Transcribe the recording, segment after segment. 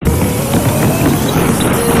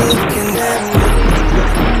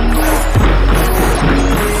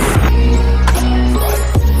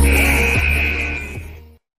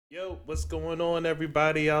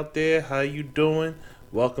everybody out there? How you doing?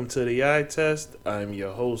 Welcome to the Eye Test. I'm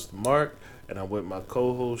your host, Mark, and I'm with my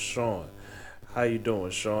co-host, Sean. How you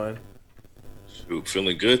doing, Sean? Shoot,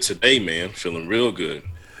 feeling good today, man. Feeling real good.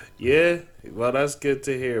 Yeah, well, that's good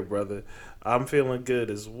to hear, brother. I'm feeling good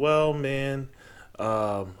as well, man.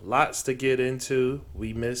 Lots to get into.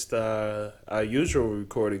 We missed our usual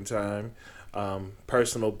recording time,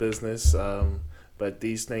 personal business, but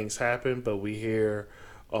these things happen. But we here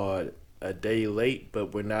uh, a day late,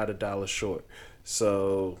 but we're not a dollar short.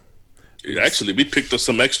 So we, Actually, we picked up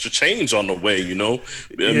some extra change on the way.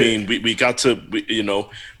 I yeah. mean, we got to,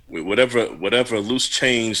 whatever loose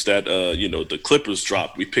change that the Clippers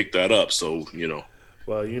dropped, we picked that up. So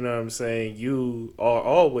Well, you know what I'm saying? You are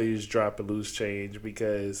always dropping loose change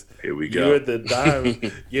because here we you're go. the dime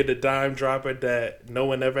you're the dime dropper that no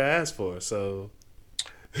one ever asked for. So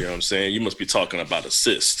You know what I'm saying? You must be talking about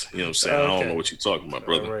assist. You know what I'm saying? I don't know okay. what you're talking about,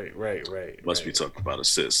 brother. Must be Right. talking about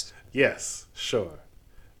assist. Yes, sure.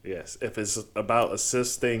 Yes. If it's about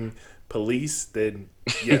assisting police, then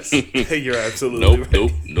yes, you're absolutely Nope, right.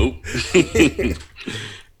 nope, nope.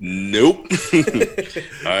 Nope.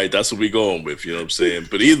 All right, that's what we going with. You know what I'm saying?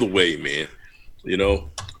 But either way, man, you know,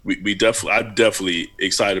 we definitely, I'm definitely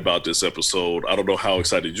excited about this episode. I don't know how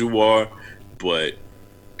excited you are, but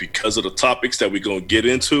because of the topics that we're gonna get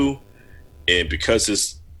into, and because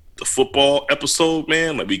it's the football episode,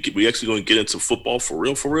 man, like we actually gonna get into football for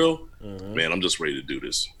real. Man, I'm just ready to do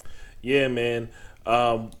this. Yeah, man.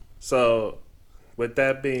 So with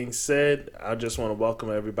that being said, I just want to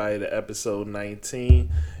welcome everybody to episode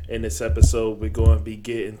 19. In this episode, we're going to be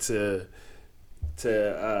getting to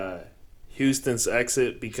Houston's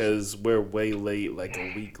exit because we're way late, like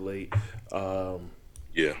a week late. Um,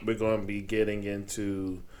 Yeah, we're going to be getting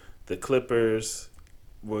into the Clippers.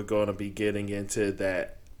 We're going to be getting into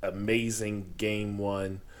that amazing game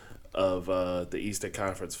one of the Eastern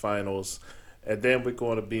Conference Finals. And then we're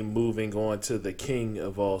going to be moving on to the king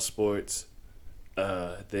of all sports,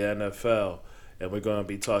 the NFL. And we're going to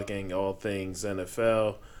be talking all things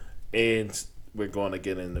NFL. And we're going to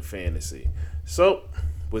get into fantasy. So,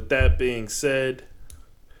 with that being said,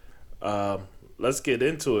 um, let's get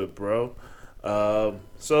into it, bro. Um,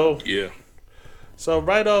 so yeah. so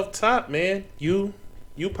right off top, man, you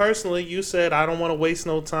personally, you said I don't want to waste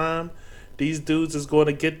no time. These dudes is going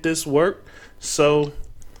to get this work. So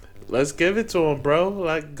let's give it to them, bro.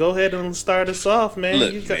 Like, go ahead and start us off,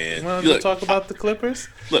 man. You Look, got man. want to Look, talk about the Clippers?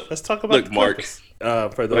 look, Let's talk about look, the Mark. Clippers.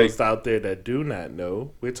 For Like, those out there that do not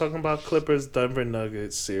know, we're talking about Clippers Denver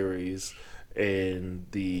Nuggets series and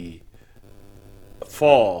the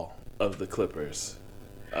fall of the Clippers.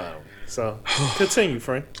 Um, so continue,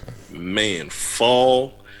 friend. man,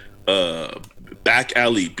 fall, uh, back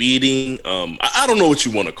alley beating. I don't know what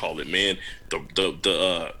you want to call it, man. The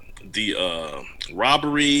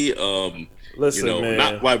robbery. Listen, Not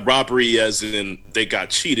man. like robbery as in they got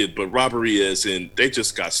cheated, but robbery as in they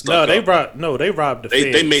just got No, stuck up. they robbed the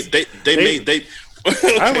They feds. made they They made they.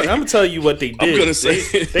 I'm Okay, gonna tell you what they I'm gonna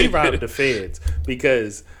did. They robbed say. the feds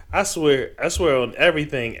because I swear on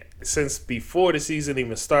everything since before the season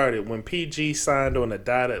even started when PG signed on a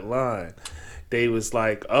dotted line, they was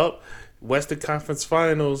like, "Oh, Western Conference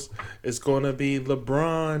Finals is going to be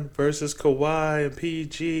LeBron versus Kawhi and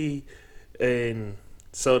PG," and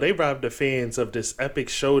so they robbed the fans of this epic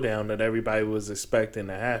showdown that everybody was expecting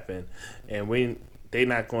to happen, and they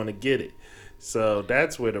not going to get it. So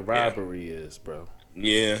that's where the Yeah. robbery is, bro.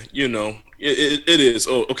 Yeah, it is.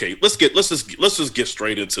 Oh, okay. Let's just get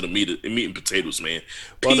straight into the meat and potatoes, man.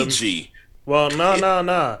 Well, the PG.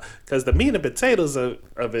 no, because the meat and potatoes of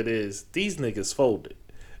it is these niggas folded.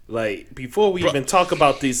 Like before we Bro, even talk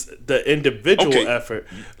about the individual okay. effort,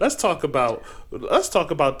 let's talk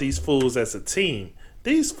about these fools as a team.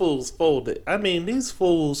 These fools folded. I mean, these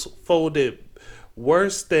fools folded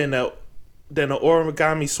worse than an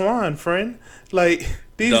origami swan, friend. Like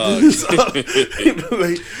these Dog. dudes,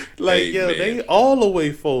 like, Hey, yo, man. they all the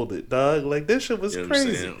way folded, dog. Like this shit was You know what I'm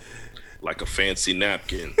crazy. saying? Like a fancy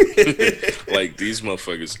napkin. Like these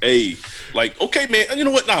motherfuckers. Hey, like okay, man. You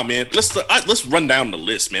know what? Nah, man. Let's run down the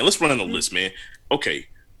list, man. Let's run down the list, man. Okay,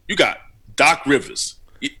 you got Doc Rivers.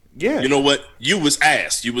 Yeah, You know what? You was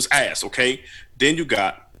ass. You was ass. Okay. Then you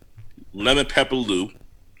got Lemon Pepper Lou.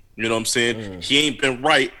 You know what I'm saying? He ain't been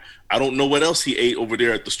right. I don't know what else he ate over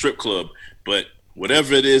there at the strip club, but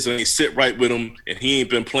whatever it is, and they sit right with him, and he ain't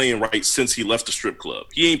been playing right since he left the strip club.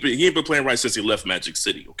 He ain't been playing right since he left Magic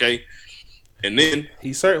City. Okay, and then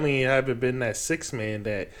he certainly haven't been that six man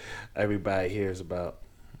that everybody hears about.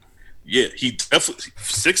 yeah, he definitely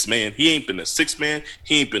six man. He ain't been the six man.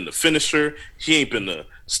 He ain't been the finisher. He ain't been the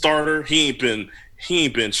starter. he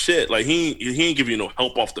ain't been shit. Like he ain't giving you no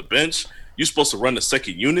help off the bench. You supposed to run the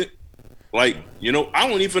second unit. Like, you know, I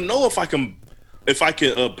don't even know if I can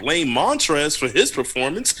blame Montrez for his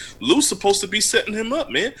performance. Lou's supposed to be setting him up,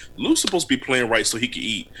 man. Lou's supposed to be playing right so he can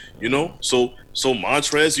eat, you know? So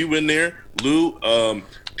Montrez, you in there. Lou,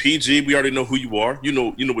 PG, we already know who you are. You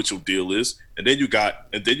know what your deal is. And then you got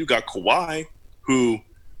Kawhi, who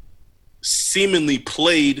seemingly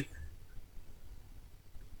played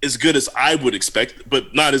as good as I would expect,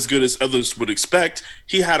 but not as good as others would expect.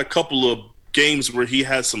 He had a couple of games where he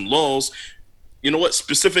had some lulls. You know what?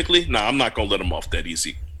 Specifically, I'm not going to let him off that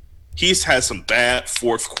easy. He's had some bad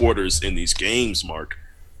fourth quarters in these games, Mark.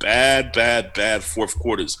 Bad fourth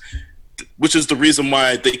quarters, which is the reason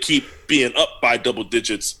why they keep being up by double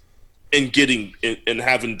digits and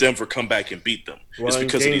having Denver come back and beat them. Well, it's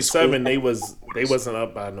because in Game 7, they wasn't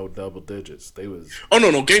up by no double digits. They was. Oh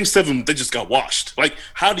no, Game 7 they just got washed. Like,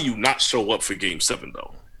 how do you not show up for Game 7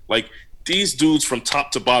 though? Like, these dudes from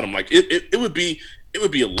top to bottom, like it would be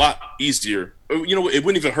a lot easier. You know, it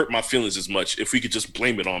wouldn't even hurt my feelings as much if we could just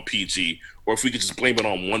blame it on PG or if we could just blame it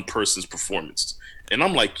on one person's performance. And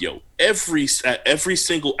I'm like, yo, at every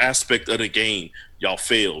single aspect of the game, y'all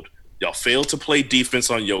failed. Y'all failed to play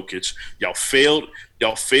defense on Jokic. Y'all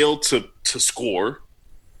failed to score.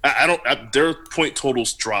 Their point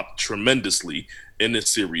totals dropped tremendously in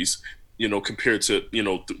this series, you know, compared to, you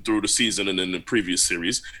know, through the season and in the previous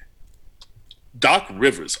series. Doc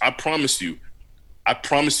Rivers, I promise you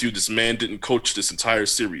this man didn't coach this entire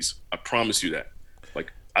series. I promise you that.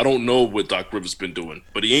 Like, I don't know what Doc Rivers been doing,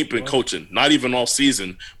 but he ain't been coaching, not even all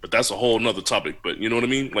season, but that's a whole nother topic. But you know what I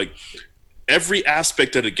mean? Like, every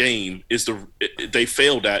aspect of the game they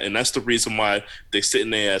failed at, and that's the reason why they sit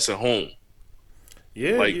in their ass at home.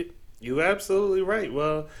 Yeah, like, you absolutely right.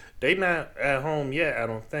 Well, they not at home yet, I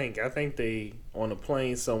don't think. I think they on a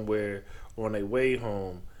plane somewhere on their way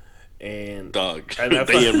home. And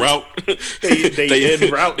they en route. they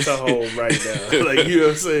en route to home right now. Like, you know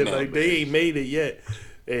what I'm saying? Like, they ain't made it yet.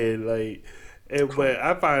 And but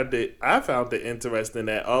I found it interesting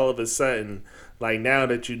that all of a sudden, like, now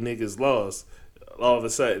that you niggas lost, all of a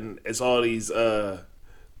sudden it's all these all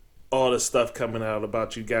the stuff coming out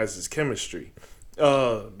about you guys' chemistry.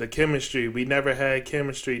 The chemistry, we never had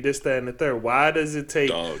chemistry, this, that, and the third. Why does it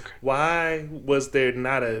take why was there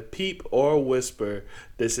not a peep or a whisper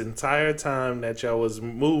this entire time that y'all was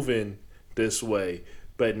moving this way?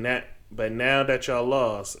 But now that y'all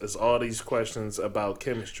lost, it's all these questions about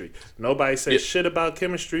chemistry. Nobody said shit about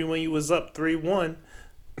chemistry when you was up 3-1.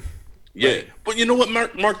 Yeah, but you know what,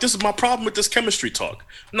 Mark? This is my problem with this chemistry talk.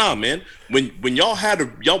 Nah, man. When y'all had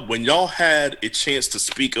a chance to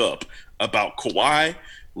speak up about Kawhi,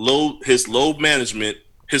 his load management,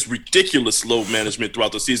 his ridiculous load management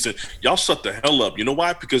throughout the season, y'all shut the hell up. You know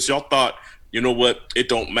why? Because y'all thought, you know what, it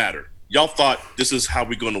don't matter. Y'all thought this is how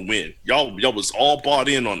we gonna win. Y'all was all bought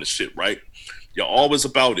in on the shit, right? Y'all always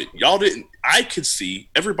about it. Y'all didn't. I could see,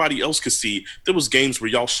 everybody else could see, there was games where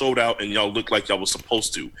y'all showed out and y'all looked like y'all was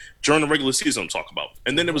supposed to during the regular season. I'm talking about,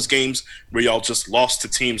 and then there was games where y'all just lost to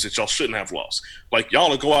teams that y'all shouldn't have lost. Like, y'all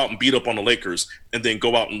would go out and beat up on the Lakers and then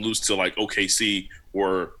go out and lose to like OKC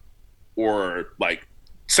or like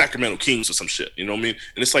Sacramento Kings or some shit. You know what I mean?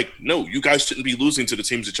 And it's like, no, you guys shouldn't be losing to the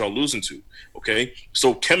teams that y'all losing to. Okay,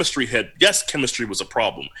 so chemistry was a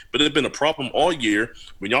problem, but it had been a problem all year.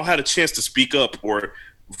 When y'all had a chance to speak up or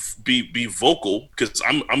be vocal, because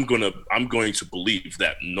I'm going to believe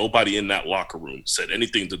that nobody in that locker room said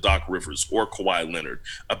anything to Doc Rivers or Kawhi Leonard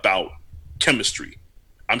about chemistry.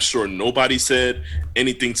 I'm sure nobody said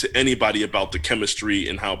anything to anybody about the chemistry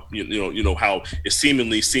and how you know how it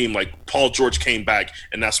seemingly seemed like Paul George came back,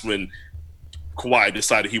 and that's when Kawhi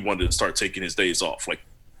decided he wanted to start taking his days off. Like,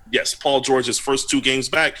 yes, Paul George's first 2 games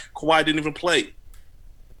back, Kawhi didn't even play.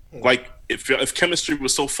 Like, if chemistry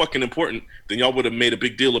was so fucking important, then y'all would have made a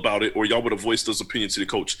big deal about it, or y'all would have voiced those opinions to the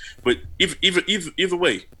coach. But either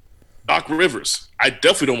way, Doc Rivers, I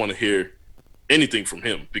definitely don't want to hear anything from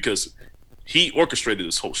him because he orchestrated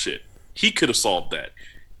this whole shit. He could have solved that.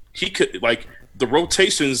 He could, like, the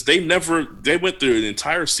rotations, they went through an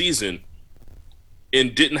entire season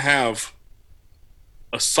and didn't have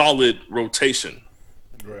a solid rotation.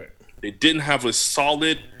 Right. They didn't have a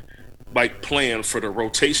solid, like, plan for the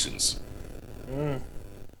rotations.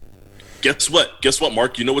 Guess what,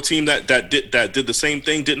 Mark? You know a team that did the same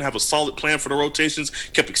thing, didn't have a solid plan for the rotations,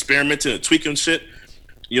 kept experimenting and tweaking shit.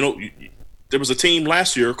 You know, there was a team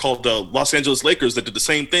last year called the Los Angeles Lakers that did the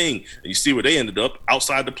same thing, and you see where they ended up,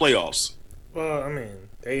 outside the playoffs. Well, I mean,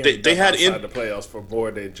 they had outside the playoffs for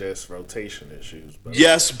more than just rotation issues. But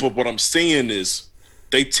yes, but what I'm saying is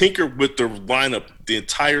they tinkered with their lineup the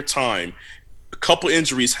entire time, A couple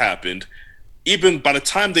injuries happened. Even by the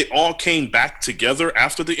time they all came back together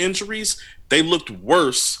after the injuries, they looked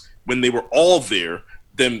worse when they were all there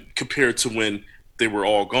than compared to when they were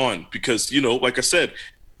all gone. Because, like I said,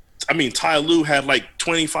 I mean, Ty Lue had like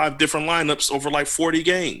 25 different lineups over like 40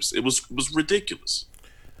 games. It was ridiculous.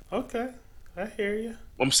 Okay, I hear you.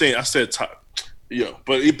 I'm saying I said Ty, yeah,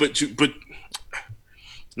 but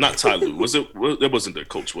not Ty Lue. Was it? That wasn't their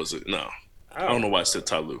coach, was it? No, I don't know why I said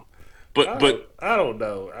Ty Lue. I don't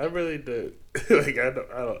know. I really do. Like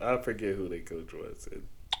I forget who their coach was.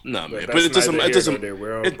 Nah, man. But it doesn't. It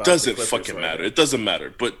doesn't fucking matter. It doesn't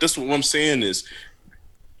matter. But that's what I'm saying is,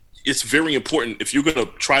 it's very important if you're gonna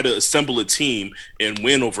try to assemble a team and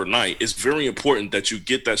win overnight. It's very important that you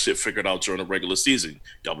get that shit figured out during the regular season.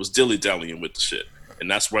 Y'all was dilly dallying with the shit,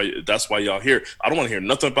 and that's why y'all here. I don't want to hear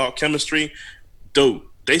nothing about chemistry, dude.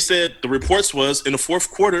 They said the reports was in the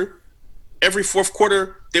fourth quarter. Every fourth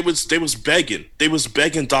quarter, they was begging. They was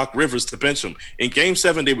begging Doc Rivers to bench him. In Game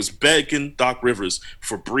 7, they was begging Doc Rivers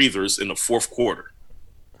for breathers in the fourth quarter.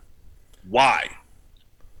 Why?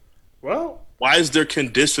 Well, why is their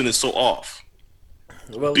conditioning so off?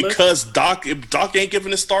 Well, because Doc ain't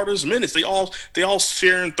giving his starters minutes. They all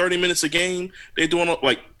sharing 30 minutes a game. They doing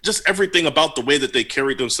like just everything about the way that they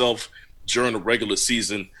carried themselves during the regular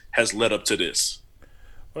season has led up to this.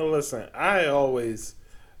 Well, listen, I've always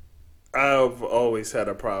had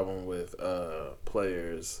a problem with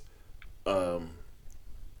players, or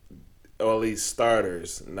at least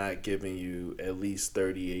starters, not giving you at least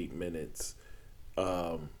 38 minutes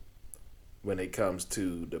when it comes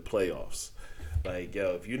to the playoffs. Like,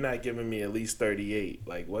 yo, if you're not giving me at least 38,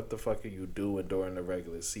 like, what the fuck are you doing during the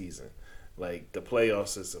regular season? Like, the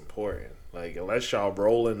playoffs is important. Like, unless y'all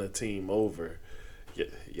rolling the team over,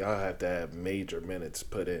 y'all have to have major minutes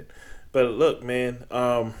put in. But look, man,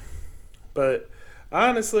 but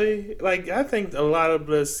honestly, like, I think a lot of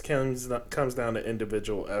this comes down to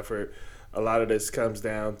individual effort. A lot of this comes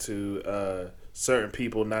down to certain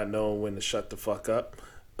people not knowing when to shut the fuck up.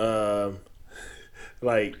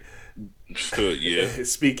 Like, yeah.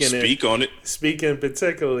 Speak on it. Speaking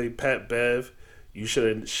particularly, Pat Bev, you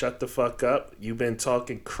should have shut the fuck up. You've been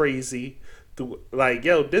talking crazy. Like,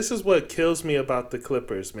 yo, this is what kills me about the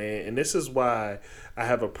Clippers, man, and this is why I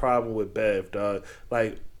have a problem with Bev, dog.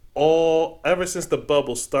 Like, ever since the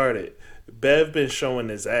bubble started, Bev been showing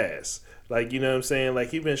his ass. Like, you know what I'm saying? Like,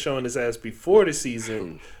 he been showing his ass before the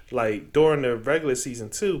season, like during the regular season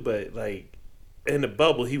too, but like in the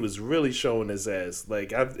bubble, he was really showing his ass.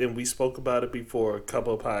 Like, and we spoke about it before a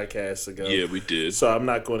couple of podcasts ago. Yeah, we did. So I'm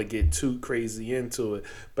not going to get too crazy into it.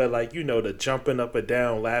 But, like, you know, the jumping up and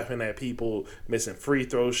down, laughing at people missing free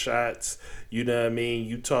throw shots. You know what I mean?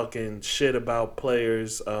 You talking shit about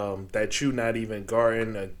players that you not even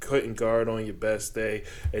guarding or couldn't guard on your best day.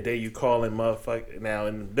 And then you calling motherfucker. Now,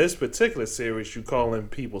 in this particular series, you calling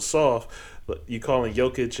people soft. You calling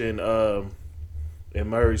Jokic and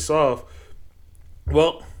Murray soft.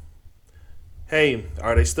 Well, hey,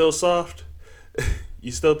 are they still soft?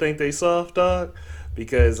 You still think they soft, dog?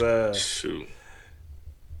 Because shoot.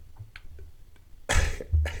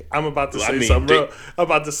 I'm about to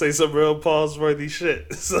say some real pause-worthy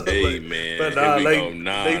shit. So, hey, like, man, but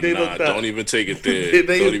don't even take it there.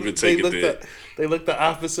 Don't even take it there. They look the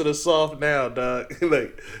opposite of soft now, dog.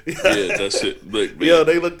 Like, yeah, that's it. Look, man, yo,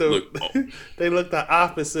 they look the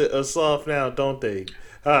opposite of soft now, don't they?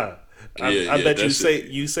 Huh? I bet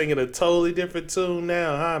you singing a totally different tune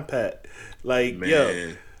now, huh, Pat? Like, man.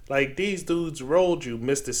 Yo, like, these dudes rolled you,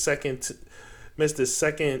 Mr.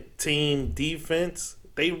 Second Team Defense.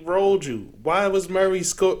 They rolled you. Why was Murray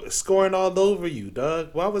scoring all over you, dog?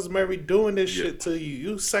 Why was Murray doing this shit to you?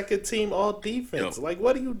 You second team all defense. Like,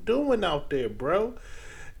 what are you doing out there, bro?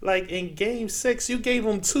 Like, in Game 6, you gave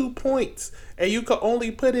him 2 points, and you could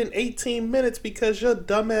only put in 18 minutes because your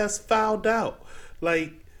dumbass fouled out.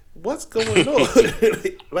 Like, what's going on?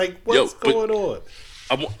 Like, what's going on?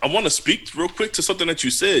 I want to speak real quick to something that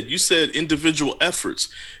you said. You said individual efforts.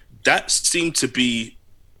 That seemed to be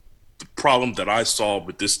the problem that I saw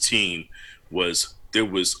with this team. Was there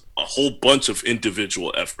was a whole bunch of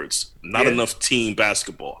individual efforts, not enough team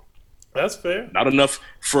basketball. That's fair. Not enough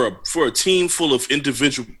for a team full of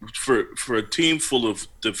for a team full of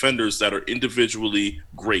defenders that are individually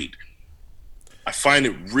great. I find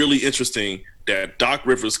it really interesting that Doc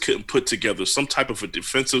Rivers couldn't put together some type of a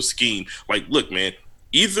defensive scheme. Like, look, man,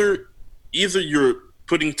 either you're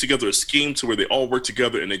putting together a scheme to where they all work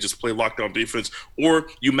together and they just play lockdown defense, or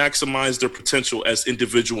you maximize their potential as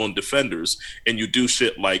individual defenders and you do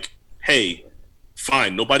shit like, hey,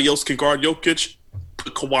 fine, nobody else can guard Jokic,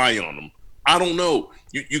 put Kawhi on them. I don't know.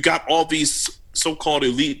 You got all these so-called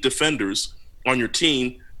elite defenders on your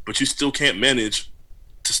team, but you still can't manage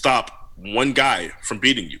to stop one guy from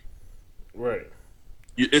beating you. Right.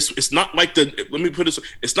 It's not like the let me put this.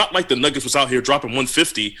 It's not like the Nuggets was out here dropping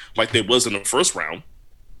 150 like they was in the first round.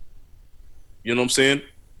 You know what I'm saying?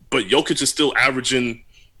 But Jokic is still averaging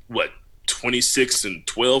what 26 and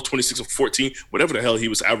 12, 26 and 14, whatever the hell he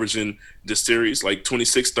was averaging this series, like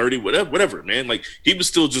 26, 30, whatever, man. Like he was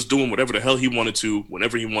still just doing whatever the hell he wanted to,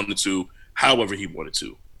 whenever he wanted to, however he wanted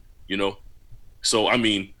to, you know? So I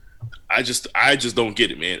mean, I just don't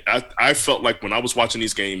get it, man. I felt like when I was watching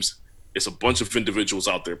these games, it's a bunch of individuals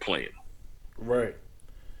out there playing. Right.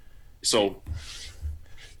 So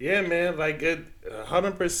Yeah, man, like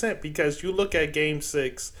 100%. Because you look at Game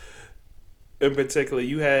Six in particular,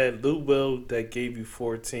 you had Lou Will that gave you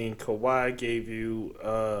 14, Kawhi gave you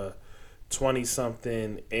 20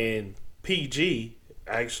 something, and PG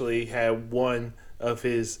actually had one of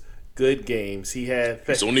his good games.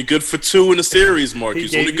 he's only good for two in the series, Mark.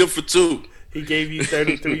 He's only good for two. He gave you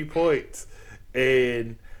 33 points.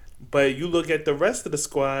 And but you look at the rest of the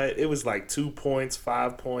squad, it was like 2 points,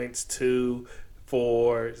 5 points, 2,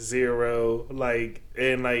 4, 0, like,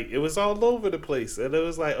 and like it was all over the place. And it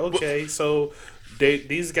was like, okay, so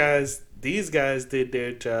these guys did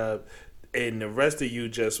their job, and the rest of you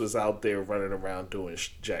just was out there running around doing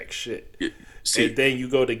jack shit. See, And then you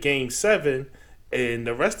go to Game 7, and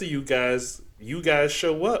the rest of you guys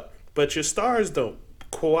show up, but your stars don't.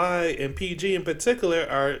 Kawhi and PG in particular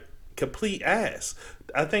are complete ass.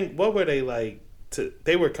 I think what were they like?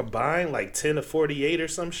 They were combined like 10 to 48 or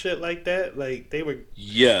some shit like that. Like they were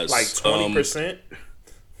yes, like 20%.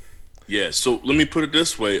 Yeah, so let me put it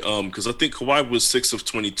this way, because I think Kawhi was 6 of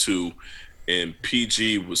 22, and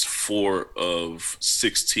PG was 4 of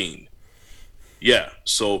 16. Yeah,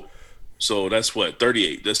 so that's what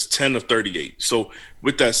 38. That's 10 of 38. So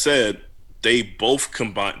with that said, they both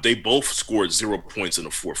combined. They both scored 0 points in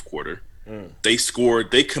the fourth quarter.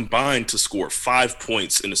 They combined to score 5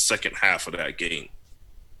 points in the second half of that game.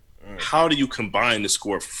 How do you combine to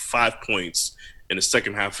score 5 points in the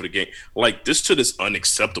second half of the game? Like this shit is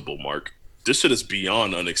unacceptable, Mark. This shit is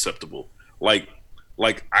beyond unacceptable. Like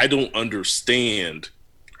I don't understand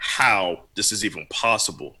how this is even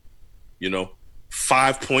possible. You know,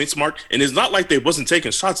 5 points, Mark, and it's not like they wasn't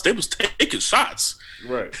taking shots. They was taking shots.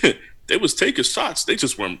 Right. They was taking shots. They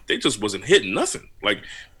just weren't. They just wasn't hitting nothing. Like,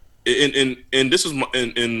 and this is my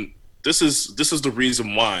and this is the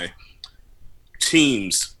reason why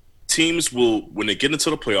teams will, when they get into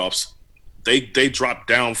the playoffs, they drop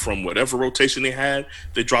down from whatever rotation they had.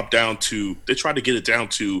 They try to get it down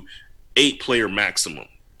to 8-player maximum,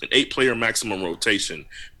 an 8-player maximum rotation,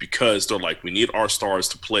 because they're like, we need our stars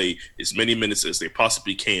to play as many minutes as they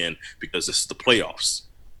possibly can because this is the playoffs.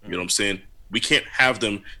 You know what I'm saying? We can't have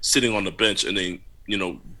them sitting on the bench and then,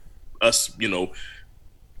 us,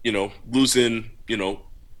 losing,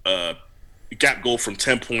 gap goal from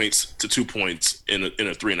 10 points to 2 points in a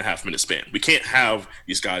 3.5 minute span. We can't have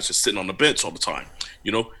these guys just sitting on the bench all the time.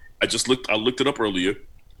 I looked it up earlier.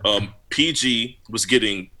 PG was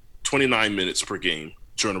getting 29 minutes per game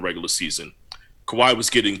during the regular season. Kawhi was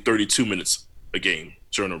getting 32 minutes a game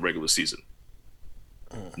during the regular season.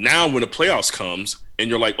 Now when the playoffs comes and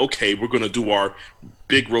you're like, okay, we're going to do our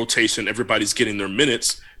big rotation, everybody's getting their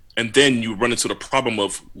minutes, and then you run into the problem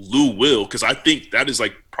of Lou Will, because I think that is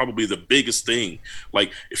like probably the biggest thing.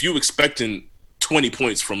 Like if you expecting 20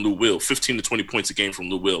 points from Lou Will, 15 to 20 points a game from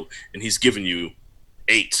Lou Will, and he's giving you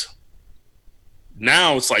 8.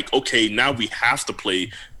 Now it's like, okay, now we have to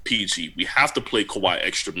play PG. We have to play Kawhi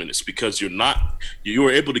extra minutes because you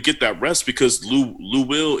were able to get that rest because Lou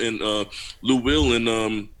Will and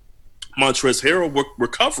Montrezl Harrell were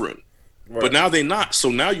covering. Right. But now they're not. So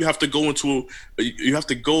now you have to go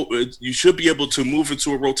you should be able to move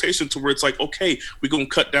into a rotation to where it's like, okay, we're going to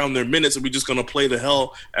cut down their minutes and we're just going to play the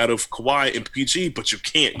hell out of Kawhi and PG, but you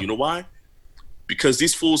can't. You know why? Because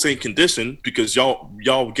these fools ain't conditioned, because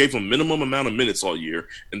y'all gave them minimum amount of minutes all year.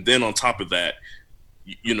 And then on top of that,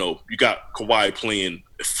 you got Kawhi playing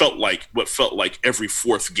what felt like every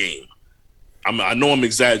fourth game. I know I'm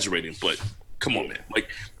exaggerating, but come on, man. Like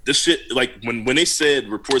this shit, like when they said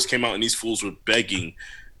reports came out and these fools were begging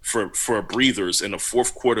for breathers in the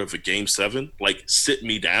fourth quarter of a Game 7, like sit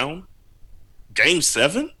me down. Game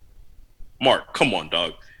 7? Mark, come on,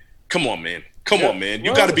 dog. Come on, man. Come on, man.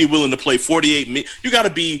 You got to be willing to play 48 minutes. You got to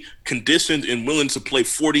be conditioned and willing to play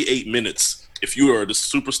 48 minutes if you are the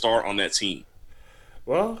superstar on that team.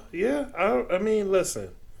 Well, yeah. I mean, listen.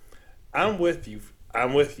 I'm with you.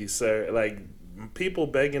 Sir. Like, people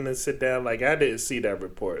begging to sit down. Like, I didn't see that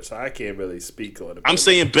report, so I can't really speak on it. I'm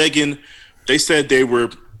saying begging. They said they were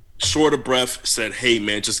short of breath, said, "Hey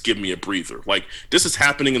man, just give me a breather." Like this is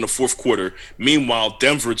happening in the fourth quarter. Meanwhile,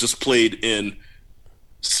 Denver just played in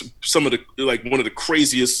some of the like one of the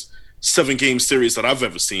craziest 7-game series that I've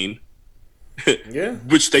ever seen. Yeah,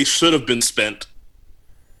 which they should have been spent.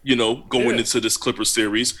 Going Yeah. into this Clippers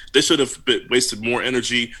series, they should have wasted more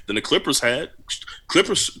energy than the Clippers had.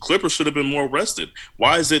 Clippers should have been more rested.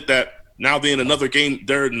 Why is it that now they're in another game?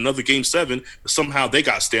 They're in another game 7. But somehow they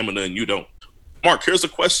got stamina and you don't. Mark, here's a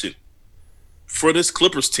question for this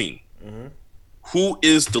Clippers team: Who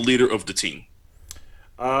is the leader of the team?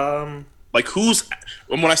 um, Like who's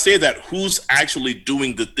when I say that, who's actually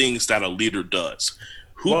doing the things that a leader does?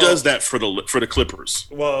 Who Well- does that for the Clippers?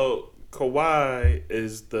 well, Kawhi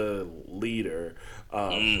is the leader.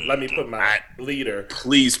 Let me put my leader.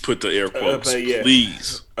 Please put the air quotes. but yeah.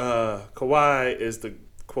 Please. Kawhi is the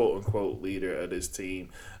quote unquote leader of this team.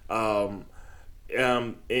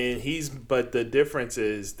 And but the difference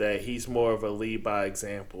is that he's more of a lead by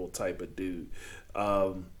example type of dude.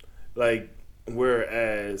 Like,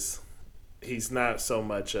 whereas he's not so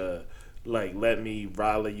much a like, let me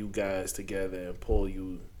rally you guys together and pull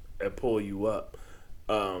you up,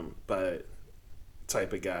 but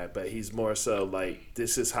type of guy. But he's more so like,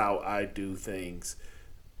 this is how I do things.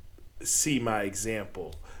 See my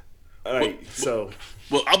example.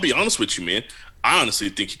 Well, I'll be honest with you, man. I honestly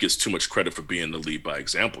think he gets too much credit for being the lead by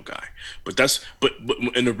example guy. But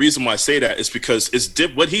and the reason why I say that is because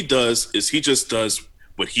what he does is he just does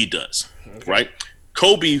what he does, right?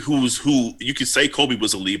 Kobe, who you could say Kobe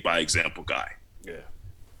was a lead by example guy. Yeah.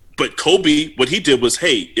 But Kobe, what he did was,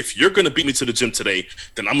 hey, if you're going to beat me to the gym today,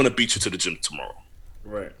 then I'm going to beat you to the gym tomorrow.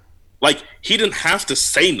 Right. Like, he didn't have to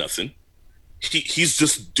say nothing. He's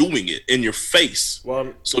just doing it in your face,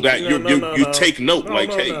 Well, so that you take note.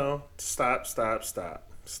 No.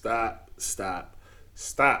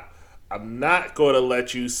 Stop. I'm not going to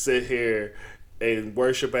let you sit here and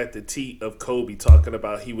worship at the feet of Kobe, talking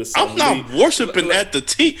about he was. I'm not worshiping at the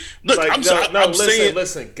feet. Look, Like, I'm sorry. I'm saying,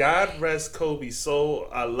 listen. God rest Kobe's soul.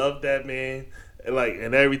 I love that man,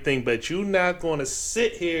 and everything. But you're not going to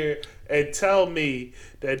sit here and tell me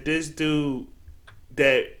that this dude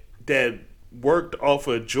that worked off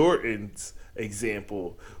of Jordan's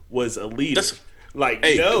example was a leader. That's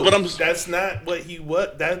not what he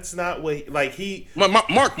was. That's not what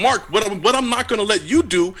Mark. What I'm not going to let you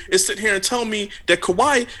do is sit here and tell me that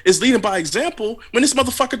Kawhi is leading by example when this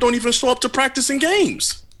motherfucker don't even show up to practice in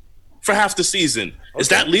games for half the season. Is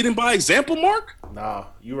that leading by example, Mark? Nah,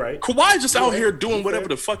 you right. Kawhi just out here doing You whatever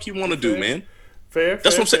fair. the fuck he want to do, man. Fair.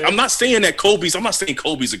 That's what I'm saying. I'm not saying that I'm not saying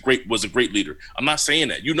Kobe's was a great leader. I'm not saying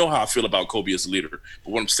that. You know how I feel about Kobe as a leader.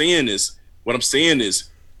 But what I'm saying is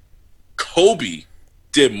Kobe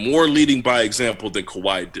did more leading by example than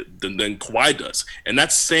Kawhi did than Kawhi does. And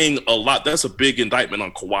that's saying a lot. That's a big indictment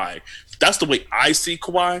on Kawhi. That's the way I see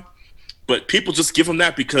Kawhi. But people just give him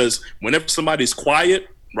that because whenever somebody's quiet,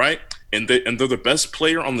 right, and they're the best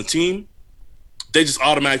player on the team, they just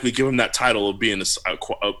automatically give him that title of being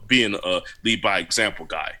a lead by example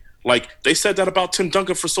guy. Like, they said that about Tim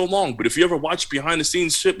Duncan for so long, but if you ever watch behind the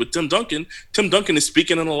scenes shit with Tim Duncan is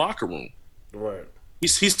speaking in the locker room. Right.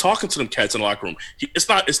 He's talking to them cats in the locker room.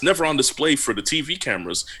 It's never on display for the TV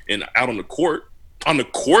cameras and out on the court. On the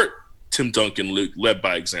court, Tim Duncan led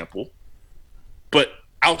by example, but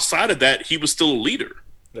outside of that, he was still a leader.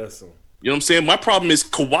 That's him. You know what I'm saying? My problem is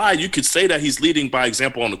Kawhi, you could say that he's leading by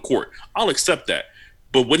example on the court. I'll accept that.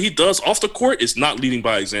 But what he does off the court is not leading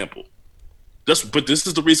by example. But this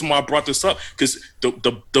is the reason why I brought this up, because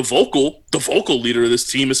the vocal leader of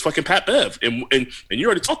this team is fucking Pat Bev. And you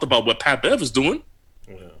already talked about what Pat Bev is doing.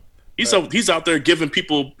 Yeah. He's out there giving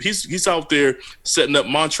people he's out there setting up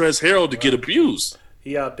Montrezl Harrell to get abused.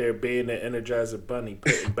 He out there being the Energizer Bunny,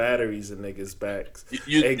 putting batteries in niggas' backs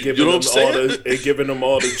and giving them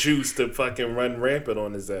all the juice to fucking run rampant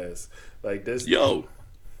on his ass like this. Yo,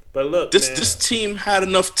 but look, this team had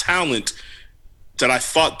enough talent that I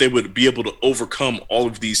thought they would be able to overcome all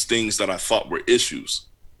of these things that I thought were issues.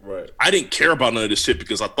 Right. I didn't care about none of this shit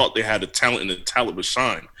because I thought they had the talent and the talent would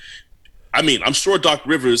shine. I mean, I'm sure Doc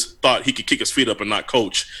Rivers thought he could kick his feet up and not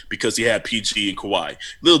coach because he had PG and Kawhi.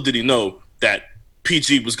 Little did he know that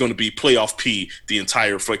PG was going to be playoff P the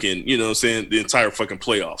entire fucking, you know what I'm saying, the entire fucking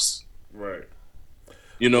playoffs. Right.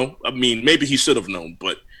 You know, I mean, maybe he should have known,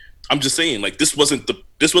 but I'm just saying, like, this wasn't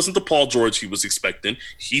the Paul George he was expecting.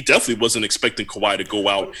 He definitely wasn't expecting Kawhi to go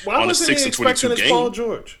out on a 6-22 game. Paul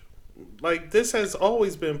George? Like, this has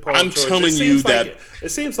always been Paul George. I'm telling you that it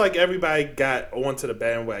seems like everybody got onto the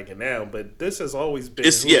bandwagon now, but this has always been.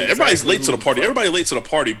 Everybody's late to the party. Everybody late to the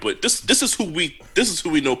party, but this is who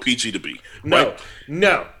we know PG to be. Right?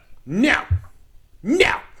 No.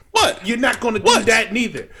 What? You're not going to do What? that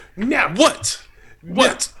neither. No. What?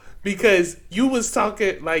 No. Because you was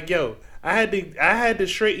talking like, yo, I had to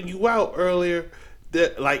straighten you out earlier,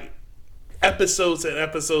 that like episodes and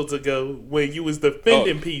episodes ago when you was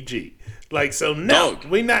defending PG. Like, so no,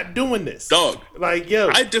 we're not doing this. Dog. Like, yo,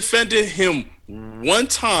 I defended him one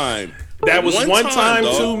time. That was one time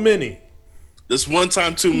too many. This one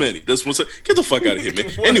time too many. This one. Get the fuck out of here, man.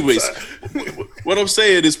 Anyways, what I'm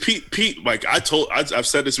saying is, Pete. Like I've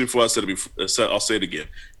said this before. I said it before. I'll say it again.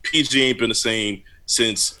 PG ain't been the same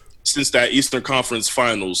since that Eastern Conference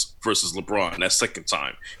Finals versus LeBron. That second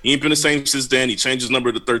time, he ain't been the same since then. He changed his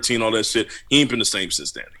number to 13. All that shit. He ain't been the same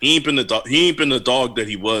since then. He ain't been the dog that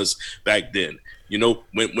he was back then. You know,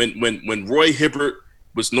 when Roy Hibbert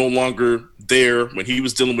was no longer there, when he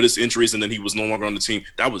was dealing with his injuries and then he was no longer on the team,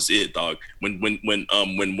 that was it, dog. When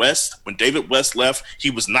David West left,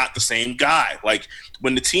 he was not the same guy. Like,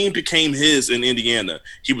 when the team became his in Indiana,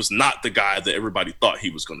 he was not the guy that everybody thought he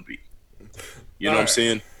was going to be. You know what I'm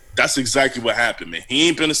saying? That's exactly what happened, man. He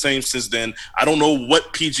ain't been the same since then. I don't know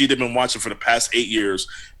what PG they've been watching for the past 8 years,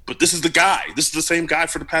 but this is the guy. This is the same guy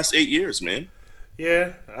for the past 8 years, man.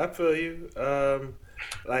 Yeah, I feel you.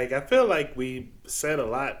 Like, I feel like we said a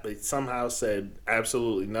lot, but somehow said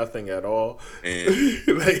absolutely nothing at all.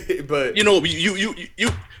 Like, but you know, you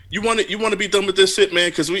want to be done with this shit, man?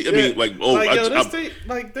 Because I mean, like,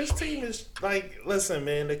 this team is like, listen,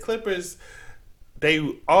 man, the Clippers, they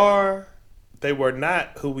were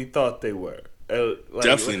not who we thought they were.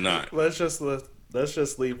 Definitely not. Let's just leave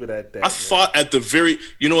it at that. I thought at the very,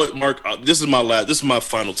 you know what, Mark? This is my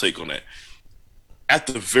final take on that. At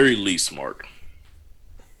the very least, Mark,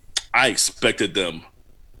 I expected them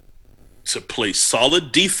to play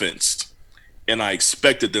solid defense, and I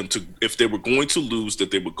expected them to, if they were going to lose,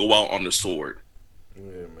 that they would go out on the sword. Yeah,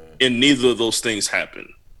 man. And neither of those things happened.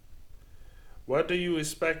 What do you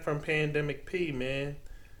expect from Pandemic P, man?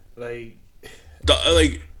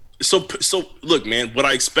 So look, man, what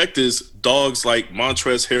I expect is dogs like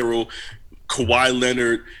Montrezl Harrell, Kawhi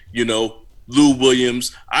Leonard, you know, Lou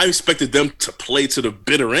Williams. I expected them to play to the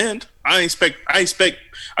bitter end. I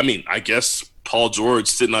guess Paul George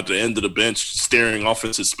sitting at the end of the bench staring off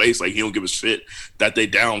into space like he don't give a shit that they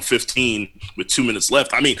down 15 with 2 minutes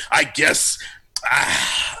left. I guess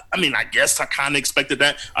I kind of expected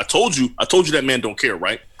that. I told you that man don't care,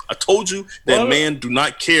 right? I told you that man do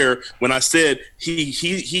not care when I said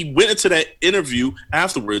he went into that interview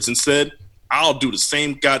afterwards and said, I'll do the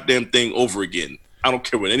same goddamn thing over again. I don't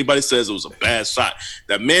care what anybody says. It was a bad shot.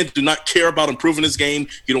 That man do not care about improving his game.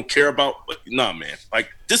 He don't care about nah, man. Like,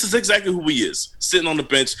 this is exactly who he is. Sitting on the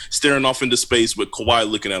bench, staring off into space with Kawhi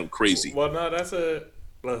looking at him crazy. Well, no, that's a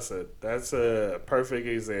perfect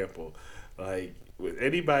example. Like, with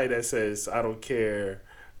anybody that says I don't care,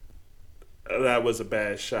 that was a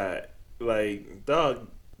bad shot. Like, dog,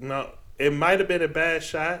 no, it might have been a bad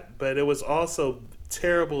shot, but it was also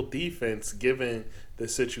terrible defense given the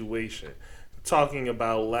situation. Talking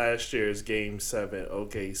about last year's Game 7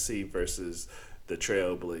 OKC versus the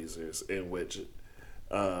Trailblazers, in which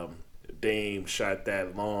Dame shot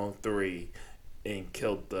that long three and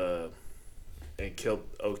killed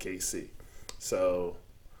OKC. So,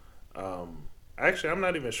 actually, I'm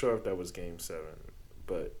not even sure if that was Game 7,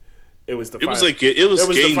 but it was the. It was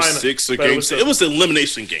Game 6 or Game 6. It was the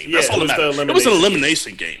elimination game. That's all that matters. It was an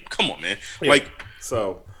elimination game. Come on, man. Yeah.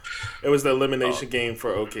 So. It was the elimination game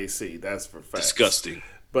for OKC. That's for facts. Disgusting.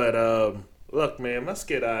 But look, man, let's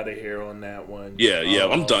get out of here on that one. Yeah,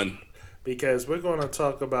 I'm done. Because we're going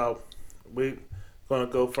to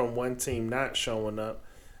go from one team not showing up,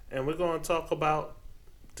 and we're going to talk about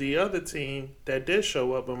the other team that did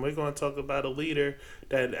show up, and we're going to talk about a leader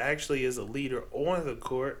that actually is a leader on the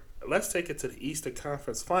court. Let's take it to the Eastern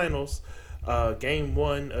Conference Finals. Game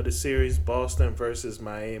 1 of the series, Boston versus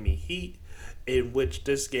Miami Heat, in which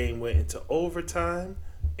this game went into overtime,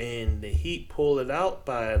 and the Heat pulled it out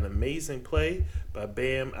by an amazing play by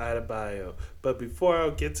Bam Adebayo. But before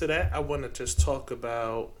I get to that, I want to just talk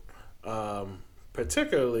about,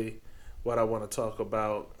 particularly what I want to talk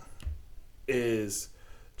about is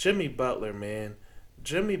Jimmy Butler, man.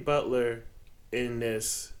 Jimmy Butler in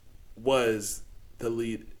this was the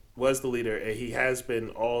leader, and he has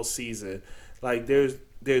been all season. Like, there's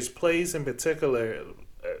plays in particular,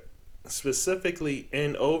 specifically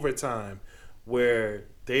in overtime, where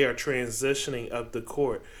they are transitioning up the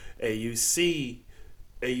court, and you see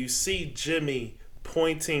Jimmy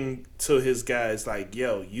pointing to his guys like,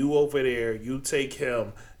 yo, you over there, you take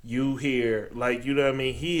him, you here, like, you know what I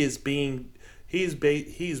mean? He's being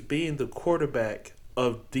the quarterback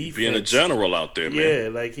of defense. Being a general out there, man. Yeah,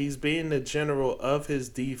 like, he's being the general of his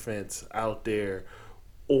defense out there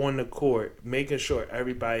on the court, making sure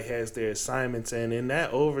everybody has their assignments. And in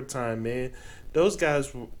that overtime, man, those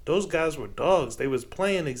guys were dogs. They was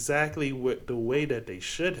playing exactly the way that they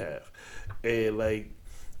should have, and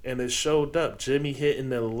and it showed up. Jimmy hitting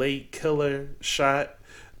the late killer shot,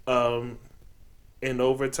 um, in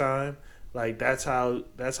overtime. Like that's how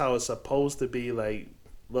it's supposed to be. Like,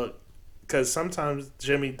 look, because sometimes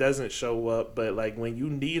Jimmy doesn't show up, but like when you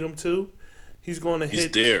need him to, he's going to He's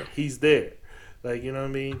hit. there. He's there. Like, you know what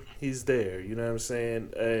I mean? He's there. You know what I'm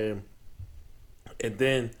saying? And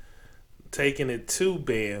then taking it to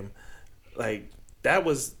Bam, like that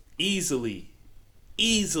was easily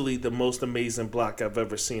the most amazing block I've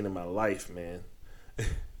ever seen in my life, man.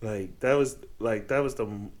 That was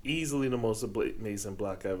the easily the most amazing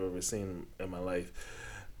block I've ever seen in my life.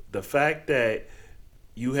 The fact that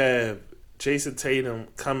you have Jason Tatum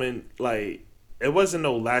coming, like, it wasn't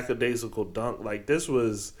no lackadaisical dunk. Like, this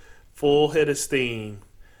was full head of steam,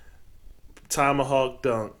 tomahawk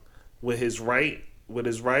dunk with his right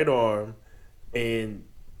arm, and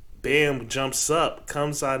Bam jumps up,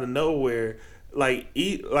 comes out of nowhere.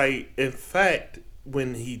 In fact,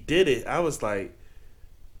 when he did it, I was like,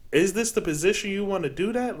 "Is this the position you want to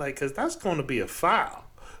do that? Like, cause that's going to be a foul."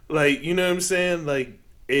 Like, you know what I'm saying? Like,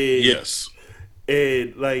 and Yes.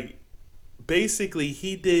 and like basically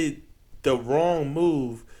he did the wrong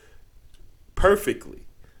move perfectly.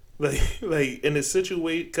 Like in a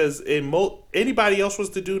situation, because anybody else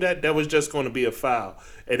was to do that, that was just going to be a foul,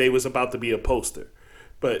 and they was about to be a poster.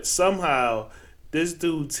 But somehow, this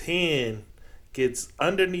dude's hand gets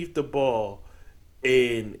underneath the ball,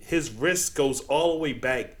 and his wrist goes all the way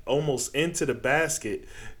back, almost into the basket.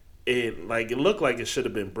 And like it looked like it should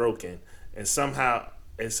have been broken, and somehow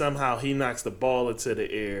he knocks the ball into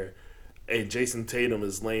the air, and Jason Tatum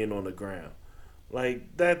is laying on the ground.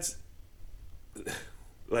 Like that's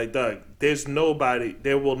like, Doug,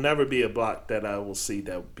 there will never be a block that I will see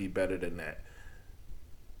that would be better than that.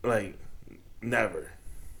 Like, never.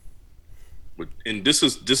 And this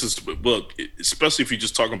is well, especially if you're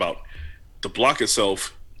just talking about the block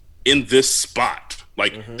itself in this spot.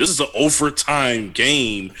 Like, this is an overtime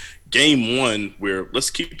game one, where let's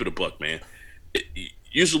keep it a buck, man.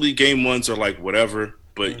 Usually game ones are like whatever,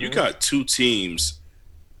 but you got two teams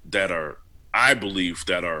that are, I believe,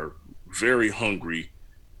 that are very hungry.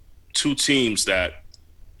 Two teams that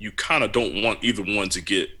you kind of don't want either one to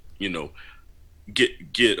get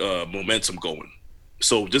momentum going.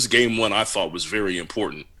 So this game one I thought was very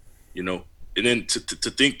important, you know. And then to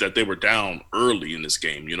think that they were down early in this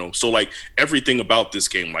game, you know. So like everything about this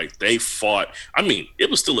game, like they fought. I mean, it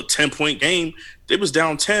was still a 10-point game. They was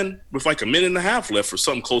down 10 with like a minute and a half left or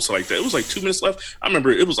something close to like that. It was like 2 minutes left. I remember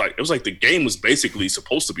it was like the game was basically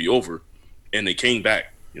supposed to be over, and they came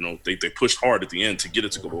back. You know, they pushed hard at the end to get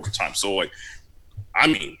it to go to overtime. So like, I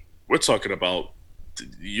mean, we're talking about,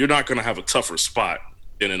 you're not going to have a tougher spot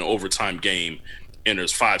in an overtime game, and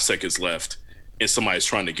there's 5 seconds left, and somebody's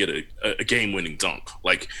trying to get a game-winning dunk,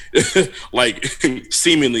 like like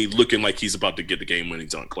seemingly looking like he's about to get the game-winning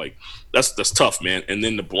dunk. Like that's tough, man. And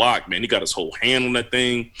then the block, man, he got his whole hand on that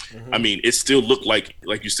thing. I mean, it still looked like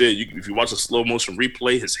you said, if you watch a slow motion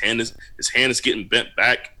replay, his hand is getting bent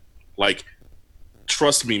back. Like,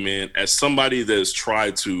 trust me, man, as somebody that has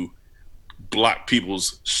tried to block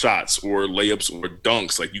people's shots or layups or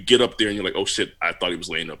dunks, like, you get up there and you're like, oh shit, I thought he was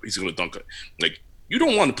laying up, he's gonna dunk it. Like, you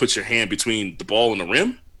don't want to put your hand between the ball and the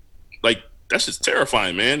rim. Like, that's just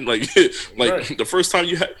terrifying, man. Like Right. the first time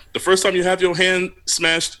you have your hand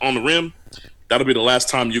smashed on the rim, that'll be the last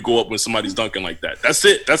time you go up when somebody's dunking like that. That's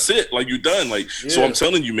it. Like, you're done. Like, so Yeah. I'm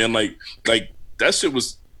telling you, man, like that shit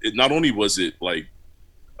was, it not only was it like,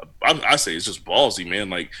 I say it's just ballsy, man.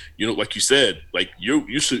 Like, you know, like you said, like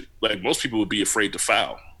you should, like, most people would be afraid to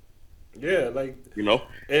foul, Yeah, like, you know.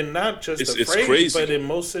 and not just It's afraid, crazy. but in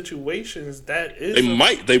most situations, that is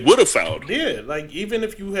They would have fouled. yeah. Like, even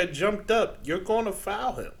if you had jumped up, you're going to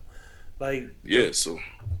foul him. Like, Yeah, so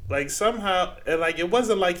like somehow, and like it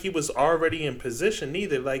wasn't like he was already in position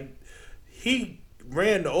either. Like, he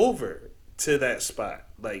ran over to that spot.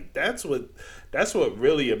 Like, that's what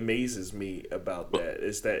really amazes me about that,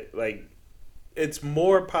 is that, like, it's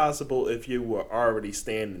more possible if you were already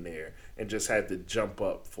standing there and just had to jump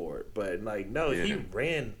up for it. But like, no, he yeah.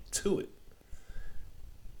 ran to it.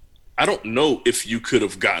 I don't know if you could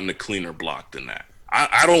have gotten a cleaner block than that.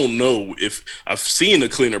 I don't know if I've seen a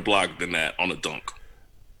cleaner block than that on a dunk.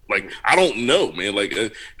 Like, I don't know, man. Like,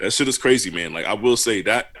 that shit is crazy, man. Like, I will say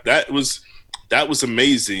that was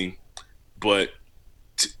amazing, but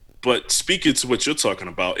speaking to what you're talking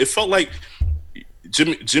about, it felt like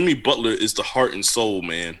Jimmy Butler is the heart and soul,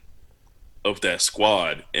 man, of that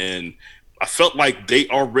squad. And I felt like they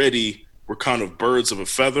already were kind of birds of a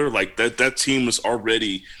feather. Like that team was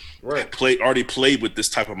already Right. already played with this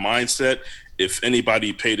type of mindset. If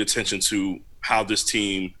anybody paid attention to how this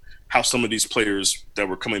team, how some of these players that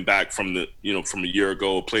were coming back from the, from a year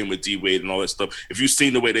ago, playing with D Wade and all that stuff, if you've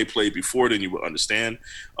seen the way they played before, then you would understand.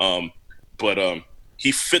 But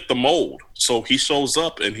he fit the mold. So he shows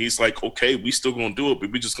up and he's like, okay, we still gonna do it,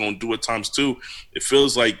 but we just gonna do it times two. It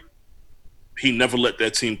feels like he never let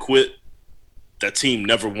that team quit. That team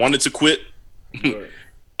never wanted to quit. Right.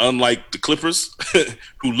 Unlike the Clippers,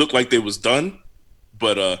 who looked like they was done.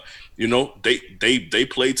 But they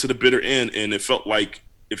played to the bitter end, and it felt like,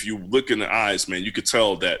 if you look in the eyes, man, you could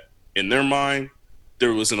tell that in their mind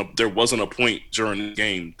there wasn't a point during the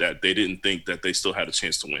game that they didn't think that they still had a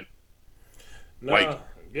chance to win. No,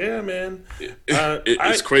 yeah, man,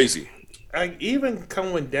 it's crazy. Even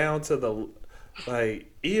going down to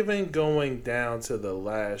the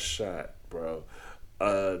last shot, bro.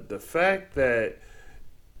 The fact that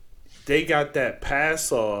they got that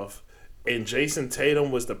pass off, and Jason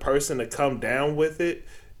Tatum was the person to come down with it,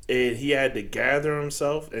 and he had to gather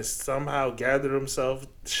himself and somehow gathered himself,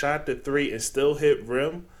 shot the three, and still hit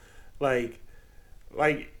rim. Like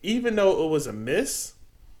even though it was a miss,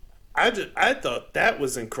 I thought that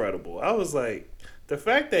was incredible. I was like, the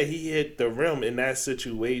fact that he hit the rim in that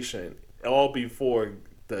situation all before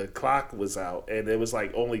the clock was out, and it was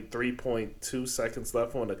like only 3.2 seconds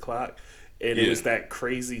left on the clock, and it was that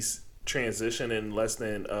crazy transition in less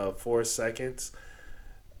than 4 seconds.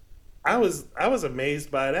 I was amazed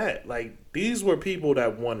by that. Like, these were people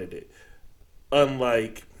that wanted it,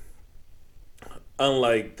 unlike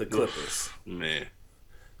the Clippers. Man.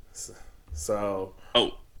 So.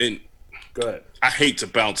 Oh, and go ahead. I hate to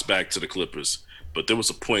bounce back to the Clippers, but there was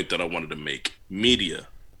a point that I wanted to make. Media,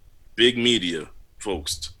 big media,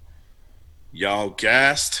 folks. Y'all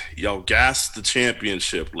gassed the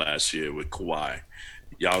championship last year with Kawhi.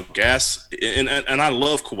 Y'all gas, and I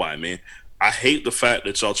love Kawhi, man. I hate the fact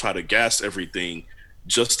that y'all try to gas everything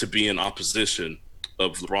just to be in opposition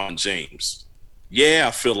of LeBron James. Yeah,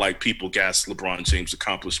 I feel like people gas LeBron James'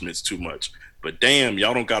 accomplishments too much, but damn,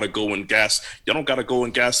 y'all don't gotta go and gas. Y'all don't gotta go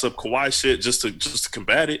and gas up Kawhi shit just to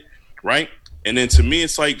combat it, right? And then to me,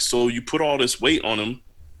 it's like, so you put all this weight on him,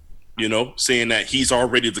 saying that he's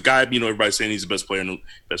already the guy. Everybody's saying he's the best player in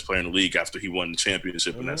the league after he won the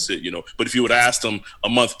championship, and that's it. But if you would have asked him a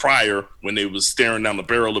month prior, when they was staring down the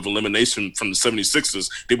barrel of elimination from the 76ers,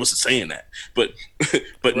 they wasn't saying that. But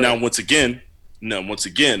right. Now once again,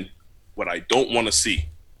 what I don't want to see,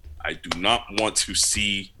 I do not want to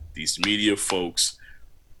see these media folks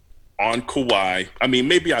on Kawhi. I mean,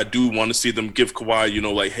 maybe I do want to see them give Kawhi,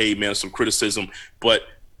 like, hey man, some criticism, but.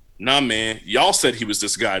 Nah, man, y'all said he was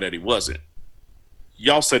this guy that he wasn't.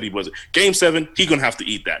 Y'all said he wasn't. Game 7, he gonna have to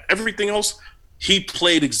eat that. Everything else, he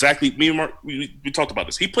played exactly. Me and Mark, we talked about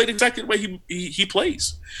this. He played exactly the way he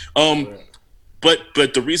plays. But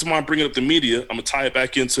the reason why I'm bringing up the media, I'm gonna tie it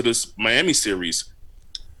back into this Miami series.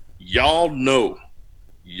 Y'all know,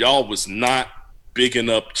 y'all was not bigging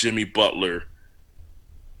up Jimmy Butler.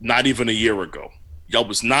 Not even a year ago. Y'all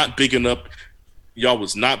was not bigging up. Y'all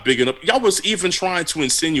was even trying to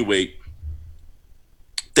insinuate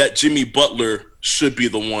that Jimmy Butler should be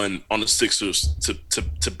the one on the Sixers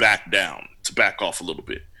to back down, to back off a little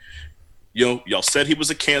bit. Y'all said he was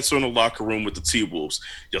a cancer in the locker room with the T-Wolves.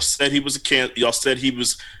 Y'all said he was y'all said he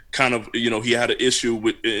was kind of, he had an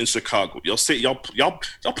issue in Chicago. Y'all said y'all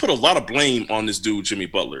put a lot of blame on this dude Jimmy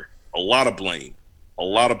Butler. A lot of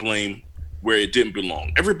blame where it didn't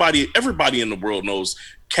belong. Everybody in the world knows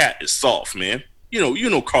Cat is soft, man.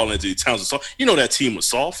 Karl-Anthony Towns is soft. That team was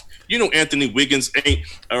soft. Andrew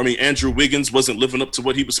Wiggins wasn't living up to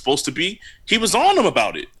what he was supposed to be. He was on him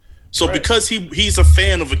about it. So right. Because he's a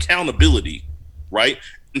fan of accountability, right?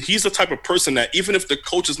 And he's the type of person that even if the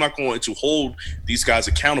coach is not going to hold these guys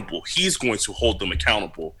accountable, he's going to hold them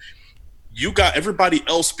accountable. You got everybody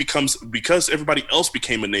else because everybody else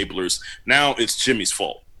became enablers. Now it's Jimmy's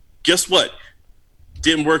fault. Guess what?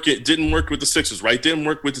 Didn't work with the Sixers, right? Didn't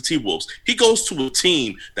work with the T-Wolves. He goes to a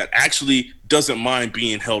team that actually doesn't mind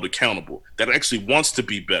being held accountable, that actually wants to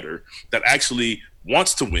be better, that actually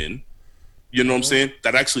wants to win. You know what I'm saying?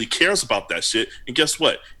 That actually cares about that shit. And guess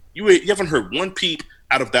what? You haven't heard one peep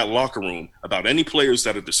out of that locker room about any players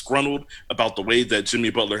that are disgruntled about the way that Jimmy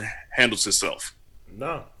Butler handles himself.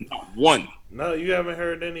 No. Not one. No, you haven't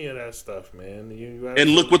heard any of that stuff, man. And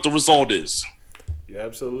look what the result is. You're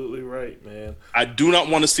absolutely right, man. I do not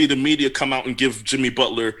want to see the media come out and give Jimmy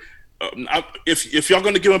Butler. If y'all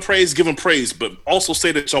going to give him praise, but also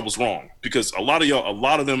say that y'all was wrong, because a lot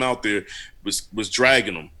of them out there was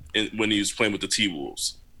dragging him when he was playing with the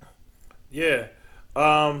T-Wolves. Yeah.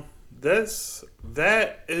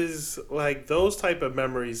 That is like those type of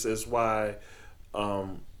memories is why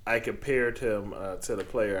I compared him to the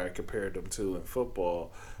player I compared him to in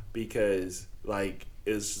football because like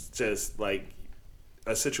it's just like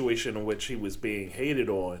a situation in which he was being hated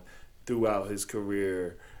on throughout his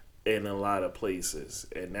career in a lot of places,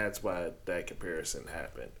 and that's why that comparison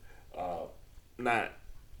happened. Uh, Not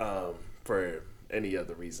for any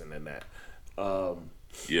other reason than that. Um,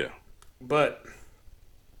 Yeah. but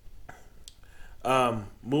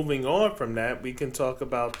moving on from that, we can talk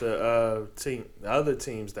about the other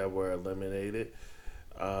teams that were eliminated.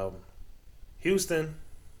 Um, Houston,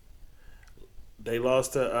 they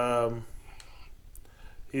lost to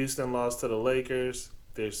Houston lost to the Lakers.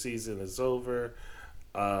 Their season is over.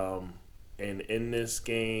 Um, and in this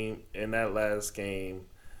game, in that last game,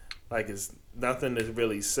 like it's nothing to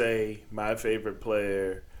really say. My favorite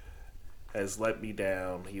player has let me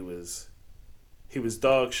down. He was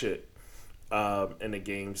dog shit in the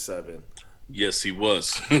game seven. Yes, he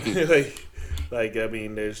was. like, I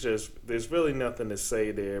mean, there's really nothing to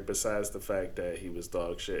say there besides the fact that he was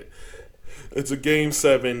dog shit. It's a game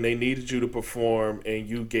seven. They needed you to perform, and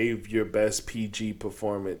you gave your best PG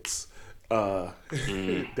performance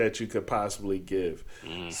Mm, that you could possibly give.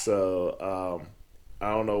 mm. So I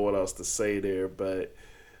don't know what else to say there, but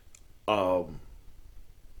um,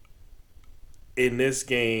 in this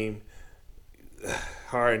game,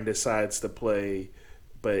 Harden decides to play,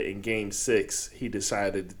 but in game six, he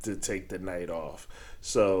decided to take the night off.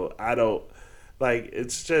 So I don't like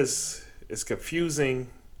it's confusing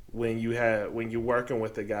when you're working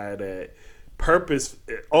with a guy that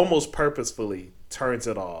almost purposefully turns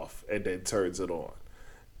it off and then turns it on.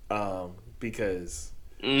 Because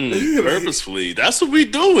like, Purposefully. That's what we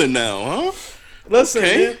doing now, huh? listen,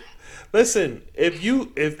 Okay. man. Listen,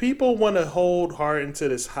 if people want to hold Harden to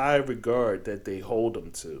this high regard that they hold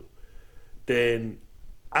him to, then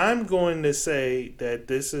I'm going to say that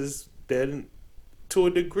this is then to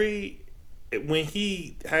a degree when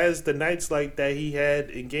he has the nights like that he had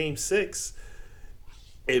in game 6,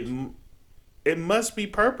 it it must be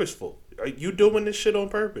purposeful. Are you doing this shit on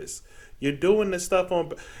purpose? You're doing this stuff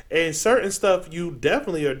on, and certain stuff you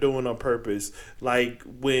definitely are doing on purpose. Like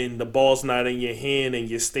when the ball's not in your hand and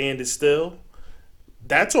you're standing still,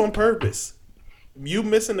 that's on purpose. You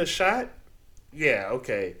missing a shot, yeah,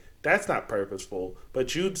 okay, that's not purposeful.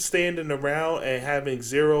 But you standing around and having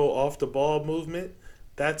zero off the ball movement,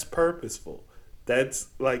 that's purposeful. That's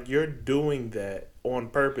like you're doing that on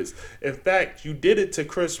purpose. In fact, you did it to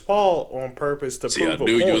Chris Paul on purpose to See, I prove a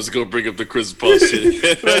knew you point. was gonna bring up the Chris Paul shit.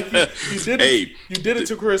 Like you did it, Hey, you did it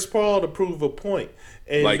to Chris Paul to prove a point.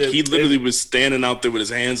 And like he and literally was standing out there with his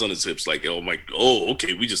hands on his hips, like, oh my, oh,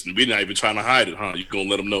 okay, we're not even trying to hide it, huh? You gonna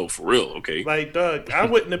let him know for real, okay? like, Doug, I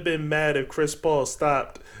wouldn't have been mad if Chris Paul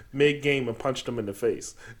stopped mid game and punched him in the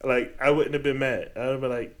face. Like, I wouldn't have been mad. I'd have been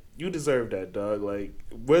like, you deserve that, dog. Like,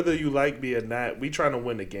 whether you like me or not, we trying to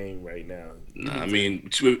win the game right now. You Nah, I need to. mean,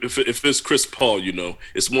 if it's Chris Paul,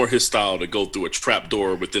 it's more his style to go through a trap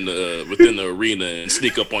door within the arena and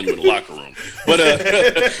sneak up on you in the locker room.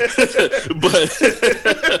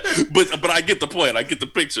 But but I get the point. I get the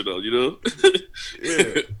picture though.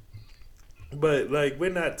 Yeah. But like we're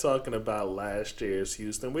not talking about last year's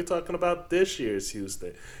Houston. We're talking about this year's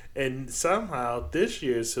Houston. And somehow this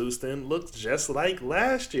year's Houston looks just like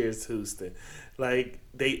last year's Houston. Like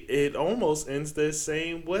it almost ends the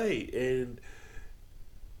same way. And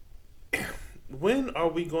when are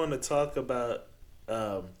we going to talk about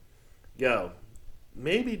um yo,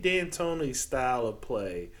 maybe D'Antoni's style of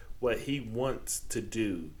play, what he wants to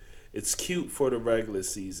do, it's cute for the regular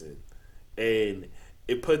season. And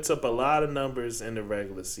it puts up a lot of numbers in the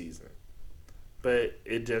regular season, but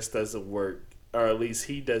it just doesn't work, or at least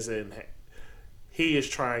he doesn't. He is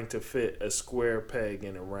trying to fit a square peg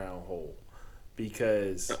in a round hole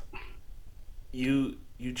because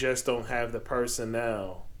you just don't have the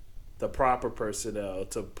personnel, the proper personnel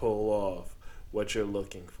to pull off what you're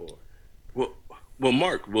looking for. well, well,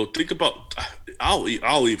 Mark. Well, think about.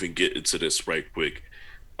 I'll even get into this right quick.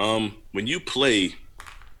 When you play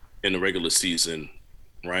in the regular season,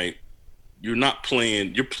 right? You're not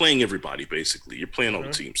playing. You're playing everybody basically. You're playing all the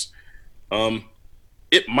Mm-hmm. teams. Um,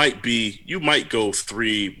 it might be you might go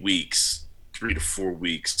 3 weeks, 3 to 4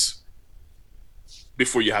 weeks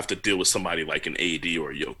before you have to deal with somebody like an AD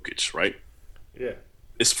or a Jokic, right? Yeah,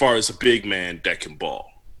 As far as a big man that can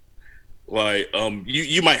ball, like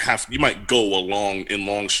you might go along in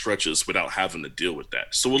long stretches without having to deal with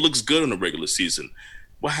that. So it looks good in the regular season.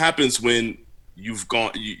 What happens when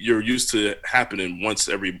you're used to it happening once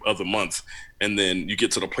every other month, and then you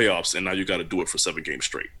get to the playoffs and now you got to do it for 7 games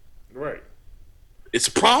straight. Right. It's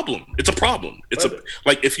a problem. It's a problem.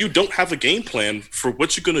 Like if you don't have a game plan for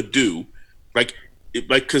what you're gonna do,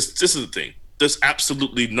 because this is the thing. There's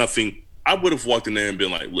absolutely nothing. I would have walked in there and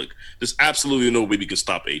been like, look, there's absolutely no way we can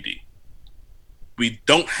stop AD. We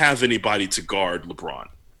don't have anybody to guard LeBron.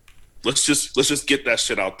 Let's just get that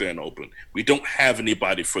shit out there and open. We don't have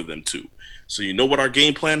anybody for them to. So you know what our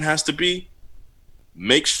game plan has to be?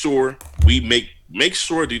 Make sure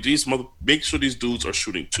these dudes are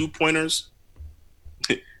shooting 2-pointers.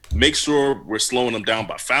 Make sure we're slowing them down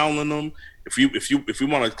by fouling them. If we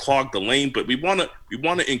want to clog the lane, but we want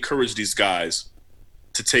to encourage these guys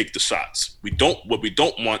to take the shots. What we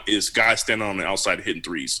don't want is guys standing on the outside hitting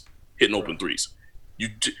open threes.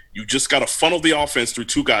 You just got to funnel the offense through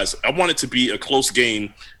two guys. I want it to be a close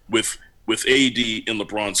game with AD and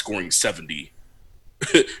LeBron scoring 70.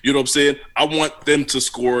 You know what I'm saying? I want them to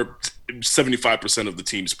score 75% of the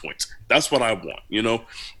team's points. That's what I want, you know?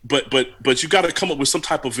 But you got to come up with some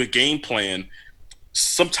type of a game plan,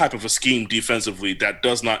 some type of a scheme defensively that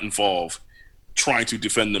does not involve trying to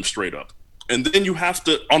defend them straight up. And then you have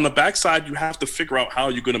to, on the backside, you have to figure out how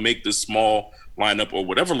you're going to make this small lineup or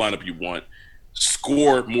whatever lineup you want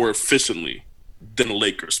score more efficiently than the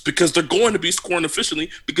Lakers, because they're going to be scoring efficiently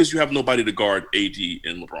because you have nobody to guard AD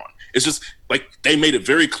and LeBron. It's just like they made it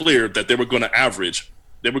very clear that they were going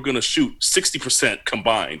to shoot 60%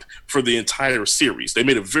 combined for the entire series. They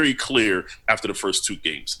made it very clear after the first two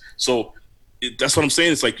games. So that's what I'm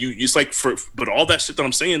saying. But all that shit that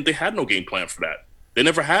I'm saying, they had no game plan for that. They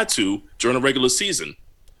never had to during the regular season.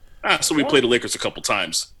 So we played the Lakers a couple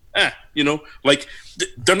times. Like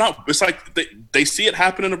they're not. It's like they see it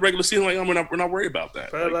happen in the regular season. Like, we're not worried about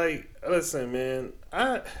that. But listen, man,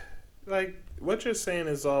 I like what you're saying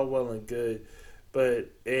is all well and good, but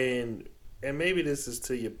and maybe this is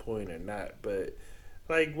to your point or not, but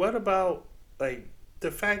like, what about like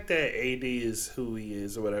the fact that AD is who he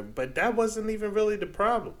is or whatever? But that wasn't even really the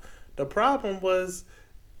problem. The problem was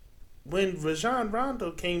when Rajon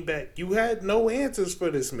Rondo came back, you had no answers for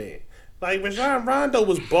this man. Like, Rajon Rondo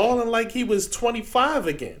was balling like he was 25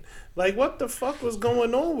 again. Like, what the fuck was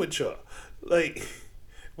going on with y'all? Like,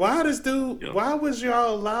 why was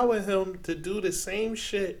y'all allowing him to do the same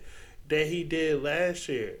shit that he did last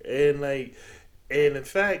year? And in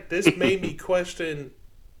fact, this made me question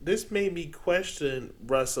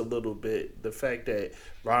Russ a little bit. The fact that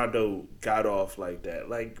Rondo got off like that.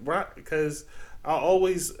 Like, because I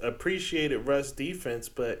always appreciated Russ' defense,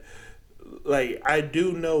 but like, I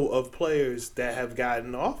do know of players that have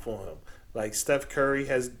gotten off on him. Like Steph Curry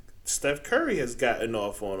has gotten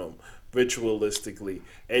off on him ritualistically,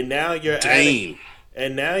 and now you're Dame.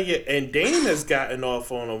 and Dame has gotten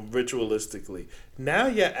off on him ritualistically. Now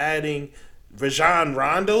you're adding Rajon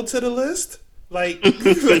Rondo to the list. Like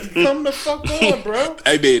come the fuck on, bro.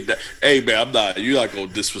 Hey man, you're not gonna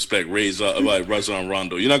disrespect Rajon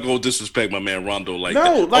Rondo. You're not gonna disrespect my man Rondo like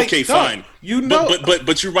that. Okay, fine.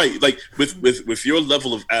 But you're right. Like with your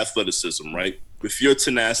level of athleticism, right? With your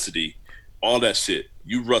tenacity, all that shit,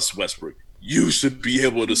 you Russ Westbrook. You should be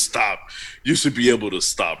able to stop. You should be able to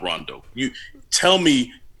stop Rondo. You tell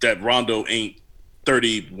me that Rondo ain't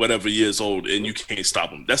 30 whatever years old and you can't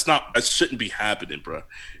stop him. That shouldn't be happening, bro.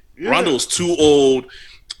 Yeah. Rondo's too old.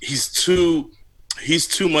 He's too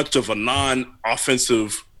much of a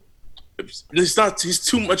non-offensive. He's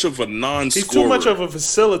too much of a non-scorer. He's too much of a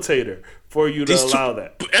facilitator for you to allow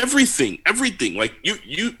that. Everything. Like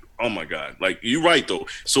you. Oh my God. Like, you're right though.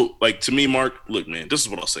 So like, to me, Mark, look, man, this is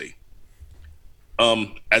what I'll say.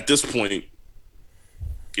 At this point,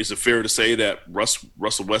 is it fair to say that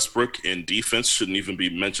Russell Westbrook and defense shouldn't even be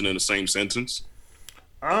mentioned in the same sentence?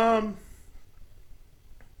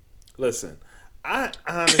 Listen, I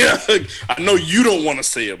honestly... I know you don't want to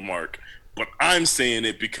say it, Mark, but I'm saying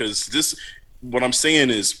it because what I'm saying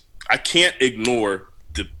is I can't ignore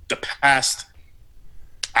the past,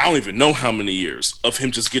 I don't even know how many years of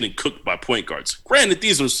him just getting cooked by point guards. Granted,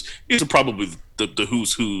 these are probably the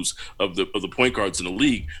who's of the point guards in the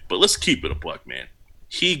league, but let's keep it a buck, man.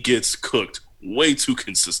 He gets cooked way too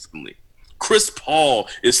consistently. Chris Paul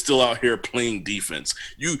is still out here playing defense.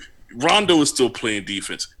 Rondo is still playing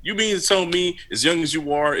defense. You mean to tell me, as young as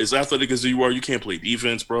you are, as athletic as you are, you can't play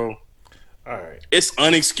defense, bro? All right. It's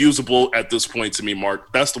unexcusable at this point to me,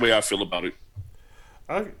 Mark. That's the way I feel about it.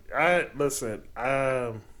 I listen.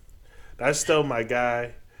 That's still my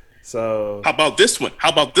guy. So how about this one?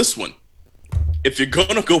 If you're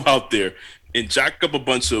gonna go out there and jack up a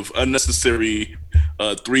bunch of unnecessary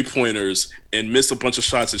 3-pointers and miss a bunch of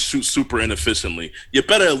shots and shoot super inefficiently, you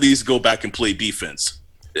better at least go back and play defense.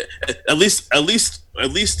 At least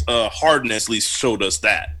Harden at least showed us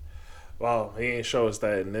that. Well, he ain't show us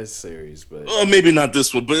that in this series, but Maybe not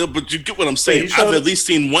this one, but you get what I'm saying. he showed I've at least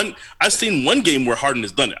seen one. I've seen one game where Harden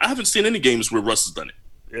has done it. I haven't seen any games where Russ has done it.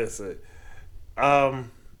 yes, it.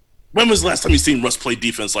 Um, When was the last time you seen Russ play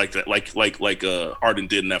defense like that, like Harden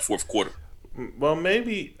did in that fourth quarter? well,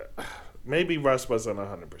 maybe Russ wasn't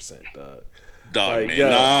 100%, dog. Dog, Like, man, yo,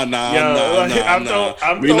 I'm not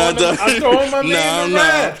done. I'm throwing my man the Nah.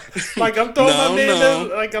 wrath. Like I'm throwing my man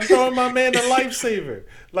No. I'm throwing my man the lifesaver.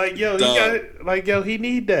 Like yo, he Dog. got like yo, he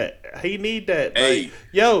need that. He need that. Hey. Like,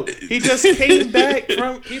 yo, he just came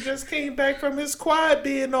back from his quad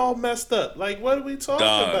being all messed up. Like what are we talking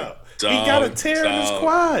about? He got a tear in his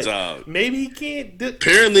quad. Maybe he can't.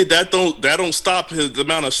 Apparently, that don't stop the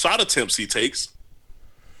amount of shot attempts he takes.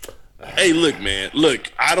 Hey, look, man.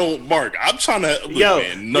 Look, Mark. I'm trying to. Look,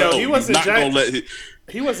 man. No, he wasn't not gonna let.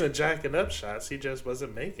 He wasn't jacking up shots. He just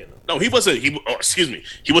wasn't making them. No, he wasn't. Excuse me.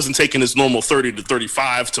 He wasn't taking his normal 30 to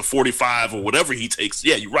 35 to 45 or whatever he takes.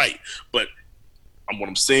 Yeah, you're right. But what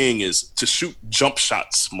I'm saying is to shoot jump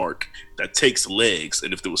shots, Mark, that takes legs.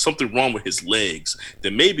 And if there was something wrong with his legs,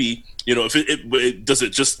 then maybe, if it does it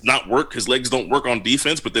just not work? His legs don't work on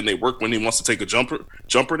defense, but then they work when he wants to take a jumper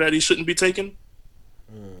that he shouldn't be taking.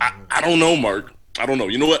 I don't know, Mark. I don't know.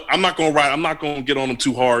 You know what? I'm not going to get on him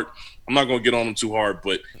too hard.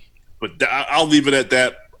 But I'll leave it at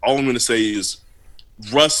that. All I'm going to say is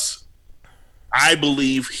Russ, I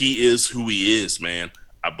believe he is who he is, man.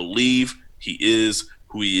 I believe he is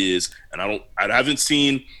who he is. And I haven't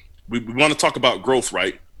seen, we want to talk about growth,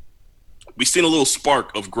 right? We've seen a little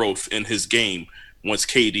spark of growth in his game once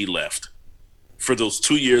KD left for those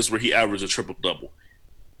 2 years where he averaged a triple-double.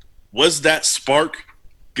 Was that spark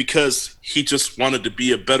because he just wanted to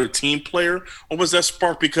be a better team player, or was that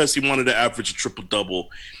spark because he wanted to average a triple-double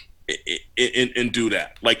and do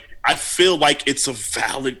that? Like, I feel like it's a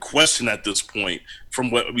valid question at this point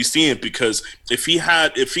from what we're seeing, because if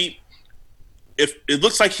it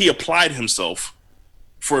looks like he applied himself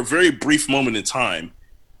for a very brief moment in time,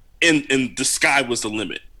 and the sky was the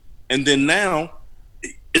limit, and then now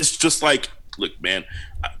it's just like, look, man,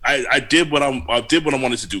 I did what I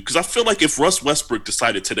wanted to do, because I feel like if Russ Westbrook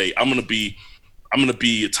decided today I'm gonna be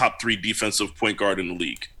a top 3 defensive point guard in the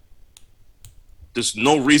league, there's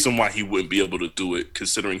no reason why he wouldn't be able to do it,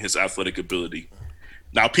 considering his athletic ability.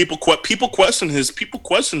 Now people question his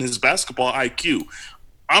basketball IQ.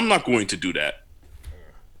 I'm not going to do that.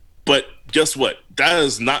 But guess what? That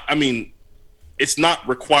is not. I mean, it's not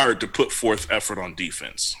required to put forth effort on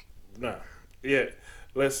defense. No. Yeah.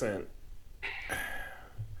 Listen.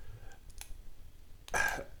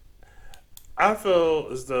 I feel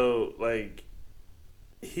as though like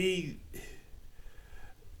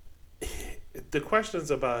the questions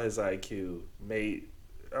about his IQ may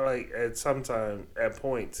like at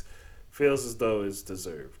points feels as though it's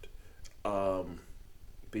deserved.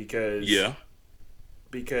 Because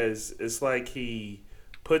it's like he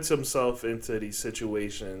puts himself into these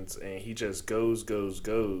situations and he just goes,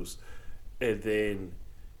 and then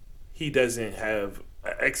he doesn't have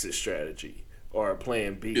an exit strategy or a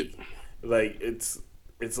plan B. Like it's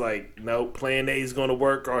like, no, plan A is going to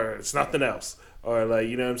work, or it's nothing else, or like,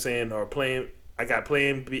 you know what I'm saying, or I got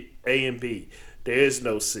plan B, A and B. There is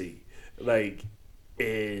no C. Like,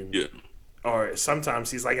 and or sometimes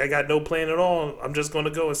he's like, I got no plan at all. I'm just going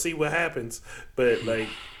to go and see what happens. But like,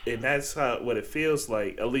 and that's what it feels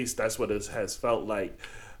like. At least that's what it has felt like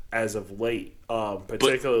as of late,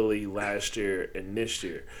 particularly last year and this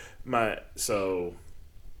year.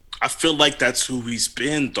 I feel like that's who he's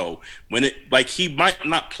been, though. He might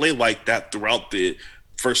not play like that throughout the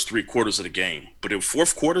first 3 quarters of the game, but in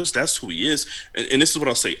fourth quarters, that's who he is. And this is what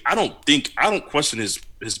I'll say: I don't question his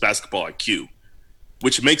basketball IQ,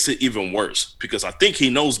 which makes it even worse, because I think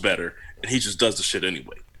he knows better and he just does the shit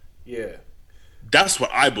anyway. Yeah, that's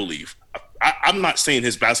what I believe. I'm not saying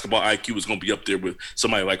his basketball IQ is going to be up there with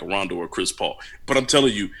somebody like a Rondo or Chris Paul, but I'm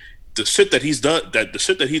telling you, the shit that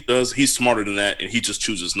he does, he's smarter than that, and he just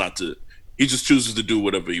chooses not to. He just chooses to do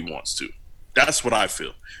whatever he wants to. That's what I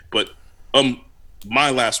feel. But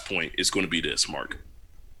my last point is going to be this, Mark.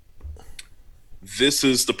 This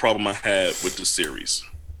is the problem I had with the series.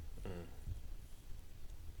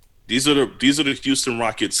 These are the Houston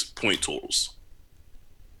Rockets point totals: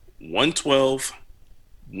 112,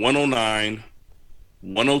 109,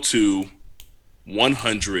 102,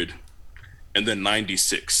 100, and then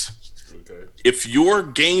 96. Okay. If your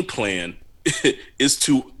game plan is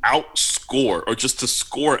to outscore, or just to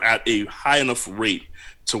score at a high enough rate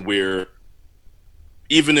to where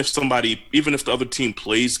even if the other team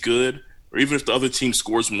plays good, or even if the other team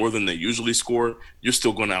scores more than they usually score, you're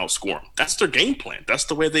still going to outscore them. That's their game plan. That's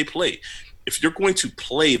the way they play. if you're going to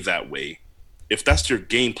play that way, if that's your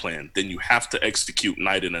game plan, then you have to execute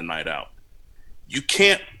night in and night out. You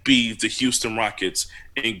can't be the Houston Rockets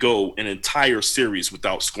and go an entire series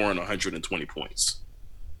without scoring 120 points.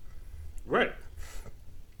 Right.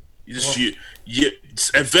 You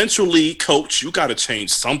eventually, coach, you got to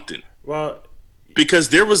change something. Well, because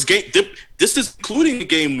there was game. This is including the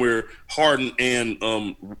game where Harden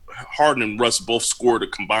and Russ both scored a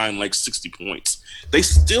combined like 60 points. They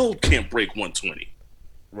still can't break 120.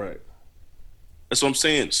 Right. That's what I'm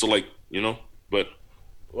saying. So but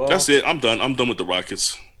that's it. I'm done. I'm done with the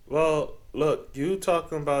Rockets. Well, look, you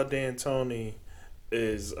talking about D'Antoni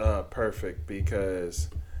is perfect because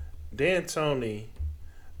D'Antoni,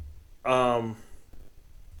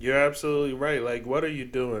 you're absolutely right. Like, what are you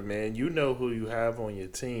doing, man? You know who you have on your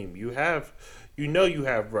team. You have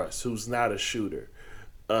Russ, who's not a shooter,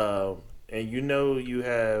 and you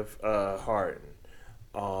have Harden.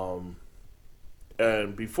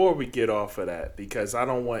 And before we get off of that, because I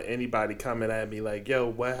don't want anybody coming at me like, yo,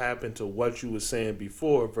 what happened to what you were saying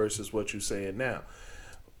before versus what you're saying now?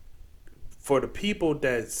 For the people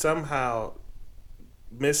that somehow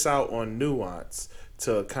miss out on nuance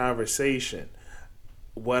to a conversation,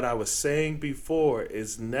 what I was saying before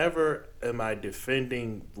is never am I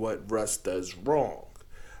defending what Russ does wrong.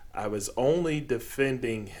 I was only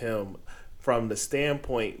defending him from the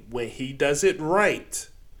standpoint when he does it right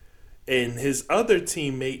and his other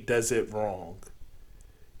teammate does it wrong.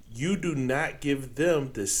 You do not give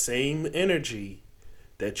them the same energy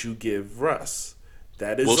that you give Russ.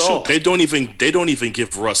 That is all. They don't even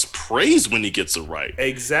give Russ praise when he gets it right.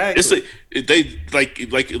 Exactly. It's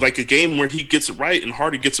like a game where he gets it right and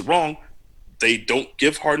Harden gets it wrong. They don't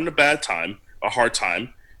give Harden a hard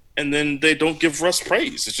time, and then they don't give Russ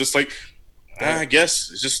praise. It's just like I guess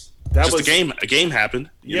it's just a game. A game happened.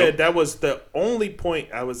 Yeah, that was the only point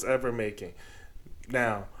I was ever making.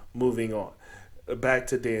 Now, moving on. Back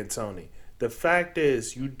to D'Antoni. The fact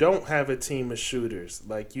is, you don't have a team of shooters.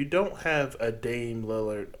 Like, you don't have a Dame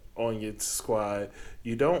Lillard on your squad.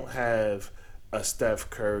 You don't have a Steph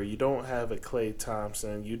Curry. You don't have a Klay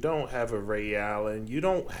Thompson. You don't have a Ray Allen. You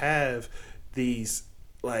don't have these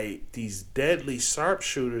deadly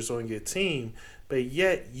sharpshooters on your team. But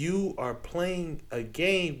yet, you are playing a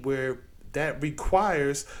game where that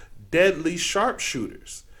requires deadly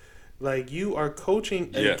sharpshooters. Like, you are coaching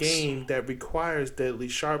a game that requires deadly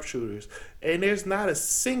sharpshooters. And there's not a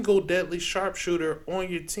single deadly sharpshooter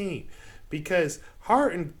on your team. Because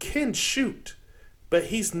Harden can shoot, but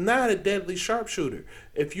he's not a deadly sharpshooter.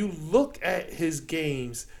 If you look at his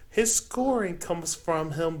games, his scoring comes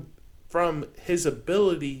from his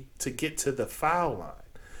ability to get to the foul line.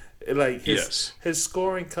 Like, his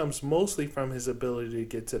scoring comes mostly from his ability to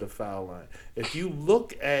get to the foul line. If you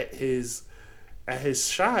look at his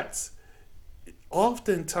shots,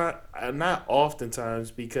 not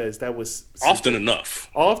oftentimes, because that was often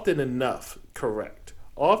enough, correct,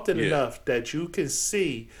 enough that you can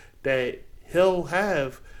see that he'll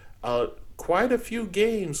have quite a few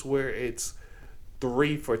games where it's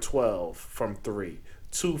 3 for 12 from 3,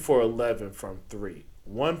 2 for 11 from 3,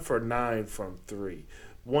 1 for 9 from 3,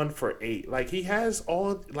 1 for 8. Like, he has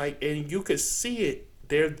all, and you could see it.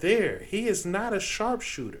 They're there. He is not a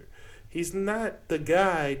sharpshooter. He's not the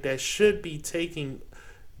guy that should be taking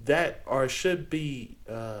that or should be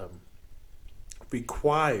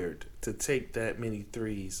required to take that many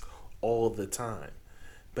threes all the time.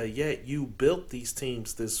 But yet you built these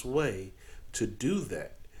teams this way to do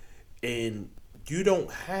that. And you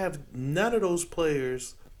don't have, none of those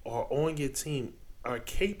players are on your team are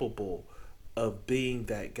capable of being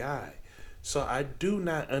that guy. So I do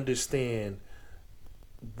not understand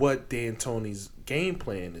what D'Antoni's game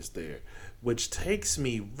plan is there, which takes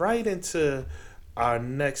me right into our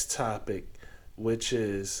next topic, which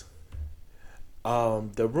is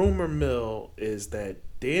the rumor mill is that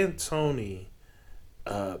D'Antoni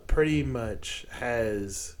pretty much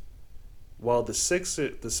has, while the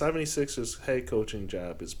 76ers head coaching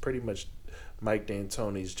job is pretty much Mike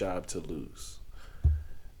D'Antoni's job to lose.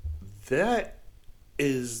 That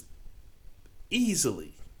is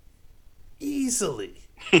easily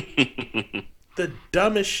the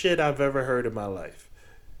dumbest shit I've ever heard in my life.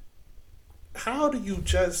 How do you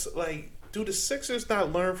just, do the Sixers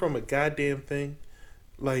not learn from a goddamn thing?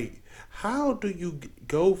 Like, how do you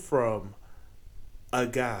go from a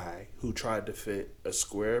guy who tried to fit a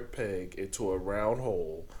square peg into a round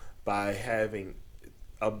hole by having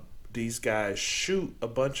these guys shoot a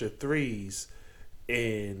bunch of threes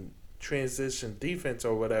in transition defense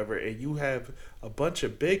or whatever, and you have a bunch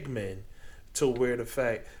of big men, to where the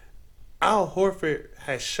fact Al Horford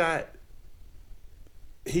has shot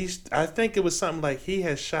I think it was something like he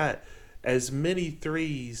has shot as many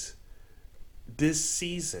threes this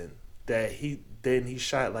season that he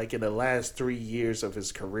shot like in the last 3 years of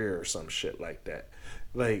his career or some shit like that.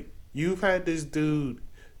 Like you've had this dude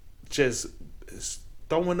just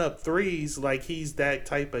throwing up threes like he's that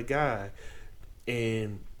type of guy,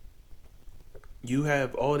 and you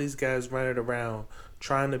have all these guys running around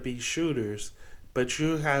trying to be shooters, but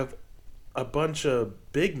you have a bunch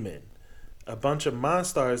of big men, a bunch of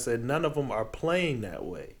monsters, and none of them are playing that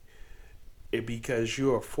way. Because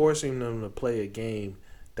you are forcing them to play a game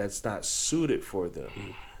that's not suited for them.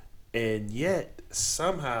 And yet,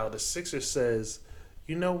 somehow, the Sixers says,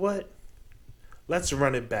 you know what? Let's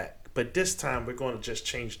run it back. But this time, we're going to just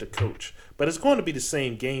change the coach. But it's going to be the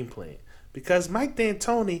same game plan. Because Mike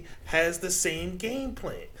D'Antoni has the same game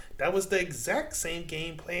plan. That was the exact same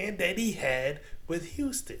game plan that he had with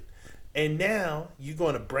Houston. And now, you're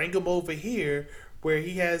going to bring him over here where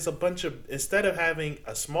he has a bunch of, instead of having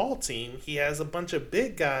a small team, he has a bunch of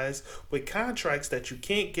big guys with contracts that you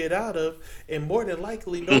can't get out of, and more than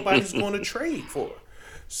likely nobody's going to trade for.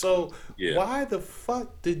 So why the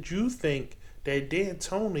fuck did you think that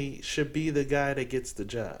D'Antoni should be the guy that gets the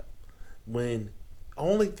job when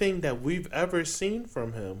only thing that we've ever seen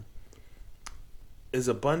from him is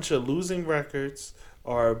a bunch of losing records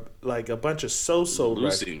or like a bunch of so-so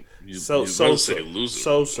records.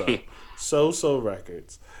 So-so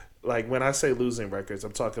records. Like when I say losing records,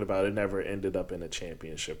 I'm talking about it never ended up in a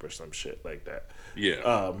championship or some shit like that.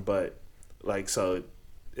 Yeah. But like so,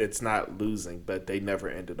 it's not losing, but they never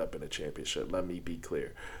ended up in a championship. Let me be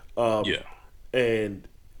clear. And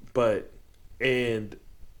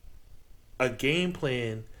a game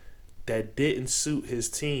plan that didn't suit his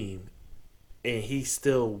team, and he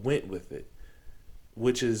still went with it,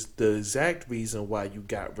 which is the exact reason why you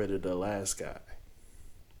got rid of the last guy.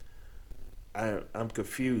 I'm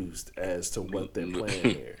confused as to what they're playing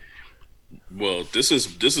here. Well, this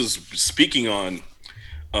is speaking on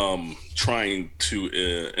trying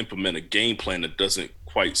to implement a game plan that doesn't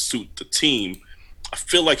quite suit the team. I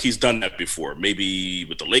feel like he's done that before, maybe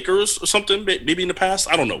with the Lakers or something, maybe in the past.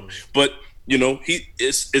 I don't know, but you know,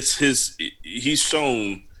 he's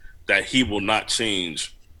shown that he will not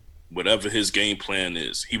change whatever his game plan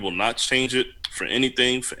is. He will not change it for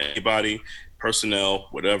anything, for anybody, personnel,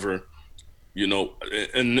 whatever. You know,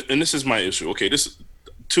 and this is my issue. Okay, this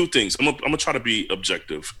two things. I'm gonna try to be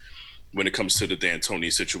objective when it comes to the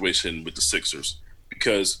D'Antoni situation with the Sixers,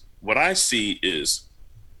 because what I see is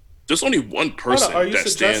there's only one person. Are you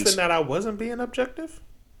suggesting that I wasn't being objective?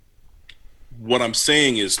 What I'm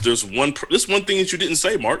saying is there's one thing that you didn't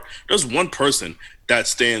say, Mark. There's one person that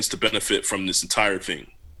stands to benefit from this entire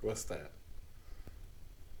thing. What's that?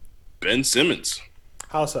 Ben Simmons.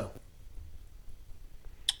 How so?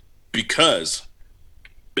 Because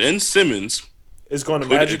Ben Simmons is going to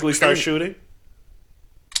magically start shooting?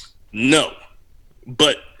 No.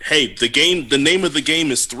 But hey, the name of the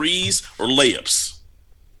game is threes or layups.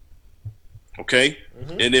 Okay?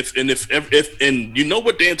 Mm-hmm. And you know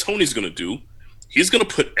what D'Antoni's going to do? He's going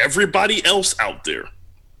to put everybody else out there,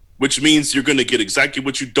 which means you're going to get exactly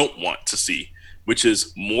what you don't want to see, which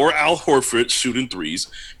is more Al Horford shooting threes.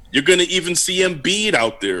 You're going to even see Embiid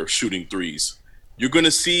out there shooting threes. You're going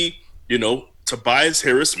to see, you know, Tobias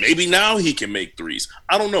Harris. Maybe now he can make threes.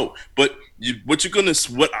 I don't know. But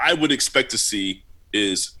what I would expect to see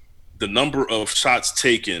is the number of shots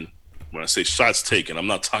taken. When I say shots taken, I'm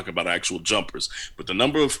not talking about actual jumpers, but the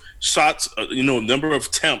number of shots, number of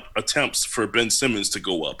attempts for Ben Simmons to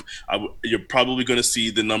go up. You're probably going to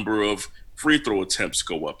see the number of free throw attempts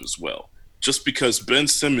go up as well. Just because Ben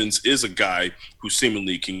Simmons is a guy who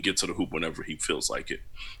seemingly can get to the hoop whenever he feels like it.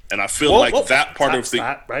 And I feel that part of the...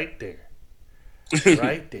 Stop right there.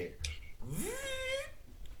 Right there.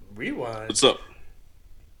 Rewind. What's up?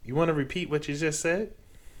 You want to repeat what you just said?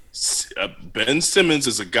 Ben Simmons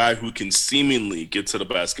is a guy who can seemingly get to the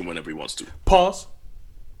basket whenever he wants to. Pause.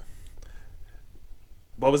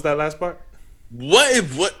 What was that last part?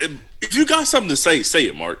 If you got something to say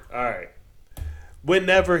it, Mark. All right.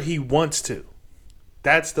 Whenever he wants to.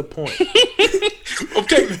 That's the point.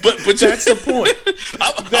 Okay, but that's the point.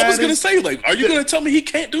 I was gonna say, like, are you gonna tell me he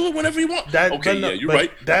can't do it whenever he wants? You're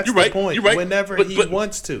right. That's you're the right. point. You're right. Whenever he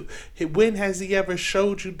wants to. When has he ever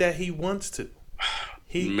showed you that he wants to?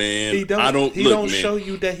 He don't show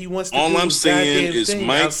you that he wants to. All do I'm saying is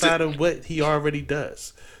Mike outside of what he already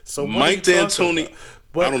does. So Mike D'Antoni,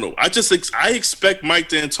 I don't know. I expect Mike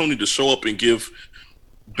D'Antoni to show up and give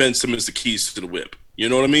Ben Simmons the keys to the whip. You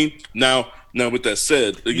know what I mean? Now with that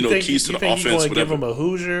said, keys to the offense. You going to give him a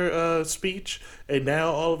Hoosier speech and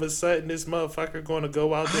now all of a sudden this motherfucker going to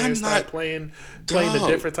go out there I'm and start not, playing a dog,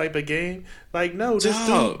 different type of game. Like, no, this dude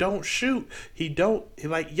dog. don't shoot. He don't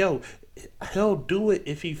like, yo. He'll do it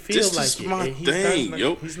if he feel This like is it, my and thing,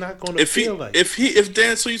 yo. he's not going to If feel he, like it. if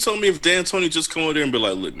Dan, so you told me if Dan Tony just come over there and be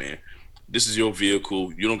like, look, man, this is your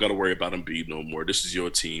vehicle. You don't got to worry about Embiid no more. This is your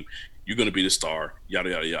team. You're gonna be the star. Yada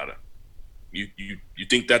yada yada. You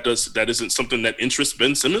think that isn't something that interests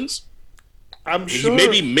Ben Simmons? I'm He sure.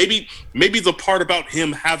 maybe the part about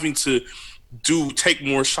him having to take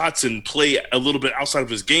more shots and play a little bit outside of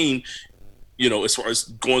his game, as far as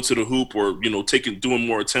going to the hoop or doing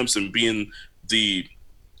more attempts and being the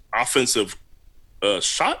offensive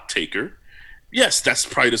shot taker. Yes, that's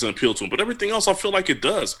probably doesn't appeal to him, but everything else I feel like it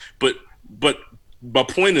does. But my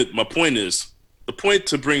point is the point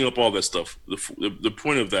to bring up all that stuff. The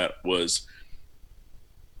point of that was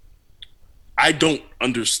I don't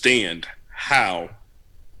understand how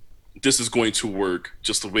this is going to work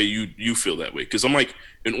just the way you feel that way. Because I'm like,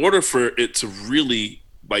 in order for it to really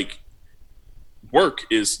like work,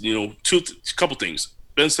 is couple things.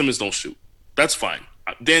 Ben Simmons don't shoot. That's fine.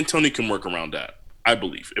 Dan Tony can work around that. I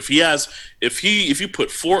believe if you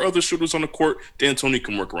put 4 other shooters on the court, Dan Tony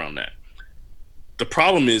can work around that. The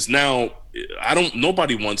problem is now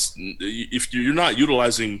nobody wants, if you're not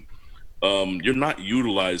utilizing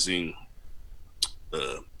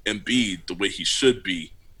Embiid the way he should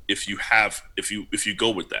be. If you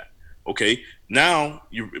go with that, okay. Now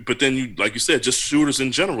but then you, like you said, just shooters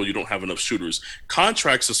in general. You don't have enough shooters.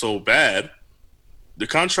 Contracts are so bad. The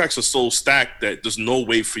contracts are so stacked that there's no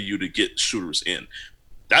way for you to get shooters in.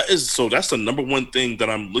 That's the number one thing that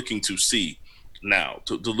I'm looking to see now,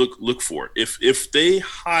 to look for. If they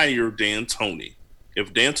hire Dan Tony,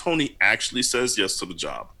 if Dan Tony actually says yes to the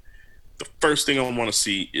job, the first thing I want to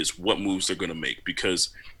see is what moves they're going to make, because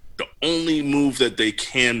the only move that they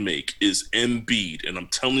can make is Embiid, and I'm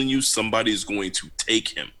telling you, somebody is going to take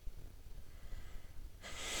him.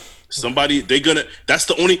 If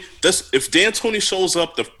Dan Tony shows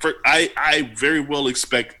up, I very well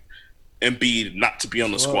expect Embiid not to be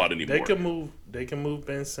on the squad anymore. They can move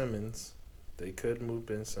Ben Simmons. They could move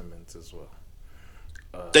Ben Simmons as well.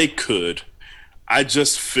 They could. I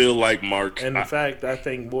just feel like, Mark. And in fact, I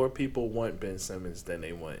think more people want Ben Simmons than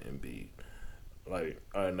they want Embiid. Like,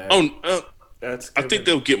 that's. I think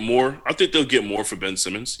they'll get more. I think they'll get more for Ben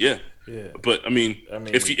Simmons. Yeah. Yeah. But I mean,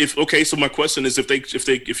 if okay, so my question is,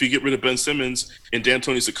 if you get rid of Ben Simmons and Dan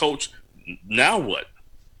Tony's the coach, now what?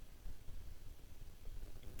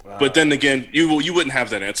 But then again, you wouldn't have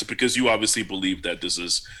that answer, because you obviously believe that this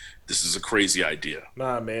is a crazy idea.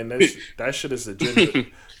 Nah, man, that shit is a gender.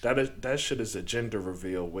 that shit is a gender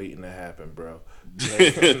reveal waiting to happen, bro.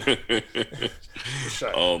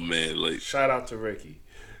 Oh man, like, shout out to Ricky,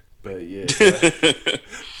 but yeah.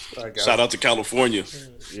 Shout out to California.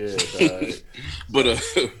 Yeah, but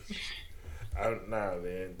nah,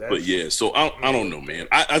 man. But yeah, so I don't know, man.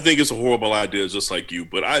 I think it's a horrible idea, just like you.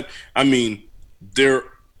 But I mean, that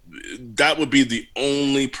would be the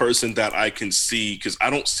only person that I can see, because I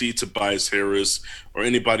don't see Tobias Harris or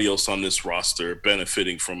anybody else on this roster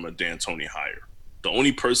benefiting from a Dan Tony hire. The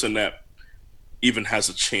only person that even has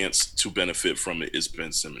a chance to benefit from it is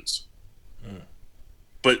Ben Simmons.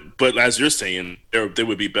 But as you're saying, they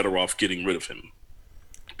would be better off getting rid of him,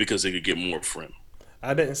 because they could get more for him.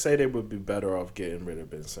 I didn't say they would be better off getting rid of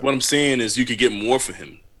Ben Simmons. What I'm saying is you could get more for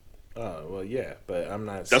him. Oh well, yeah, but I'm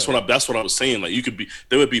not. That's what I was saying. Like,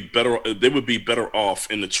 they would be better off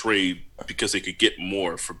in the trade, because they could get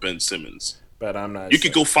more for Ben Simmons. But I'm not. You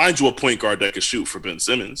could go find you a point guard that could shoot for Ben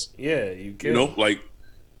Simmons. Yeah, you can. Like,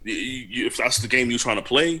 if that's the game you're trying to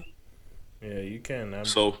play. Yeah, you can.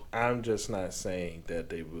 I'm just not saying that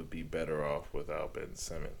they would be better off without Ben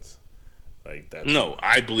Simmons. Like that. No,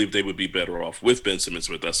 I believe they would be better off with Ben Simmons,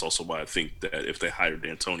 but that's also why I think that if they hire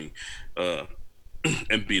Dan Tony,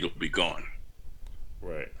 Embiid will be gone.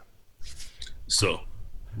 Right. So,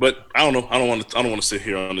 but I don't know. I don't want to sit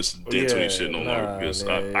here on this Dan Tony shit no longer, because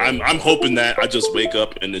I'm hoping that I just wake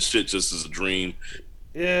up and this shit just is a dream.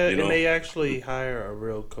 Yeah, and they actually hire a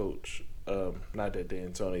real coach. Not that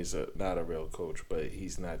Dan Tony's not a real coach, but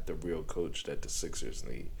he's not the real coach that the Sixers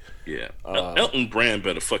need. Yeah, Elton Brand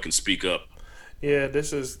better fucking speak up. Yeah,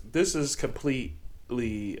 this is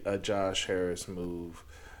completely a Josh Harris move.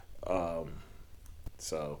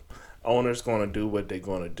 So owners gonna do what they're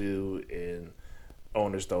gonna do, and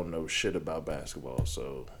owners don't know shit about basketball.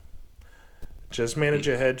 So just manage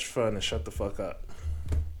your hedge fund and shut the fuck up.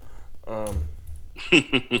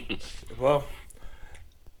 Well.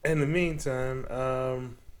 In the meantime,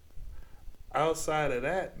 outside of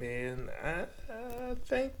that, man, I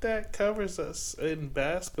think that covers us in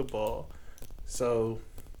basketball. So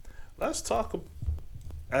let's talk.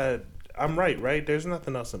 Uh, I'm right? There's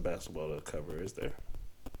nothing else in basketball to cover, is there?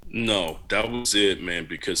 No, that was it, man.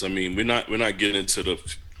 Because I mean, we're not getting into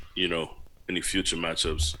the, you know, any future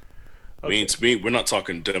matchups. Okay. We're not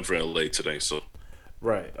talking Denver, LA today. So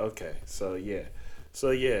Right. Okay. So yeah.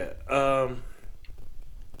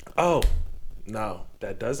 Oh no,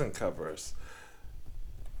 that doesn't cover us.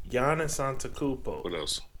 Giannis Antetokounmpo. what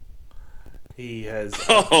else? He has.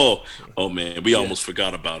 Oh, oh man, we Yeah. almost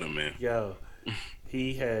forgot about him, man. Yo.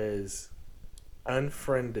 He has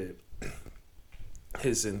unfriended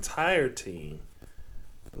his entire team.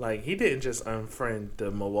 Like he didn't just unfriend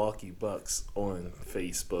the Milwaukee Bucks on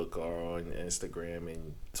Facebook or on Instagram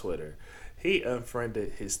and Twitter. He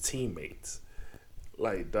unfriended his teammates.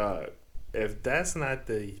 Like dog, if that's not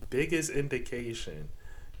the biggest indication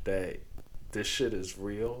that this shit is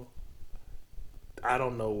real, I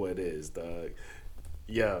don't know what is, dog.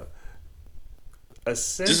 Yeah,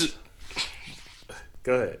 This essential. is.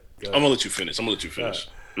 Go ahead. Go I'm ahead. gonna let you finish. I'm gonna let you Uh, finish.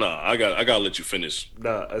 Nah, I gotta let you finish.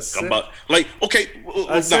 no, I'm about like okay,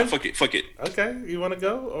 nah, essential. fuck it. Okay, you want to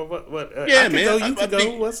go or what? What? I Yeah, could man. go. You could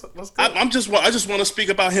go. What's good? I just want to speak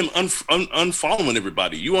about him unfollowing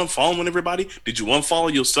everybody. You unfollowing everybody? Did you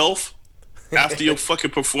unfollow yourself after your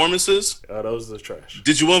fucking performances? Oh, those are trash.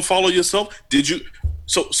 Did you unfollow yourself? Did you?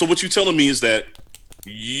 So what you telling me is that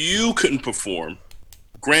you couldn't perform.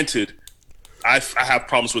 Granted, I have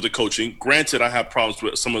problems with the coaching. Granted, I have problems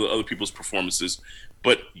with some of the other people's performances,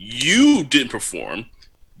 but you didn't perform.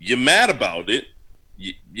 You're mad about it.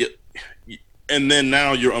 You, and then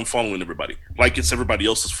now you're unfollowing everybody like it's everybody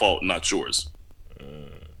else's fault, not yours.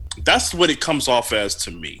 That's what it comes off as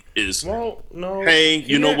to me. Is Well, no, hey,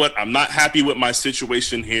 you he know had. what? I'm not happy with my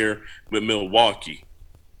situation here with Milwaukee.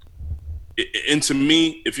 And to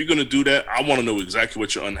me, if you're gonna do that, I want to know exactly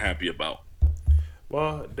what you're unhappy about.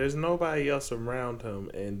 Well, there's nobody else around him,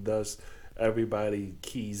 and thus everybody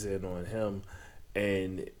keys in on him,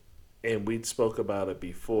 and we spoke about it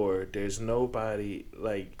before. There's nobody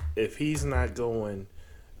like if he's not going,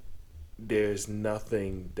 there's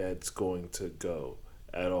nothing that's going to go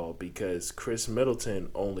at all because Chris Middleton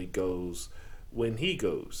only goes when he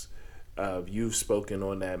goes. You've spoken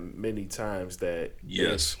on that many times that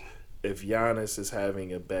Yes. if Giannis is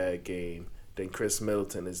having a bad game, then Chris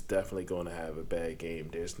Middleton is definitely going to have a bad game.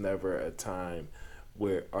 There's never a time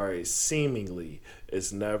where, or seemingly,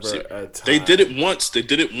 it's never See, a they did time. it once. They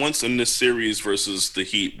did it once in this series versus the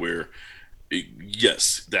Heat, where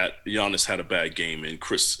yes, that Giannis had a bad game and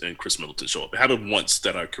Chris Middleton showed up. It happened once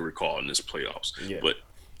that I can recall in this playoffs. Yeah. But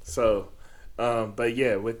So, but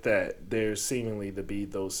yeah, with that, there's seemingly to be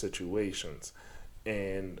those situations,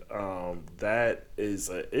 and that is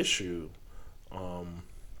an issue um,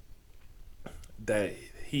 that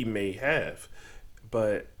he may have.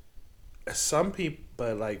 But some people,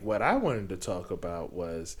 but like what I wanted to talk about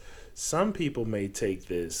was some people may take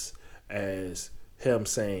this as him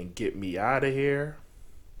saying, "Get me out of here.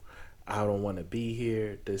 I don't want to be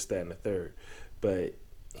here." This, that, and the third. But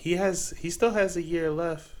he still has a year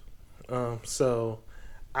left. So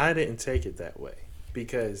I didn't take it that way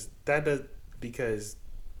because because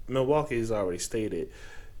Milwaukee has already stated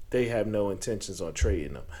they have no intentions on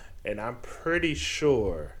trading him, and I'm pretty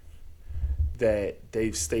sure that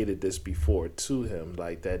they've stated this before to him,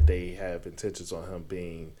 like that they have intentions on him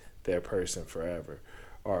being their person forever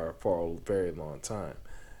or for a very long time.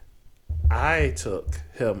 I took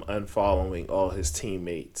him unfollowing all his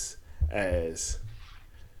teammates as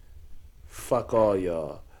fuck all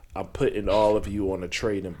y'all. I'm putting all of you on a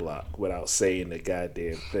trading block without saying the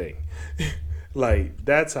goddamn thing. Like well,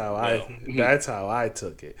 that's how I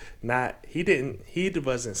took it. Not he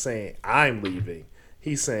wasn't saying I'm leaving.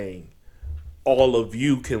 He's saying all of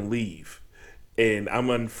you can leave, and I'm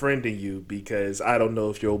unfriending you because I don't know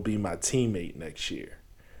if you'll be my teammate next year.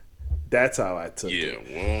 That's how I took yeah,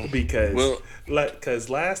 it because well,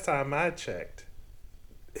 last time I checked,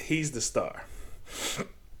 he's the star.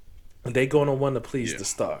 They gonna want to please yeah, the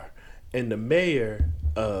star, and the mayor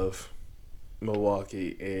of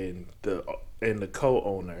Milwaukee and the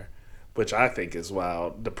co-owner, which I think is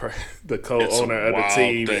wild. The it's a co-owner of the wild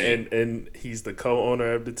team thing. and he's the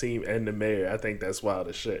co-owner of the team and the mayor. I think that's wild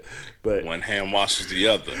as shit. But One hand washes the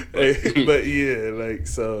other. But but yeah, like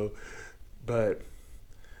so. But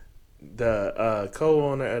the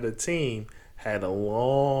co-owner of the team had a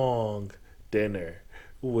long dinner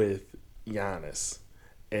with Giannis,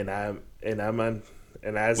 and I'm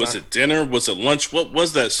And as Was I it dinner? Was it lunch? What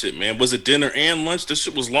was that shit, man? Was it dinner and lunch? This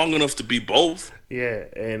shit was long enough to be both. Yeah,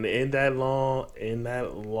 and in that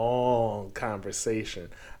long conversation,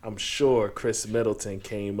 I'm sure Chris Middleton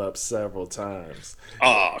came up several times.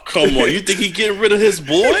 Ah, come on. You think he getting rid of his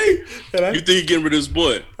boy? And You think he getting rid of his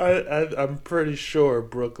boy? I'm pretty sure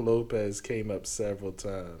Brooke Lopez came up several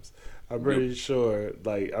times. I'm pretty sure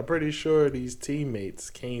these teammates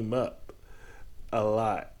came up a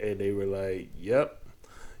lot, and they were like, "Yep,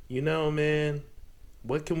 man,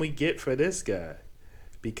 what can we get for this guy?"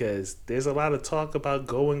 Because there's a lot of talk about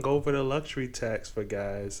going over the luxury tax for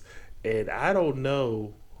guys, and I don't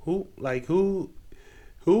know who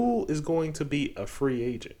is going to be a free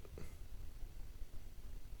agent.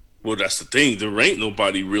 Well, that's the thing. There ain't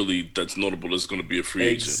nobody really that's notable that's going to be a free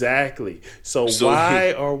agent. Exactly. So So,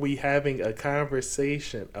 why are we having a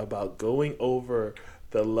conversation about going over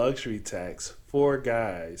the luxury tax for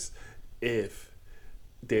guys if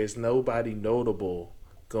there's nobody notable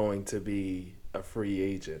going to be a free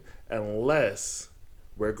agent unless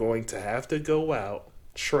we're going to have to go out,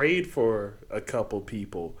 trade for a couple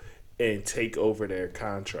people, and take over their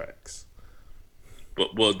contracts.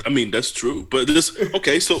 but well, I mean that's true. But this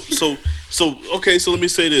okay. So let me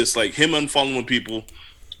say this: like him unfollowing people.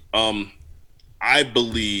 Um, I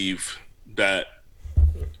believe that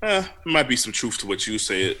there might be some truth to what you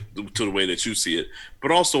say it to the way that you see it,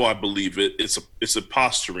 but also I believe it's a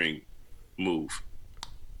posturing move.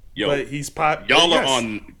 Yo, But he's pot. y'all are Yes.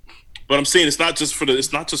 on. But I'm saying it's not just for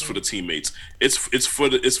the teammates. It's for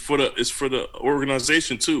the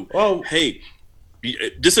organization too. Oh. Hey,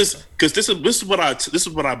 this is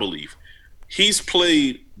what I believe. He's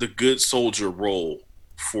played the good soldier role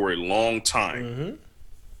for a long time. Mm-hmm.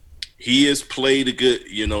 He has played a good,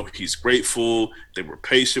 he's grateful. They were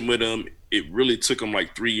patient with him. It really took him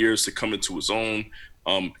like 3 years to come into his own.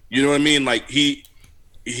 You know what I mean? Like he,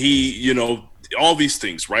 all these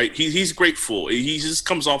things, right? He's grateful. He just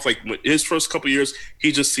comes off like his first couple years,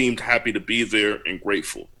 he just seemed happy to be there and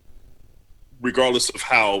grateful, regardless of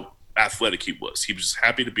how athletic he was. He was just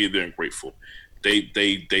happy to be there and grateful. They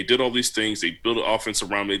did all these things. They built an offense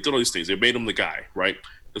around him. They did all these things. They made him the guy, right?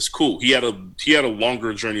 That's cool. He had a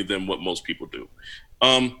longer journey than what most people do.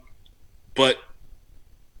 But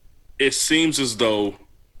it seems as though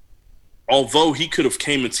although he could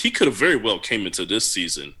have very well came into this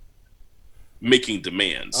season making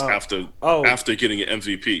demands Oh. after Oh. after getting an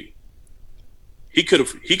MVP. He could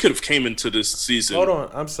have came into this Hold season. on,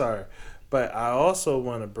 I'm sorry. But I also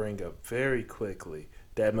want to bring up very quickly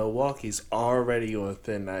that Milwaukee's already on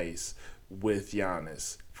thin ice with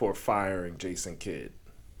Giannis for firing Jason Kidd.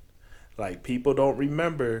 Like, people don't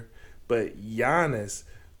remember, but Giannis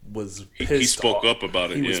was He pissed spoke off. up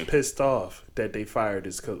about it. He was Yeah, pissed off that they fired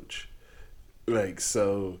his coach. Like,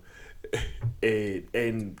 so,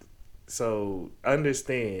 and so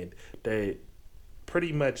understand that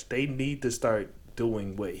pretty much they need to start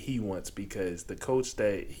doing what he wants because the coach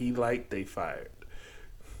that he liked, they fired.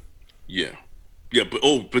 yeah, yeah.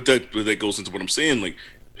 But that goes into what I'm saying. Like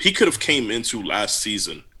he could have came into last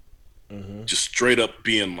season Mm-hmm. just straight up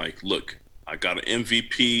being like, "Look, I got an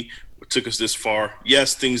MVP. It took us this far.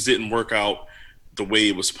 Yes, things didn't work out the way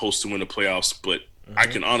it was supposed to in the playoffs, but I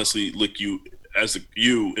Mm-hmm. can honestly look you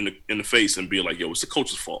in the face and be like, yo, it's the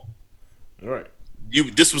coach's fault. All right.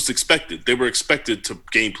 This was expected. They were expected to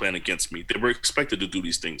game plan against me. They were expected to do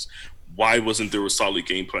these things. Why wasn't there a solid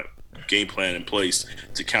game plan in place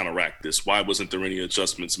to counteract this? Why wasn't there any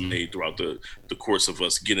adjustments made throughout the course of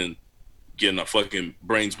us getting our fucking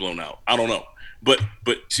brains blown out? I don't know. But you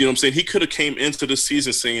know what I'm saying? He could have came into the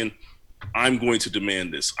season saying, I'm going to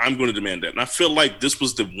demand this. I'm going to demand that. And I feel like this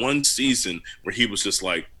was the one season where he was just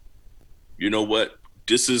like, you know what?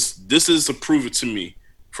 This is a prove it to me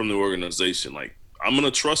from the organization. Like, I'm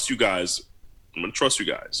gonna trust you guys. I'm gonna trust you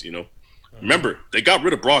guys, you know. Mm-hmm. Remember, they got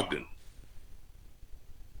rid of Brogdon.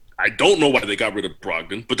 I don't know why they got rid of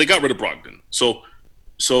Brogdon, but they got rid of Brogdon. So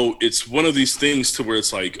it's one of these things to where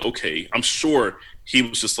it's like, okay, I'm sure he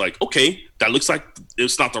was just like, okay, that looks like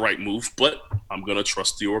it's not the right move, but I'm gonna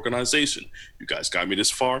trust the organization. You guys got me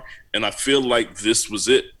this far, and I feel like this was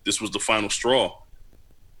it. This was the final straw.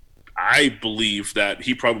 I believe that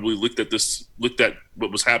he probably looked at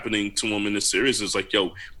what was happening to him in this series, and is like,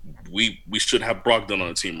 yo, we should have Brogdon on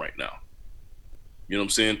the team right now. You know what I'm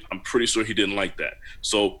saying? I'm pretty sure he didn't like that.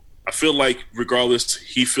 So I feel like regardless,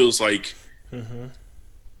 he feels like Mm-hmm.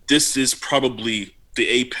 this is probably the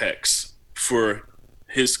apex for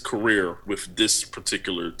his career with this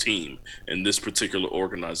particular team and this particular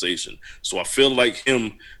organization. So I feel like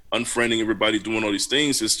him unfriending everybody, doing all these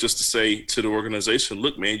things is just to say to the organization,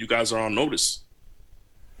 look, man, you guys are on notice.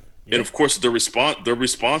 And Yeah. of course, their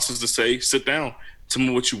response is to say, "Sit down, tell me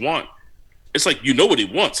what you want." It's like, you know what he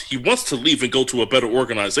wants. He wants to leave and go to a better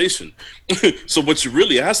organization. So what you're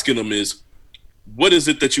really asking him is, what is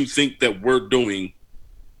it that you think that we're doing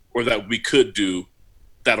or that we could do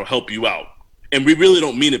that'll help you out? And we really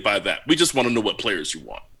don't mean it by that. We just want to know what players you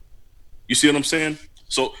want. You see what I'm saying?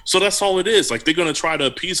 So that's all it is. Like, they're gonna try to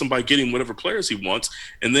appease him by getting whatever players he wants,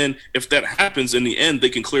 and then if that happens in the end, they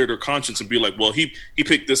can clear their conscience and be like, well, he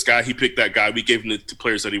picked this guy, he picked that guy. We gave him the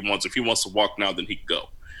players that he wants. If he wants to walk now, then he can go.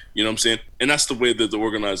 You know what I'm saying? And that's the way that the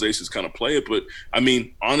organizations kind of play it. But I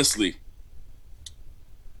mean, honestly,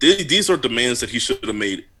 these are demands that he should have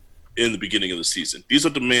made in the beginning of the season. These are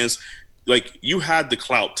demands, like, you had the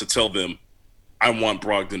clout to tell them, I want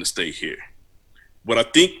Brogdon to stay here. What I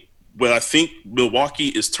think what I think Milwaukee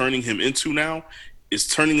is turning him into now is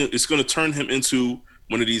it's going to turn him into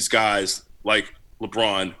one of these guys like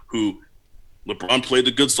LeBron, who LeBron played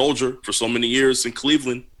the good soldier for so many years in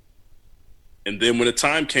Cleveland. And then when the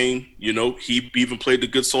time came, he even played the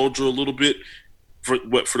good soldier a little bit for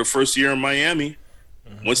the first year in Miami.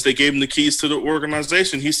 Mm-hmm. Once they gave him the keys to the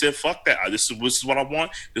organization, he said, "Fuck that! This is what I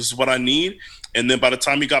want. This is what I need." And then by the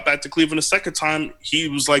time he got back to Cleveland the second time, he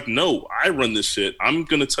was like, "No, I run this shit. I'm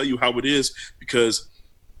gonna tell you how it is because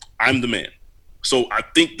I'm the man." So I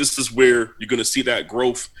think this is where you're gonna see that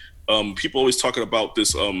growth. People always talking about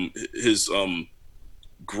this, his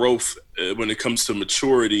growth when it comes to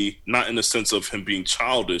maturity, not in the sense of him being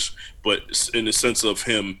childish, but in the sense of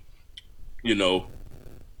him,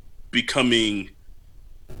 becoming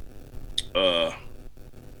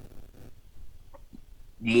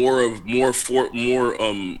more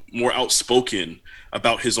outspoken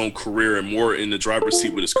about his own career and more in the driver's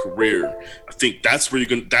seat with his career. I think that's where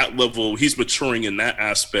that level, he's maturing in that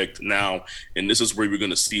aspect now, and this is where you're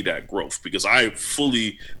gonna see that growth, because I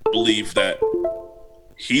fully believe that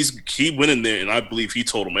he went in there and I believe he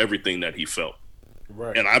told him everything that he felt.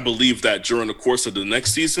 Right. And I believe that during the course of the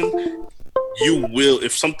next season, you will,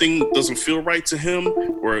 if something doesn't feel right to him,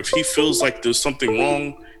 or if he feels like there's something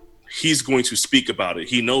wrong, he's going to speak about it.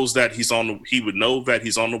 He knows that he would know that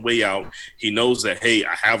he's on the way out. He knows that, hey,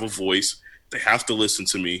 I have a voice. They have to listen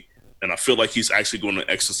to me. And I feel like he's actually going to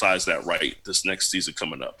exercise that right this next season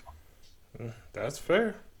coming up. That's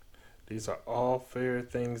fair. These are all fair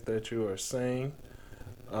things that you are saying.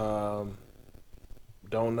 Don't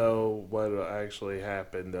know what will actually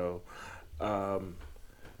happen, though.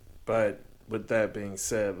 But with that being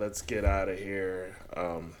said, let's get out of here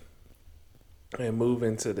and move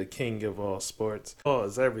into the king of all sports. Football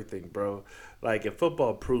is everything, bro. Like, if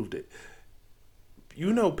football proved it,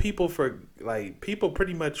 people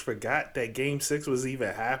pretty much forgot that Game 6 was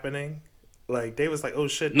even happening. Like, they was like, oh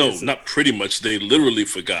shit. No, not pretty much. They literally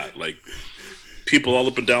forgot. Like, people all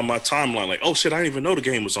up and down my timeline, like, oh shit, I didn't even know the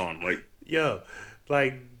game was on. Like, yo,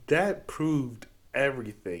 like, that proved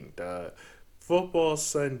everything, dog. Football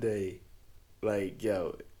Sunday, like,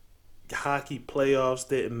 yo, hockey playoffs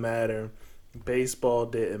didn't matter, baseball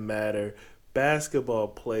didn't matter,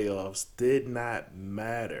 basketball playoffs did not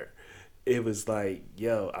matter. It was like,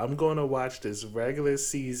 yo, I'm going to watch this regular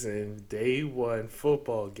season day one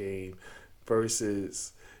football game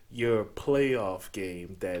versus your playoff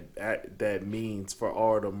game that means for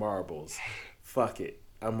all the marbles. Fuck it,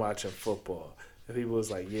 I'm watching football. And people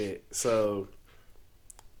was like, yeah, so.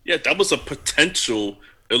 Yeah, that was a potential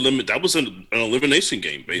that was an elimination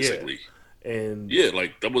game, basically. Yeah. And yeah,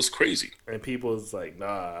 like, that was crazy. And people was like,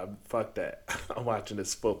 nah, fuck that. I'm watching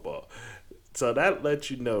this football. So that lets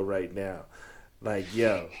you know right now, like,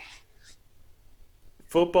 yo,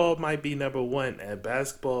 football might be number one and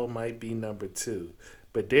basketball might be number two,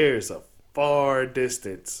 but there's a far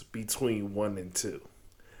distance between 1 and 2.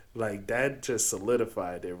 Like, that just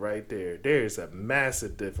solidified it right there. There's a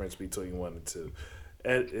massive difference between 1 and 2.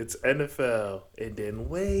 And it's NFL, and then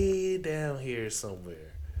way down here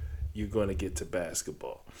somewhere, you're going to get to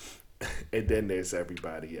basketball. And then there's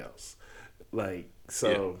everybody else. Like, so,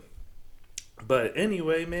 yeah. But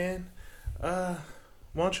anyway, man, why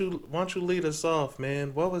don't you lead us off,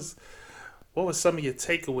 man? What was some of your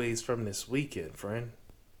takeaways from this weekend, friend?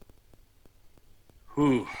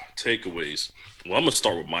 Takeaways. Well, I'm going to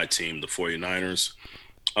start with my team, the 49ers.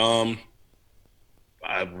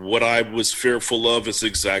 What I was fearful of is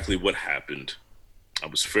exactly what happened. I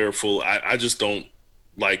was fearful. I just don't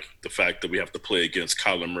like the fact that we have to play against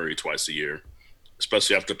Kyler Murray twice a year,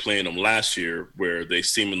 especially after playing him last year, where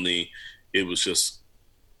it was just,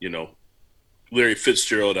 Larry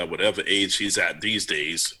Fitzgerald at whatever age he's at these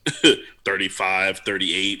days, 35,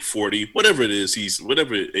 38, 40, whatever it is,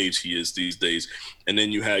 whatever age he is these days. And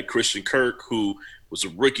then you had Christian Kirk, who was a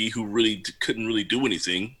rookie who really couldn't really do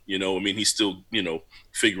anything. I mean, he's still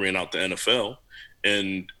figuring out the NFL,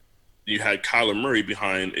 and you had Kyler Murray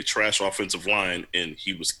behind a trash offensive line, and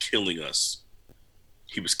he was killing us.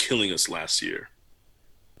 He was killing us last year.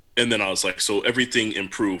 And then I was like, so everything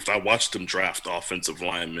improved. I watched them draft offensive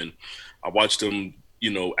linemen. I watched them,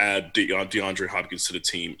 add DeAndre Hopkins to the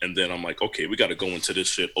team. And then I'm like, okay, we got to go into this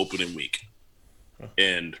shit opening week.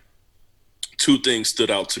 And two things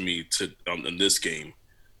stood out to me in this game.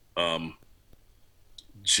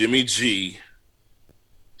 Jimmy G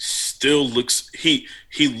still looks he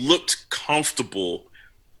looked comfortable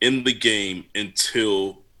in the game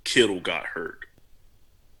until Kittle got hurt.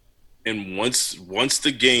 And once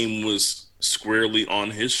the game was squarely on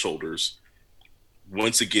his shoulders,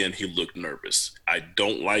 once again he looked nervous. I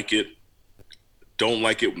don't like it. Don't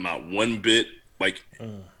like it not one bit. Like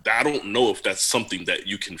I don't know if that's something that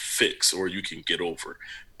you can fix or you can get over.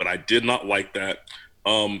 But I did not like that.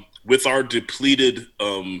 With our depleted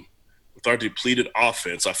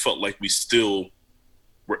offense, I felt like we still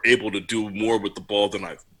were able to do more with the ball than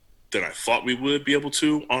I thought we would be able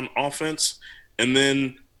to on offense. And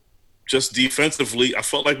then just defensively, I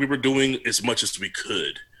felt like we were doing as much as we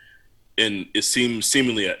could. And it seemed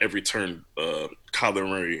seemingly at every turn, Kyler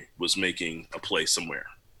Murray was making a play somewhere.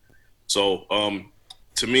 So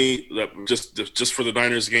to me, that just for the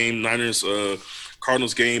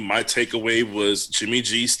Cardinals game, my takeaway was Jimmy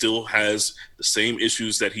G still has the same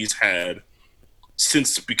issues that he's had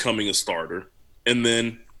since becoming a starter. And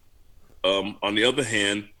then on the other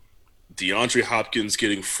hand, DeAndre Hopkins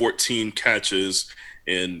getting 14 catches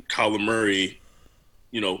and Kyler Murray,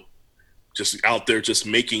 just out there just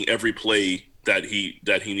making every play that he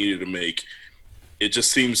needed to make. It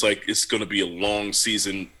just seems like it's going to be a long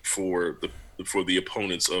season for the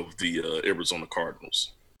opponents of the Arizona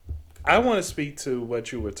Cardinals. I want to speak to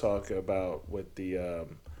what you were talking about with the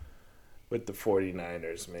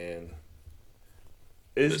 49ers, man.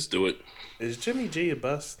 Let's do it. Is Jimmy G a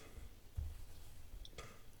bust?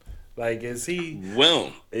 Like, is he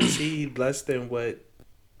less than what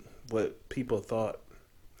people thought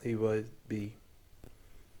he would be?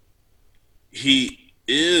 He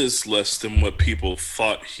is less than what people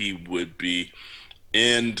thought he would be.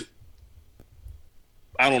 And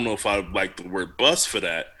I don't know if I like the word bust for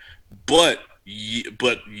that, but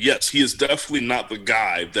yes, he is definitely not the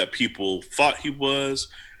guy that people thought he was,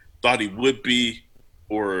 thought he would be,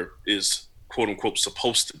 or is quote unquote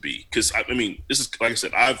supposed to be. Because I mean, this is like I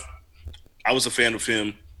said, I was a fan of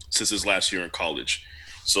him since his last year in college.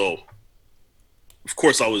 So of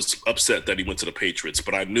course I was upset that he went to the Patriots,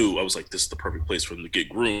 but I was like, this is the perfect place for him to get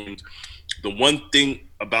groomed. The one thing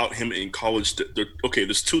about him in college,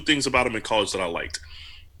 there's two things about him in college that I liked.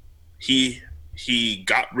 He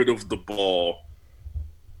got rid of the ball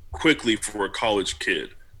quickly for a college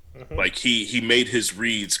kid. Mm-hmm. Like he made his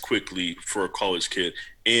reads quickly for a college kid,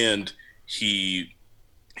 and he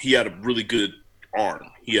had a really good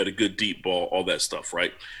arm. He had a good deep ball, all that stuff,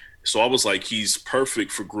 right? So I was like, he's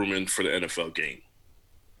perfect for grooming for the NFL game,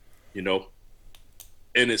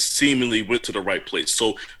 and it seemingly went to the right place.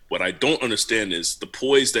 So what I don't understand is the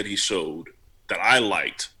poise that he showed that I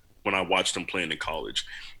liked when I watched him playing in college,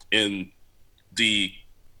 and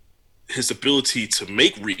his ability to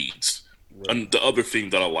make reads. Right. And the other thing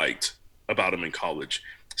that I liked about him in college,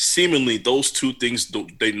 seemingly those two things,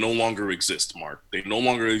 they no longer exist, Mark. They no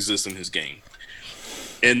longer exist in his game.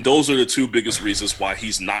 And those are the two biggest reasons why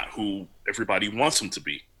he's not who everybody wants him to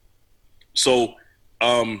be. So,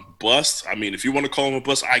 bust, I mean, if you want to call him a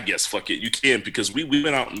bust, I guess, fuck it, you can, because we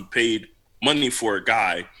went out and paid money for a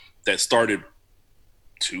guy that started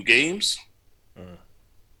 2 games,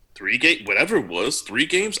 3 games, whatever it was, 3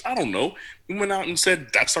 games, I don't know. We went out and said,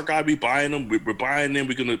 that's our guy, we buying him, we're buying him,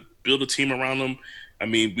 we're going to build a team around him. I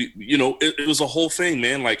mean, it was a whole thing,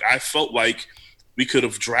 man. Like, I felt like we could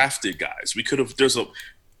have drafted guys.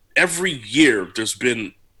 Every year there's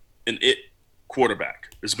been an it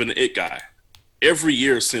quarterback. There's been an it guy. Every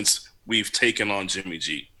year since we've taken on Jimmy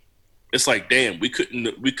G. It's like, damn, we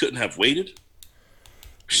couldn't have waited.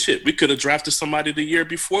 Shit, we could have drafted somebody the year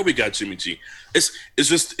before we got Jimmy G. It's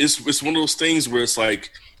one of those things where it's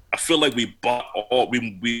like, I feel like we bought all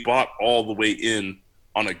the way in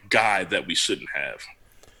on a guy that we shouldn't have,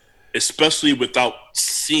 especially without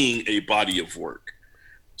seeing a body of work.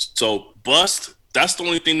 So bust, that's the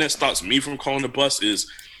only thing that stops me from calling a bust,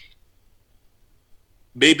 is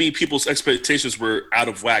maybe people's expectations were out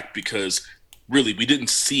of whack because really we didn't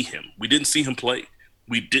see him. We didn't see him play.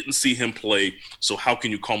 So how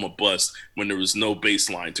can you call him a bust when there was no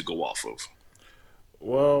baseline to go off of?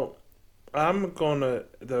 Well, I'm gonna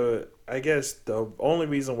the. I guess the only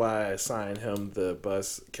reason why I assigned him the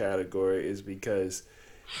bus category is because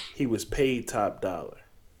he was paid top dollar.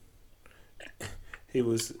 He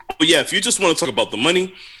was. But yeah, if you just want to talk about the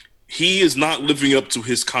money, he is not living up to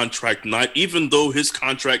his contract. Not even though his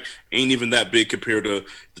contract ain't even that big compared to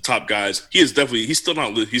the top guys. He is definitely he's still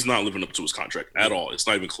not he's not living up to his contract at all. It's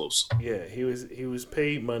not even close. Yeah, he was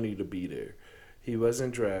paid money to be there. He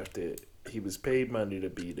wasn't drafted. He was paid money to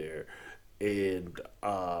be there, and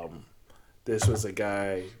this was a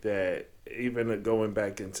guy that even going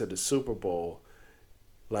back into the Super Bowl,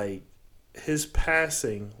 like his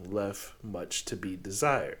passing left much to be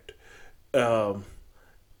desired. Um,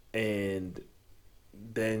 and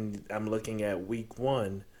then I'm looking at week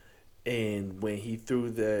one, and when he threw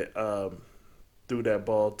that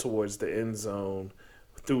ball towards the end zone,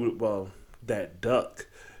 threw well that duck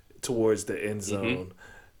towards the end Mm-hmm. zone,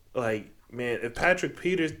 like man, if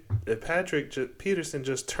Peterson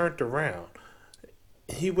just turned around,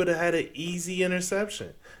 he would have had an easy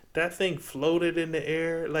interception. That thing floated in the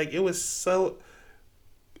air like it was so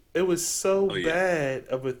Oh yeah, bad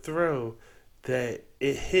of a throw that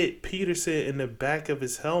it hit Peterson in the back of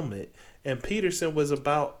his helmet, and Peterson was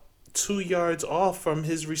about 2 yards off from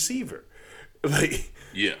his receiver. Like,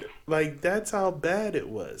 yeah. like that's how bad it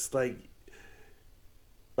was.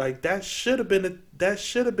 Like that should have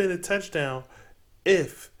been a touchdown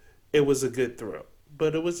if it was a good throw.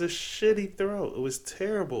 But it was a shitty throw. It was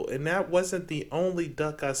terrible, and that wasn't the only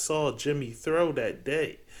duck I saw Jimmy throw that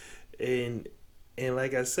day. And and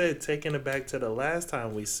like I said, taking it back to the last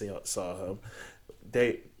time we saw him,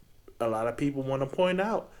 they a lot of people want to point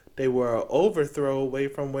out they were an overthrow away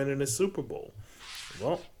from winning the Super Bowl.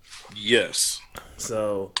 Well, Yes.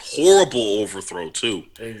 so Horrible overthrow too.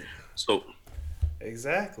 ex- So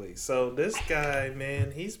exactly. So this guy,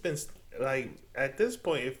 man, he's been like at this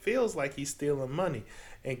point, it feels like he's stealing money,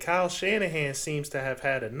 and Kyle Shanahan seems to have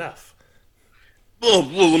had enough. well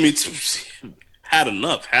let me had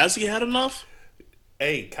enough. Has he had enough?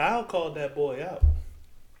 Hey, Kyle called that boy out.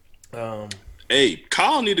 Um, Hey,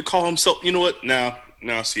 Kyle need to call himself. You know what? Now,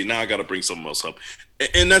 see, now I got to bring something else up,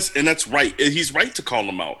 and that's right. He's right to call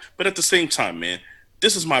him out, but at the same time, man,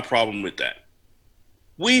 this is my problem with that.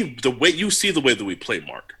 The way you see the way that we play,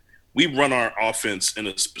 Mark, we run our offense in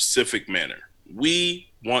a specific manner.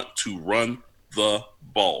 We want to run the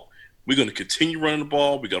ball. We're going to continue running the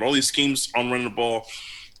ball. We got all these schemes on running the ball,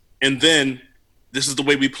 and then this is the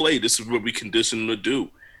way we play. This is what we condition them to do.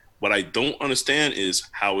 What I don't understand is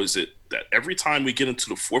how is it that every time we get into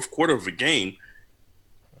the fourth quarter of a game,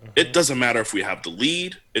 it doesn't matter if we have the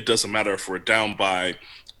lead. It doesn't matter if we're down by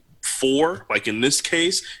four, like in this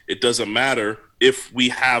case. It doesn't matter if we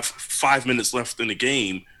have 5 minutes left in the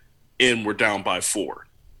game and we're down by four.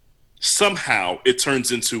 Somehow it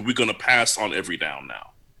turns into we're going to pass on every down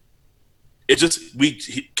now.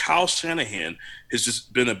 Kyle Shanahan has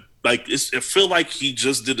just been I feel like he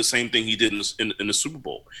just did the same thing he did in the Super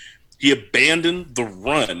Bowl. He abandoned the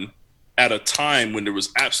run at a time when there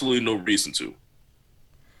was absolutely no reason to.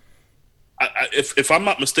 If I'm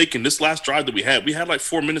not mistaken, this last drive that we had like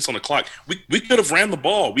 4 minutes on the clock. We could have ran the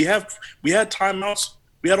ball. We had timeouts.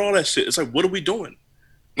 We had all that shit. It's like, what are we doing?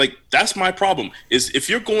 Like, that's my problem. Is if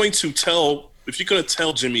you're gonna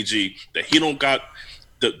tell Jimmy G that he don't got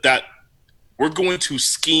that we're going to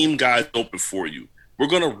scheme guys open for you. We're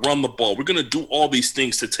going to run the ball. We're going to do all these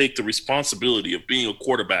things to take the responsibility of being a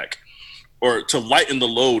quarterback or to lighten the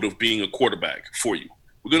load of being a quarterback for you.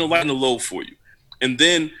 We're going to lighten the load for you. And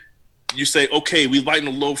then you say, okay, we lighten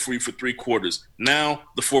the load for you for 3 quarters. Now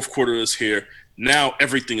the fourth quarter is here. Now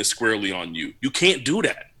everything is squarely on you. You can't do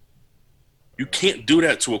that. You can't do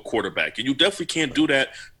that to a quarterback. And you definitely can't do that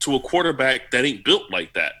to a quarterback that ain't built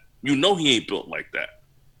like that. You know he ain't built like that.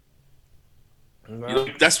 You know, no,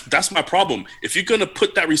 that's my problem. If you're gonna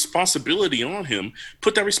put that responsibility on him,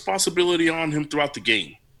 put that responsibility on him throughout the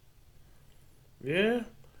game. yeah.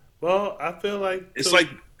 Well, I feel like It's like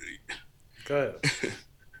go ahead.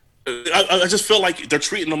 I just feel like they're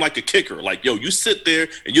treating him like a kicker. Like, yo, you sit there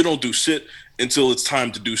and you don't do shit until it's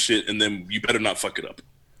time to do shit, and then you better not fuck it up.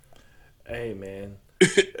 Hey, man.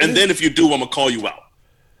 And then if you do, I'm gonna call you out.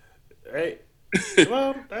 Hey,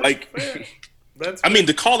 well, that's Like, fair. That's I fair. mean,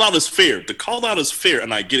 the call out is fair. The call out is fair,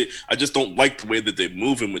 and I get it. I just don't like the way that they're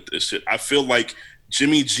moving with this shit. I feel like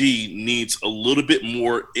Jimmy G needs a little bit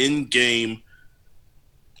more in game.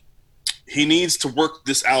 He needs to work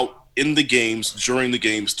this out in the games, during the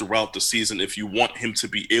games, throughout the season. If you want him to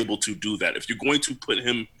be able to do that, if you're going to put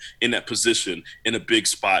him in that position in a big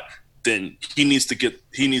spot, then he needs to get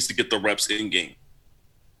the reps in game.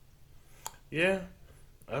 Yeah,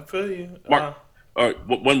 I feel you. Mark, All right,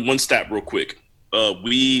 one stat real quick.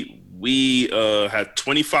 We had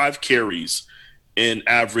 25 carries and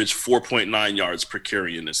average 4.9 yards per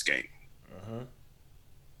carry in this game. Uh-huh.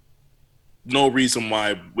 No reason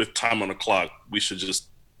why, with time on the clock, we should just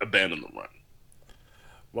abandon the run.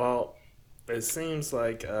 Well, it seems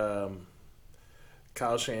like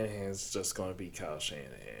Kyle Shanahan's just going to be Kyle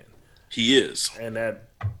Shanahan, He is. and that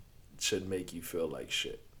should make you feel like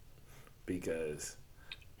shit because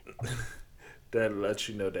that lets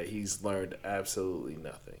you know that he's learned absolutely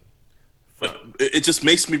nothing. But it just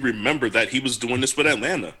makes me remember that he was doing this with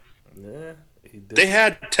Atlanta. Yeah, he did. They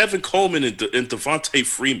had Tevin Coleman and Devontae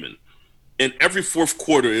Freeman. And every fourth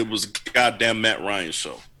quarter, it was a goddamn Matt Ryan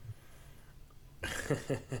show.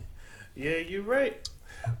 Yeah, you're right.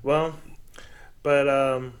 Well,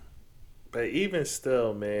 but but even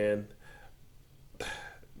still, man,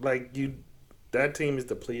 like you, that team is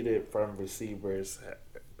depleted from receivers.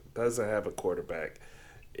 Doesn't have a quarterback.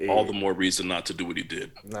 All the more reason not to do what he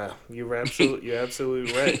did. Nah, you're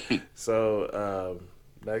absolutely right. So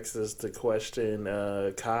next is the question,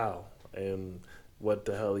 Kyle, and what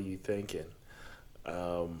the hell are you thinking?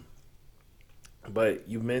 Um, but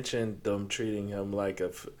you mentioned them treating him like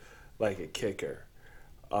a kicker,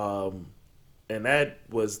 um, and that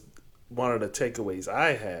was one of the takeaways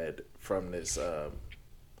I had from this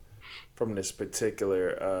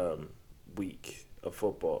particular week of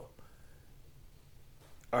football.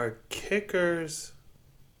 Are kickers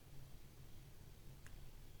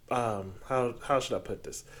how should I put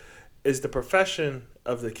this? Is the profession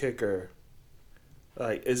of the kicker,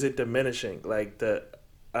 like, is it diminishing? Like the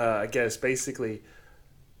I guess basically,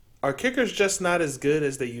 are kickers just not as good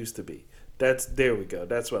as they used to be? That's there we go.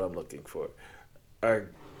 That's what I'm looking for. Are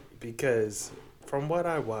Because from what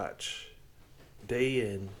I watch, day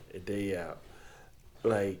in and day out,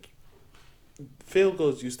 like field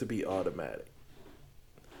goals used to be automatic.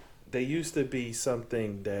 They used to be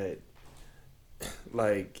something that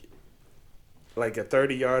like like a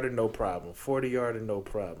 30 yarder, no problem. 40 yarder, no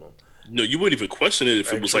problem. No, you wouldn't even question it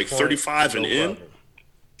if it was Extra like point, 35 and no in. problem.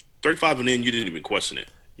 35 and in, you didn't even question it.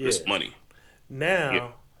 Yeah. It's money. Yeah.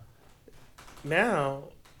 Now, now,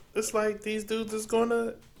 it's like these dudes is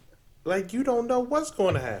gonna like you don't know what's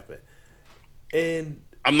going to happen, and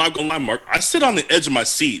I'm not gonna lie, Mark. I sit on the edge of my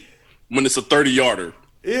seat when it's a 30-yarder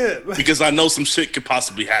yeah, because I know some shit could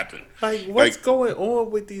possibly happen. like what's Like, going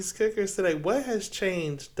on with these kickers today? What has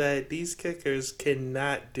changed that these kickers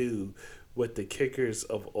cannot do what the kickers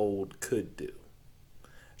of old could do?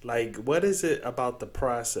 Like, what is it about the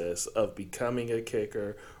process of becoming a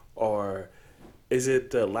kicker, or is it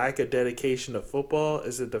the lack of dedication to football?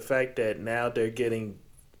 Is it the fact that now they're getting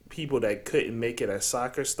people that couldn't make it as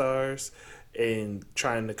soccer stars and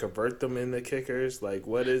trying to convert them into kickers? Like,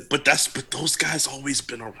 what is? but those guys always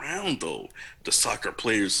been around though. The soccer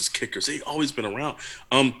players as kickers, they always been around.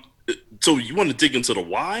 So you want to dig into the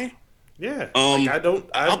why? Yeah, like Um, I don't.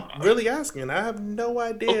 I'm I, really asking. I have no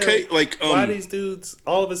idea okay, like why these dudes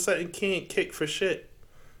all of a sudden can't kick for shit.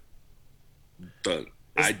 the,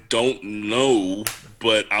 I don't know,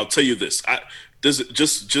 but I'll tell you this. I this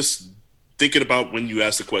just thinking about when you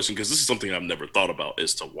asked the question, because this is something I've never thought about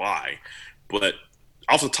as to why. But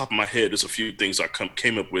off the top of my head, there's a few things I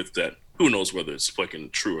came up with that who knows whether it's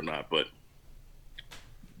fucking true or not. But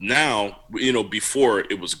now, before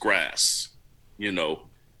it was grass, you know,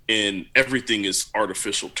 and everything is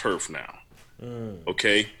artificial turf now.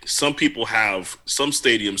 Okay, some people have some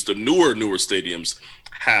stadiums, the newer stadiums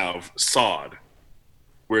have sod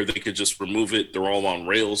where they could just remove it. They're all on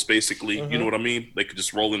rails, basically. You know what I mean? They could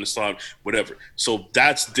just roll in the sod, whatever. So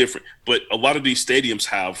that's different. But a lot of these stadiums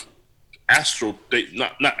have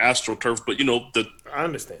not astroturf, but the I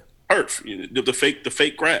understand. turf, the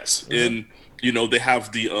fake grass, and they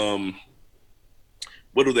have the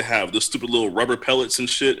what do they have? The stupid little rubber pellets and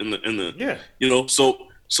shit in the Yeah.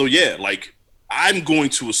 so yeah, like I'm going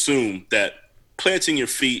to assume that planting your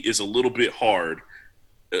feet is a little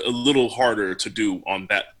harder to do on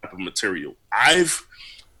that type of material.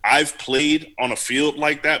 I've played on a field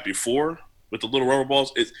like that before with the little rubber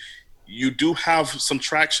balls. You do have some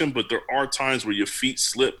traction, but there are times where your feet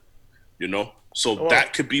slip, so Well,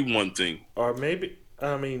 that could be one thing. or maybe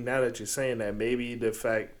I mean, now that you're saying that, maybe the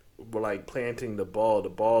fact like planting the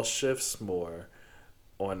ball shifts more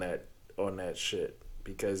on that shit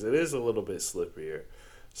because it is a little bit slipperier,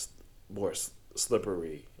 more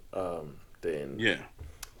slippery than Yeah.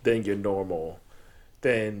 than your normal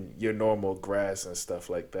than your normal grass and stuff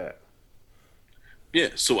like that. Yeah,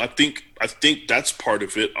 so I think that's part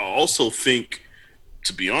of it. I also think,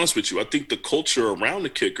 to be honest with you, I think the culture around the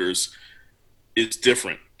kickers is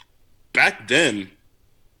different. Back then,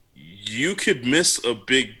 you can miss a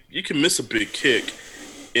big kick,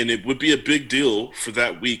 and it would be a big deal for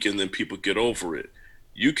that week, and then people get over it.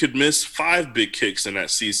 You could miss 5 big kicks in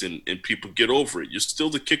that season, and people get over it. You're still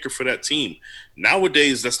the kicker for that team.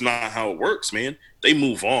 Nowadays, that's not how it works, man. They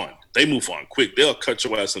move on. They move on quick. They'll cut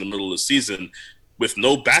your ass in the middle of the season with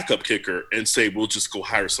no backup kicker and say, "We'll just go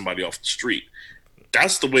hire somebody off the street."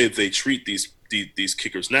 That's the way they treat these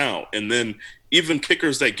kickers now. And then even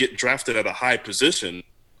kickers that get drafted at a high position.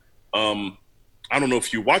 I don't know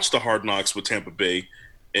if you watched the Hard Knocks with Tampa Bay,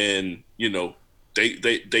 and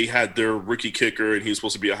they had their rookie kicker, and he was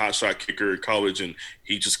supposed to be a hot shot kicker in college, and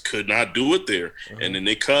he just could not do it there. Mm-hmm. And then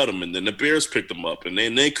they cut him, and then the Bears picked him up, and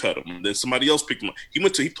then they cut him, and then somebody else picked him up.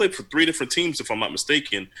 He played for 3 different teams, if I'm not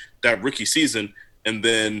mistaken, that rookie season, and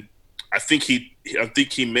then I think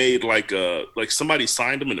he made like somebody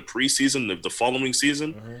signed him in the preseason the following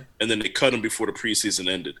season, mm-hmm. and then they cut him before the preseason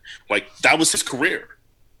ended. Like that was his career.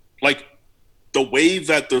 Like the way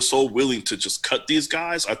that they're so willing to just cut these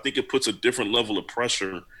guys, I think it puts a different level of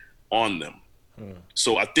pressure on them.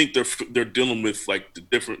 So I think they're dealing with like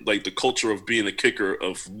the culture of being a kicker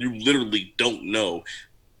of you literally don't know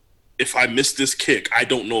if I miss this kick, I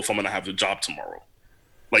don't know if I'm going to have a job tomorrow.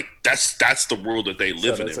 Like that's the world that they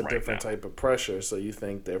live in right now. That's a different type of pressure. So you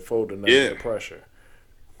think they're folding under the pressure?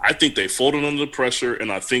 I think they folded under the pressure, and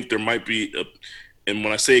I think there might be and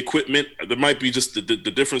when I say equipment, there might be just the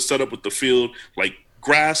different setup with the field, like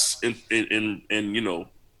grass and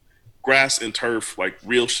grass and turf, like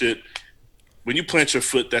real shit. When you plant your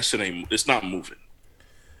foot, that shit it's not moving.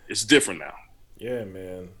 It's different now. Yeah,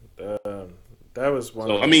 man. That was one.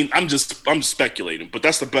 So, I mean, I'm just speculating, but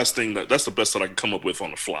that's the best that I can come up with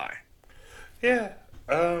on the fly. Yeah,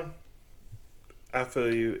 I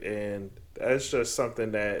feel you, and that's just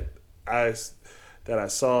something that I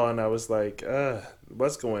saw, and I was like,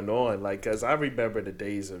 what's going on? Like, because I remember the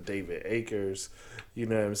days of David Akers, you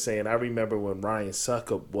know what I'm saying? I remember when Ryan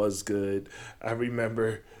Suckup was good. I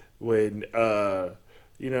remember when, you know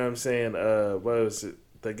what I'm saying? What was it?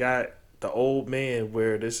 The old man,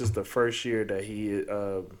 where this is the first year that he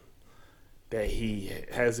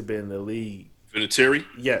hasn't been in the league. Vinatieri?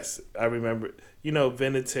 Yes, I remember.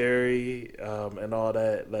 Vinatieri and all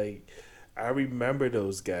that. Like, I remember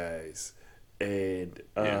those guys. And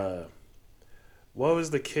what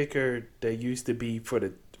was the kicker that used to be for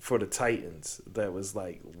the Titans that was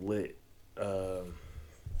like lit?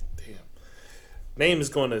 Name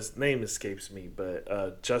escapes me,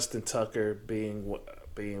 but Justin Tucker being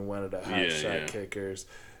one of the hot shot kickers,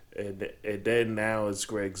 and then now it's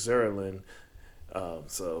Greg Zerlin.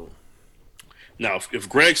 So now, if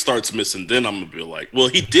Greg starts missing, then I'm gonna be like, well,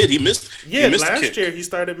 he did. He missed. Yeah, he missed last year he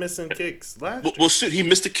started missing kicks. Well, shit, he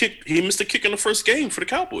missed a kick. He missed a kick in the first game for the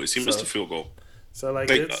Cowboys. He missed a field goal. So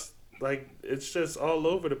it's just all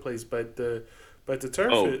over the place. But the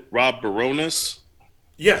turf. Oh, Rob Baronis.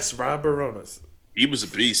 Yes, Rob Baronis. He was a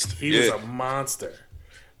beast. He was a monster.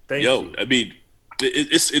 Thank you. I mean,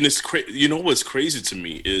 it's crazy. You know what's crazy to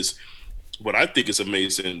me is what I think is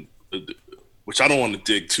amazing, which I don't want to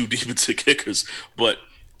dig too deep into kickers, but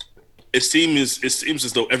it seems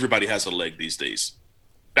as though everybody has a leg these days.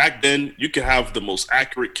 Back then, you could have the most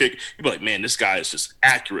accurate kick. You'd be like, man, this guy is just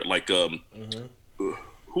accurate. Like, who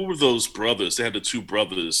were those brothers? They had the 2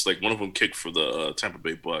 brothers. Like, one of them kicked for the Tampa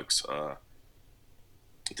Bay Bucks.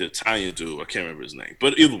 The Italian dude, I can't remember his name.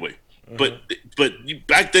 But either way. But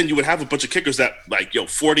back then you would have a bunch of kickers that like,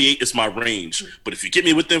 48 is my range. But if you get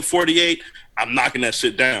me within 48, I'm knocking that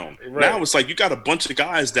shit down. Right. Now it's like you got a bunch of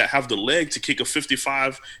guys that have the leg to kick a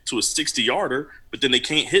 55 to a 60-yarder, but then they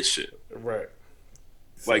can't hit shit. Right.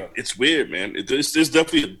 Like, it's weird, man. There's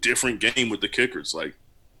definitely a different game with the kickers. Like,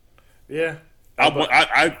 yeah.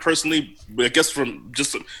 I personally, I guess from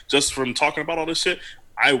just from talking about all this shit,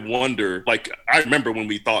 I wonder. Like, I remember when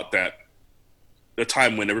we thought that. The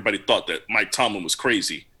time when everybody thought that Mike Tomlin was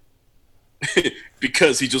crazy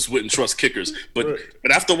because he just wouldn't trust kickers. But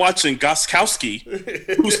after watching Gostkowski,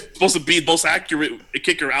 who's supposed to be the most accurate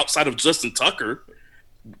kicker outside of Justin Tucker,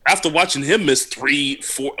 after watching him miss 3,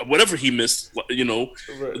 4, whatever he missed,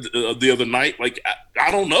 the other night, like,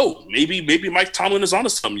 I don't know. Maybe Mike Tomlin is onto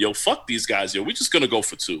something. Yo, fuck these guys. Yo, we just gonna go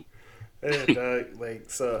for 2. And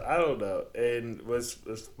so I don't know. And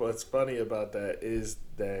what's funny about that is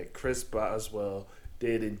that Chris Boswell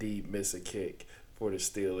did indeed miss a kick for the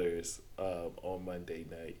Steelers on Monday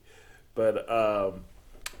night. But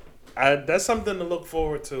that's something to look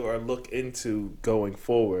forward to or look into going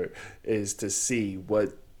forward, is to see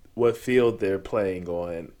what field they're playing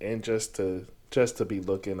on, and just to be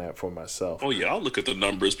looking at for myself. Oh yeah, I'll look at the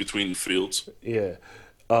numbers between the fields. Yeah.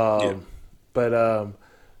 But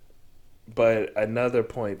But another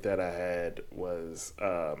point that I had was,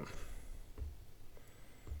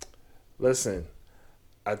 listen,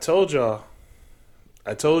 I told y'all,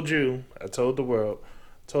 I told you, I told the world,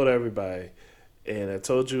 told everybody, and I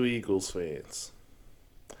told you Eagles fans.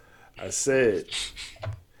 I said,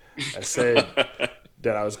 I said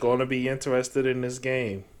that I was going to be interested in this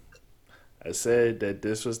game. I said that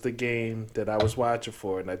this was the game that I was watching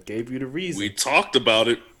for, and I gave you the We reasons. talked about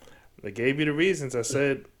it. I gave you the reasons. I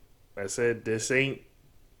said this ain't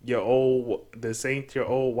your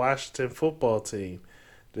old Washington football team.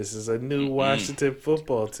 This is a new Mm-mm. Washington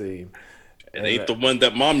football team, It and ain't the one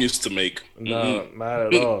that mom used to make. Mm-mm. no, not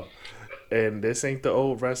at all. And this ain't the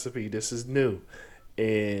old recipe. This is new.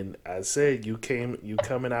 And I said you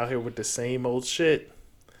coming out here with the same old shit,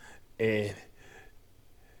 and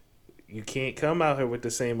you can't come out here with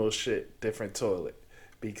the same old shit, different toilet,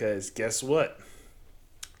 because guess what?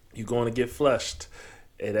 You're going to get flushed,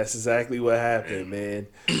 and that's exactly what happened, man.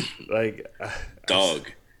 Like,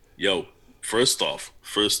 Dog, yo, first off,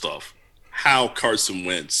 how Carson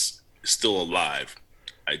Wentz is still alive,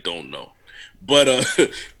 I don't know. But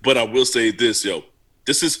but I will say this, yo,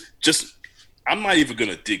 this is just I'm not even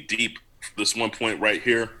gonna dig deep for this one point right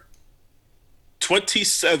here.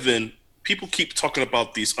 27 people keep talking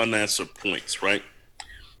about these unanswered points, right?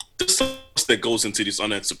 This is that goes into these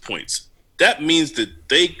unanswered points. That means that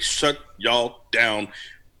they shut y'all down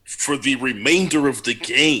for the remainder of the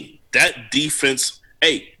game. That defense,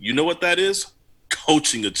 hey, you know what that is?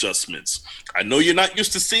 Coaching adjustments. I know you're not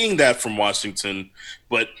used to seeing that from Washington,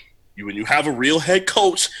 but when you have a real head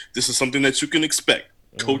coach, this is something that you can expect.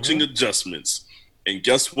 Coaching adjustments. And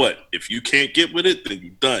guess what? If you can't get with it, then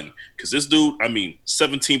you're done. Because this dude, I mean,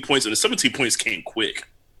 17 points, and the 17 points came quick.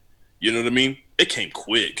 You know what I mean? It came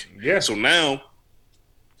quick. yeah, So now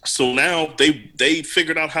they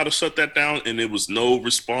figured out how to shut that down, and it was no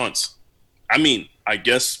response. I mean, I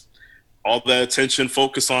guess all that attention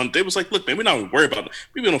focused on they was like, look, man, we're not even worried about it.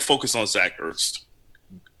 We're gonna focus on Zach Ertz.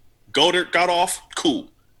 Goddard got off, cool.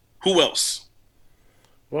 Who else?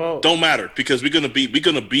 well, Don't matter because we're gonna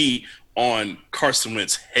be on Carson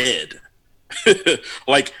Wentz's head.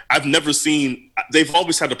 Like I've never seen. They've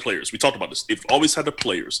always had the players. We talked about this. They've always had the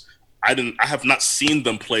players. I have not seen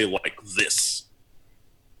them play like this.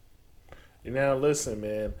 now listen,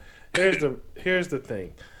 man. Here's the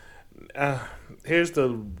thing. Uh, here's the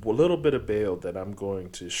little bit of bail that I'm going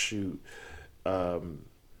to shoot um,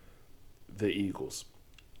 the Eagles.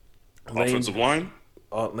 Lane Offensive line.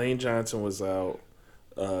 Lane Johnson was out.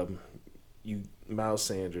 Um, you Miles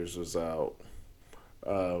Sanders was out.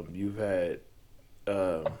 You've had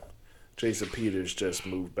um, Jason Peters just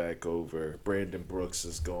moved back over. Brandon Brooks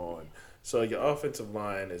is gone. So your offensive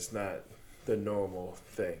line is not the normal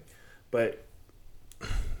thing. But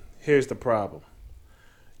here's the problem.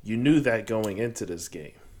 You knew that going into this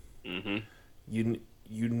game. Mm-hmm.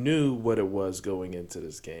 You knew what it was going into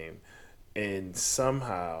this game, and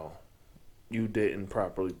somehow you didn't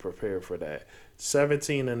properly prepare for that.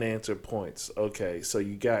 17 unanswered points. Okay, so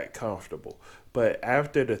you got comfortable. But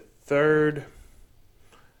after the third,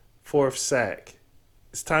 fourth sack,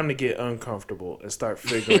 it's time to get uncomfortable and start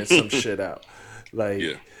figuring some shit out. Like,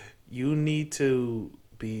 Yeah. you need to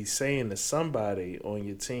be saying to somebody on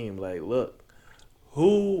your team, like, look,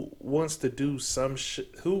 who wants to do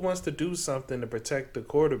who wants to do something to protect the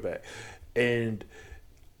quarterback? And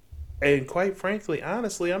and quite frankly,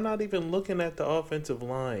 honestly, I'm not even looking at the offensive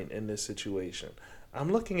line in this situation.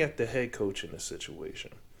 I'm looking at the head coach in this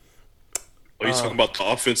situation. Are you talking about the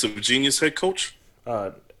offensive genius head coach?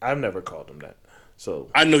 Uh, I've never called him that. So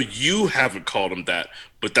I know you haven't called him that,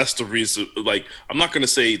 but that's the reason. Like, I'm not going to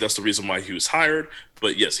say that's the reason why he was hired,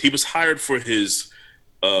 but yes, he was hired for his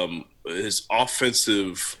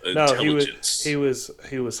offensive no, intelligence. he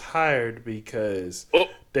was hired because Oh,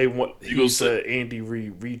 they want you go he's say, a Andy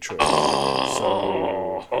Reid retread. So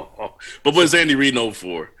oh, but what is Andy Reid known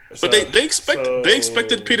for? But so they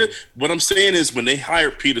expected Peter. What I'm saying is, when they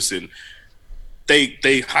hired Peterson,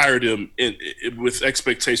 they hired him with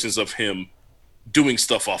expectations of him doing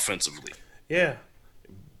stuff offensively. yeah,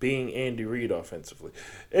 being Andy Reid offensively.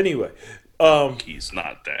 Anyway, He's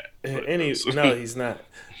not that. But no, he's not.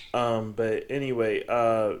 But anyway,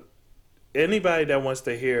 anybody that wants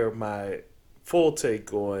to hear my full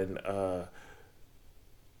take on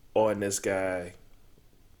this guy,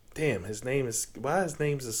 damn, his name's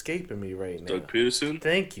escaping me right now. Doug Peterson.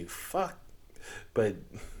 Thank you, fuck. But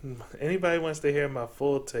anybody wants to hear my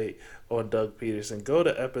full take on Doug Peterson, go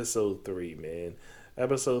to episode 3, man.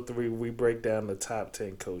 Episode 3, we break down the top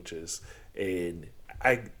 10 coaches, and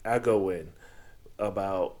I go in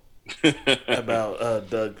about about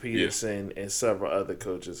Doug Yeah. Peterson and several other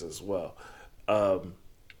coaches as well. Um,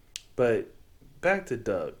 but back to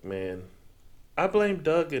Doug, man. I blame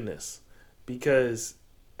Doug in this because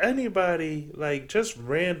anybody, like just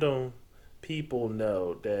random people,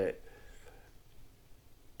 know that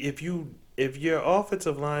if your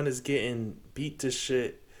offensive line is getting beat to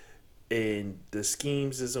shit and the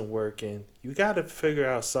schemes isn't working, you got to figure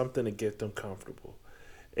out something to get them comfortable.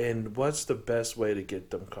 And what's the best way to get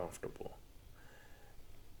them comfortable?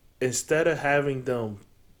 Instead of having them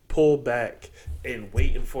pull back and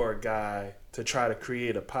waiting for a guy to try to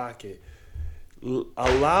create a pocket,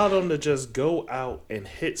 allow them to just go out and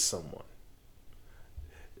hit someone.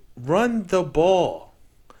 Run the ball.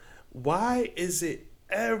 Why is it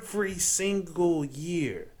every single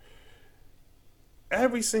year?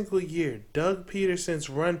 Every single year, Doug Peterson's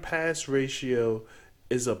run pass ratio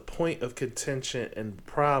is a point of contention and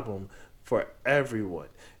problem for everyone.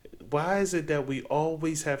 Why is it that we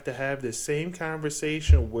always have to have the same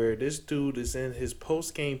conversation where this dude is in his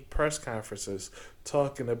post game press conferences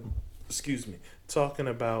talking excuse me, talking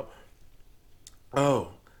about,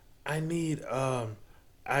 oh, I need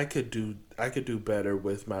I could do better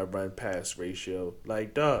with my run pass ratio.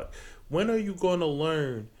 Like, dog, when are you going to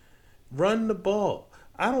learn run the ball?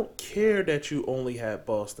 I don't care that you only had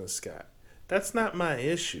Boston Scott. That's not my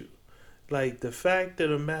issue. Like, the fact of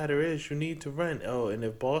the matter is you need to run. Oh, and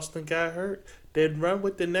if Boston got hurt, then run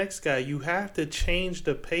with the next guy. You have to change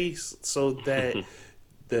the pace so that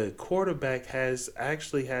the quarterback has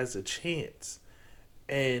a chance.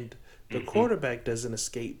 And the quarterback doesn't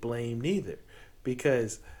escape blame neither.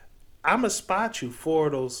 Because I'ma spot you four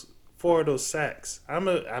of those sacks.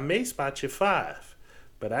 I may spot you five,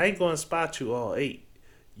 but I ain't gonna spot you all eight.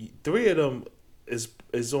 Three of them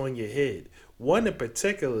is on your head. One in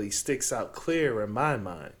particularly sticks out clear in my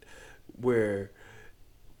mind, where,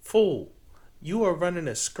 fool, you are running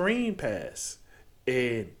a screen pass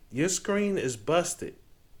and your screen is busted.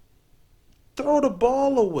 Throw the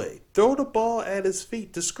ball away. Throw the ball at his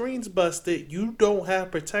feet. The screen's busted. You don't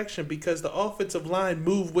have protection because the offensive line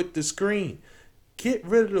moved with the screen. Get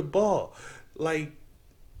rid of the ball. Like,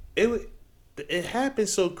 it it happened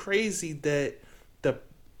so crazy that the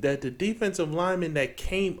the defensive lineman that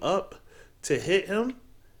came up to hit him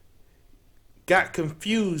got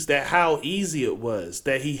confused at how easy it was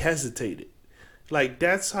that he hesitated. Like,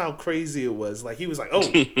 that's how crazy it was. Like, he was like,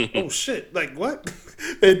 oh shit, like what?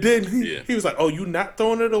 And then he, Yeah. he was like, oh, you not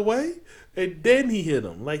throwing it away? And then he hit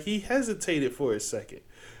him. Like, he hesitated for a second.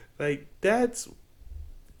 Like, that's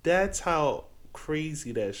how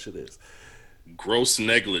crazy that shit is. Gross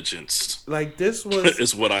negligence Like, this was,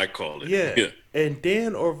 is what I call it. yeah. Yeah. And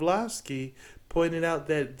Dan Orlovsky pointed out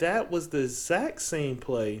that that was the exact same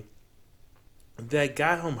play that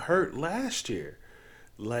got him hurt last year.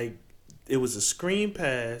 Like, it was a screen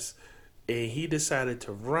pass, and he decided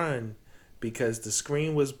to run because the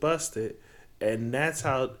screen was busted, and that's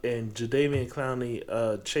how. And Jadeveon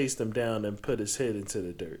Clowney chased him down and put his head into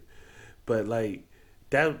the dirt. But like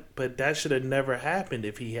that should have never happened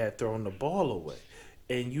if he had thrown the ball away,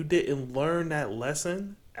 and you didn't learn that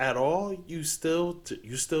lesson at all. You still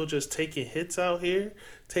just taking hits out here,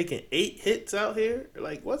 taking 8 hits out here.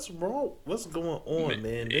 Like, what's wrong? What's going on,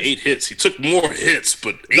 man? 8 hits. He took more hits,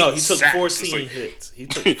 but No, eight he took sacks. It's 14 like, hits. He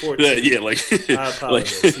took yeah, 14. yeah, like, I like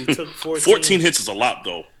apologize. He took 14 14. hits is a lot,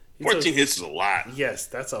 though. He took 14 hits is a lot. Yes,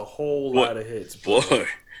 that's a whole Boy, lot of hits, boy. bro.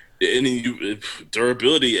 And then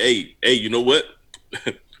durability. Hey, you know what?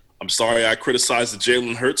 I'm sorry I criticized the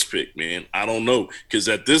Jalen Hurts pick, man. I don't know because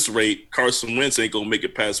at this rate, Carson Wentz ain't gonna make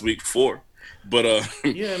it past week 4. But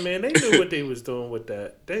Yeah, man, they knew what they was doing with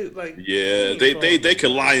that. They yeah, ain't falling they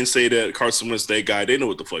can lie nobody. and say that Carson Wentz their guy. They know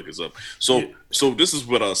what the fuck is up. Yeah, So this is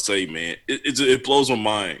what I'll say, man. It blows my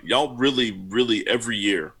mind. Y'all really every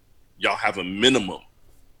year, y'all have a minimum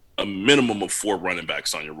of 4 running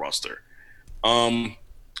backs on your roster. Um,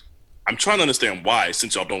 I'm trying to understand why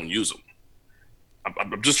since y'all don't use them.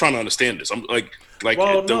 I'm just trying to understand this. I'm like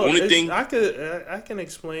well, the no, only it's thing I can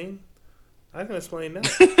explain. I can explain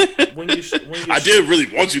that. When you I did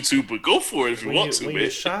really want you to, but go for it if you want to, when man.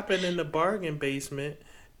 you're shopping in the bargain basement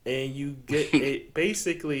and you get it,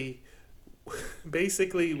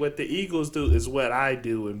 basically what the Eagles do is what I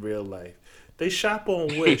do in real life. They shop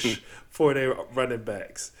on Wish for their running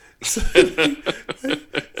backs. So,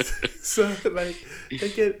 so like they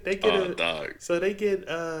get Oh, dog.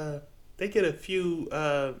 they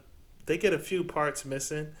get a few parts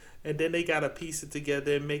missing, and then they gotta piece it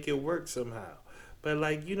together and make it work somehow. But,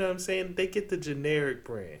 like, you know what I'm saying? They get the generic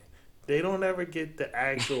brand. They don't ever get the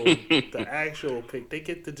actual pick. They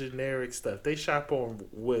get the generic stuff. They shop on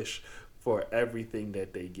Wish for everything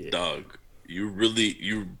that they get. Dog,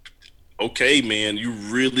 okay, man. You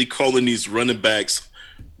really calling these running backs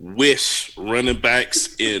wish running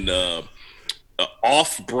backs in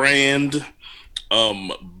off-brand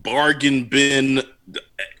bargain bin.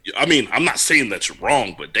 I mean, I'm not saying that you're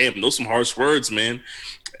wrong, but damn, those some harsh words, man.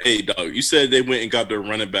 Hey, dog, you said they went and got their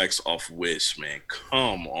running backs off Wish, man.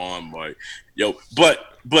 Come on, Mike. Yo, but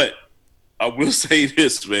I will say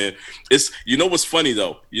this, man. It's what's funny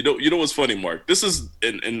though. You know what's funny, Mark. This is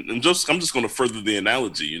and I'm just gonna further the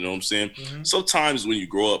analogy. You know what I'm saying? Mm-hmm. Sometimes when you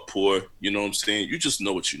grow up poor, you know what I'm saying. You just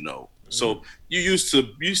know what you know. Mm-hmm. So you used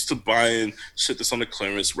to buying shit that's on the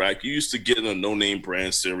clearance rack. You used to getting a no name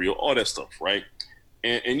brand cereal, all that stuff, right?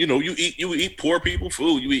 And you eat poor people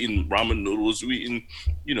food. You eating ramen noodles. You eating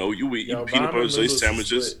peanut butter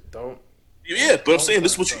sandwiches. Yeah, but I'm saying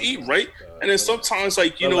this is what you eat, right? And then sometimes,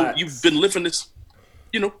 like, you've been living this,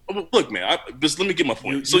 look, man, just let me get my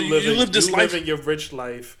point. You live this life. Living your rich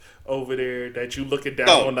life over there that you looking down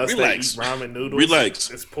on us that eat ramen noodles. Relax.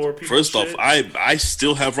 It's poor people First shit. off, I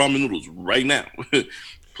still have ramen noodles right now.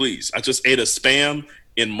 Please. I just ate a Spam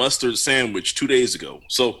and mustard sandwich 2 days ago.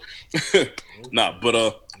 So, but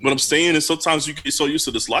what I'm saying is sometimes you get so used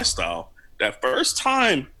to this lifestyle that first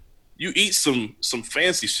time you eat some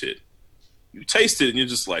fancy shit, you taste it and you're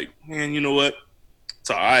just like, man, you know what? It's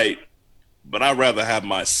all right, but I'd rather have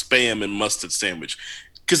my Spam and mustard sandwich.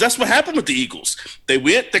 Because that's what happened with the Eagles. They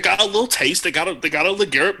got a little taste. They got a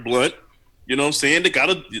LeGarrette Blount. You know what I'm saying? They got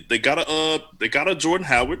a Jordan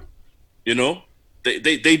Howard. You know, they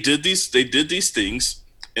did these things,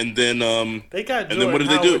 and then they got Jordan Howard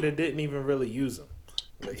they do? And didn't even really use them.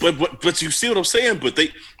 But you see what I'm saying? But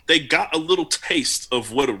they got a little taste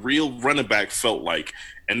of what a real running back felt like,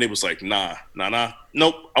 and they was like, nah,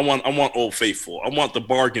 nope. I want Old Faithful. I want the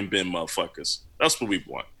bargain bin motherfuckers. That's what we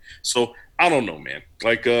want. So I don't know, man.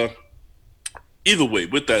 Like either way.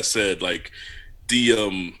 With that said, like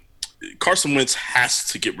the Carson Wentz has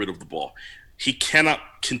to get rid of the ball. He cannot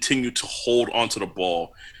continue to hold onto the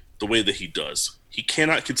ball the way that he does. He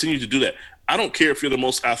cannot continue to do that. I don't care if you're the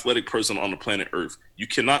most athletic person on the planet Earth. You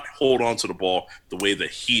cannot hold on to the ball the way that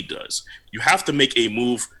he does. You have to make a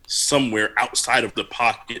move somewhere outside of the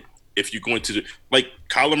pocket if you're going to do, like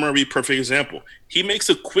Kyler Murray, perfect example. He makes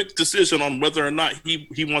a quick decision on whether or not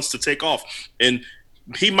he wants to take off. And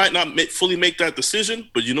he might not fully make that decision,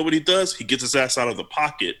 but you know what he does? He gets his ass out of the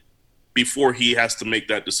pocket before he has to make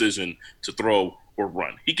that decision to throw or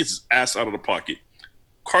run. He gets his ass out of the pocket.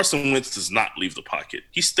 Carson Wentz does not leave the pocket.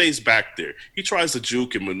 He stays back there. He tries to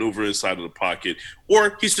juke and maneuver inside of the pocket,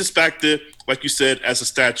 or he's just back there, like you said, as a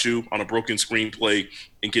statue on a broken screenplay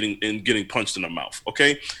and getting punched in the mouth.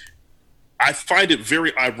 Okay, I find it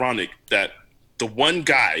very ironic that the one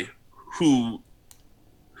guy who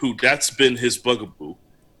that's been his bugaboo,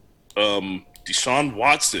 Deshaun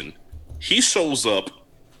Watson, he shows up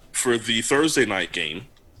for the Thursday night game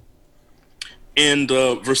and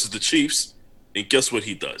versus the Chiefs. And guess what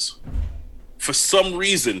he does? For some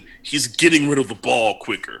reason, he's getting rid of the ball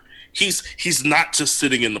quicker. He's not just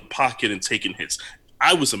sitting in the pocket and taking hits.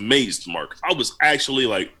 I was amazed, Mark. I was actually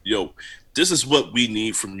like, yo, this is what we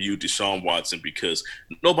need from you, Deshaun Watson, because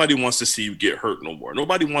nobody wants to see you get hurt no more.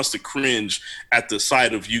 Nobody wants to cringe at the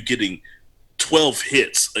sight of you getting 12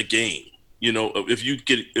 hits a game. You know, if you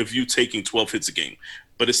taking 12 hits a game.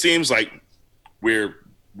 But it seems like where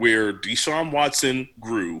Deshaun Watson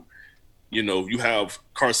grew, you know, you have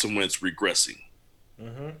Carson Wentz regressing.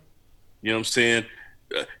 Mm-hmm. You know what I'm saying?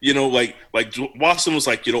 Like Watson was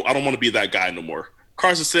like, I don't want to be that guy no more.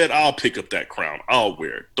 Carson said, I'll pick up that crown. I'll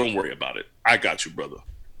wear it. Don't worry about it. I got you, brother.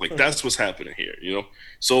 Like, that's what's happening here,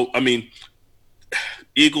 So, I mean,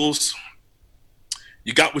 Eagles,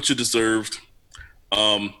 you got what you deserved.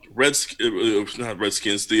 Not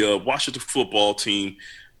Redskins, the Washington football team,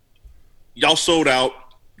 y'all sold out.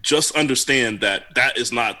 Just understand that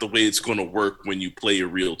is not the way it's going to work when you play a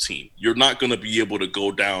real team. You're not going to be able to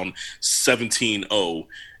go down 17-0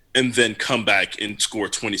 and then come back and score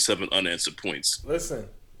 27 unanswered points. Listen.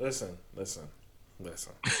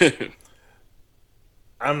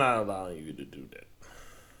 I'm not allowing you to do that.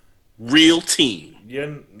 Real team.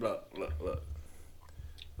 Look.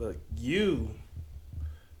 You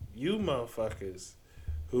motherfuckers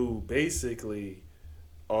who basically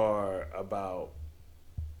are about,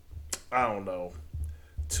 I don't know,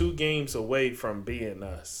 2 games away from being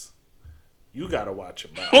us. You gotta watch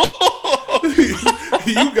your mouth.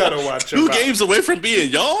 You gotta watch your mouth. 2 games away from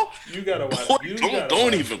being y'all? You gotta watch. Boy,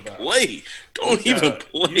 don't even play. Don't even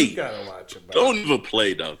play. You gotta watch your mouth. Don't even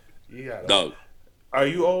play, dog. Dog. Are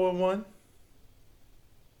you 0-1?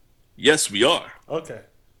 Yes, we are. Okay.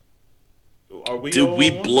 Are we Did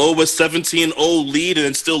we 0-1? blow a 17-0 lead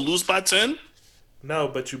and still lose by 10? No,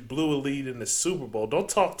 but you blew a lead in the Super Bowl. Don't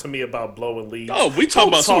talk to me about blowing leads. Oh, we talk Don't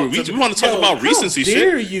about Super. talk to We me. want to talk Yo, about how recency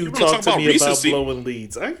dare shit. you We want to talk talk to about me about recency. blowing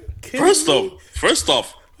leads? Are you kidding me? First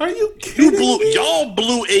off, Are you kidding me? y'all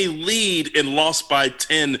blew a lead and lost by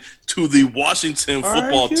 10 to the Washington Are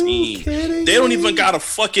football you team. kidding They don't me? even got a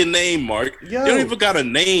fucking name, Mark. Yo, they don't even got a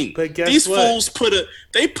name. but guess These what? fools put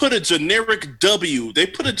a generic W. They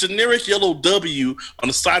put a generic yellow W on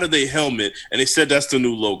the side of their helmet, and they said that's the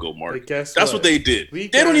new logo, Mark. But guess That's what? what they did. We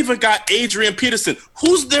They don't got- even got Adrian Peterson.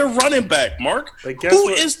 Who's their running back, Mark? But guess Who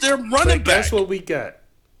what? is their running But back? guess what we got?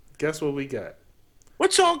 Guess what we got?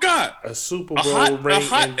 What y'all got? A Super A Bowl hot ring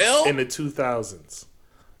L? in the 2000s.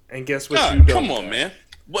 And guess what God, you don't come on, got? man.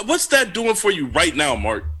 What's that doing for you right now,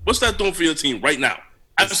 Mark? What's that doing for your team right now?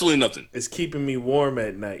 Absolutely nothing. It's keeping me warm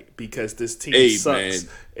at night because this team Hey, sucks,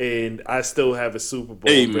 and I still have a Super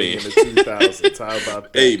Bowl Hey, ring in man. the 2000s. How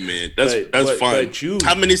about that? Hey, man, that's fine. But you,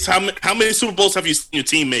 how many Super Bowls have you seen your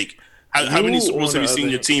team make? How many You, Super Bowls on have you the seen other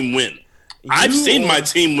your hand- team win? I've you seen my on-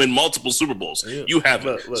 team win multiple Super Bowls. You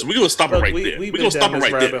haven't. Look, So we're gonna stop it right there. We've We're been gonna stop down it this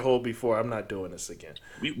right rabbit there. hole before. I'm not doing this again.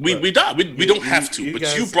 We don't have to, but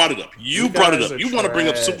you guys- brought it up. You brought it guys up. are You want to bring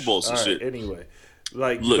up Super trash. Bowls and All right, shit. Anyway,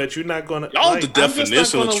 like, Look, but you're not gonna. y'all like, the I'm just not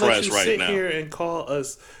definition of gonna let trash you right sit now. here and call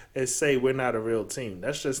us and say we're not a real team.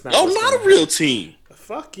 That's just not. Oh, what's not gonna a real team. happen.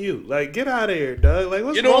 Fuck you! Like, get out of here, Doug. Like,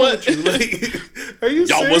 what's You know wrong what? with you? Like, are you?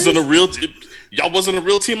 Y'all serious? wasn't a real. Y'all wasn't a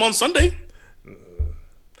real team on Sunday.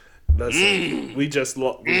 Listen, we just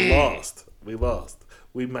we lost. We lost.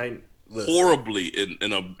 We might listen. Horribly in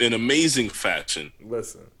an amazing fashion.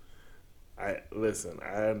 Listen, I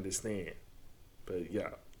understand, but yeah,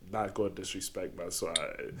 not going to disrespect my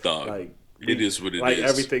side. Dog, Like it is what it like is.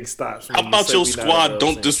 everything stops. When How you about say your we not a squad real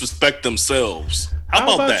don't team. disrespect themselves? How How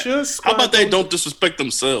about about that? your How squad about they don't- don't disrespect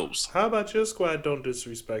themselves? How about your squad don't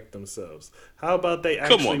disrespect themselves? How about they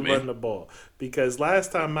Come actually on, man. run the ball? Because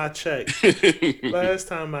last time I checked,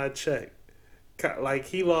 like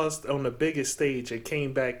he lost on the biggest stage and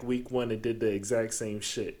came back week 1 and did the exact same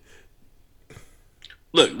shit.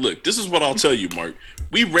 Look. This is what I'll tell you, Mark.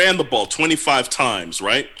 We ran the ball 25 times,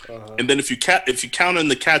 right? And then if you count in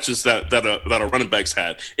the catches that our running backs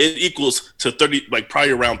had, it equals to 30, like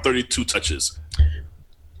probably around 32 touches.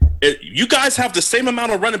 You guys have the same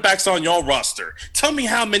amount of running backs on y'all roster. Tell me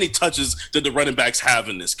how many touches did the running backs have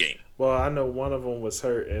in this game? Well, I know one of them was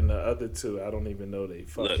hurt, and the other two, I don't even know they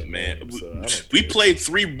fucking Look, man, names, so I don't we care. played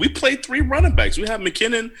three running backs. We had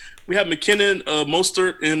McKinnon,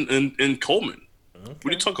 Mostert, and Coleman. What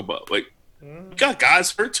are you talking about? Like, we got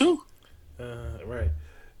guys hurt too. Right.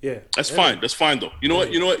 Yeah. That's fine. That's fine though. You know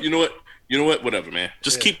what? Whatever, man.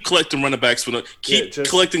 Just keep collecting running backs keep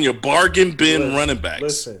collecting your bargain bin running backs.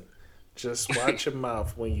 Listen, just watch your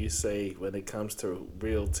mouth when you say when it comes to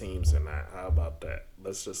real teams or not. How about that?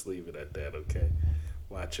 Let's just leave it at that, okay?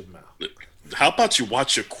 Watch your mouth. How about you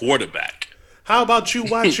watch your quarterback? How about you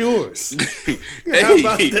watch yours? Hey, How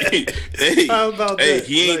about that? hey, How about hey, that?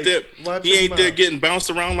 he ain't Like, there. watch He your ain't there mouth. getting bounced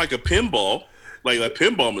around like a pinball, like a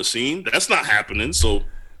pinball machine. That's not happening. So,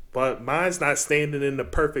 But mine's not standing in the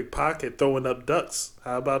perfect pocket throwing up ducks.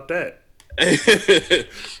 How about that?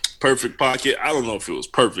 perfect pocket. I don't know if it was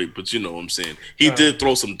perfect, but you know what I'm saying. He did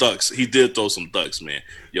throw some ducks. He did throw some ducks, man.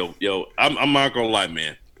 Yo, I'm not gonna lie,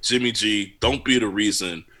 man. Jimmy G, don't be the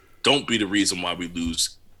reason why we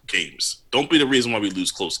lose games. Don't be the reason why we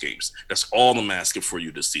lose close games. That's all I'm asking for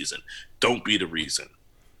you this season. Don't be the reason.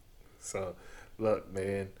 So, look,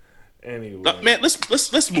 man. Anyway, Man,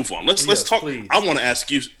 let's move on. Let's Yes, talk. please. I want to ask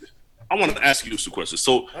you some questions.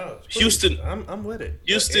 So, Oh, please. Houston, I'm with it.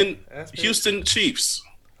 Ask me. Houston Chiefs.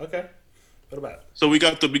 Okay. What about it? So we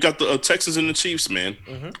got the Texans and the Chiefs, man.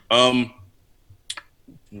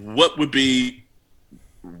 What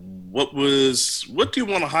do you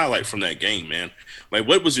want to highlight from that game, man? Like,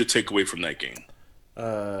 what was your takeaway from that game?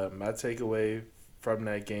 My takeaway from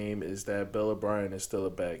that game is that Bill O'Brien is still a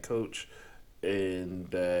bad coach, and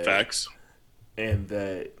that Facts. and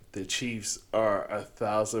that the Chiefs are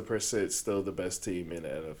 1,000% still the best team in the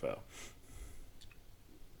NFL.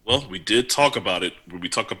 Well, we did talk about it. We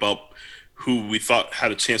talked about who we thought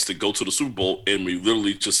had a chance to go to the Super Bowl, and we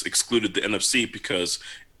literally just excluded the NFC because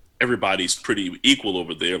everybody's pretty equal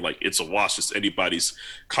over there. Like, it's a wash. It's anybody's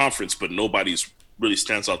conference, but nobody's really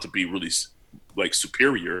stands out to be really like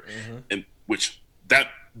superior. And which that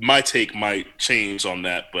my take might change on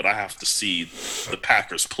that, but I have to see the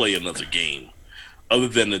Packers play another game other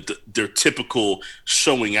than their typical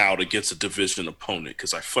showing out against a division opponent.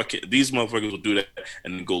 Because these motherfuckers will do that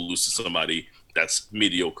and then go lose to somebody that's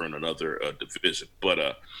mediocre in another division.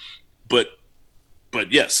 But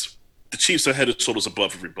yes, the Chiefs are head and shoulders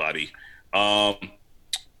above everybody. Um,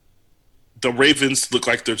 the Ravens look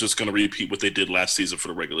like they're just going to repeat what they did last season for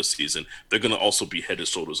the regular season. They're going to also be head and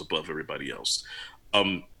shoulders above everybody else.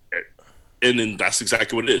 Um, and then that's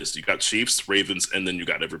exactly what it is. You got Chiefs, Ravens, and then you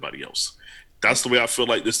got everybody else. That's the way I feel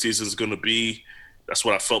like this season is going to be. That's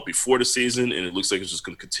what I felt before the season, and it looks like it's just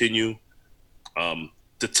going to continue.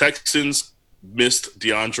 The Texans missed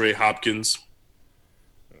DeAndre Hopkins.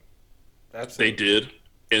 Absolutely. They did,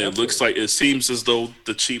 and it looks like it seems as though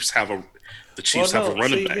the Chiefs have a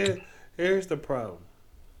running back. Here's the problem.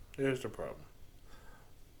 Here's the problem.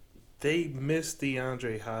 They missed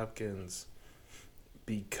DeAndre Hopkins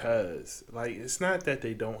because, like, it's not that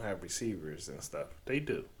they don't have receivers and stuff. They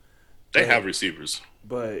do. They have receivers,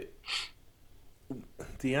 but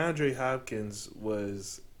DeAndre Hopkins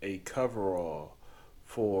was a coverall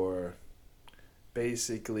for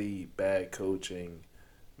basically bad coaching,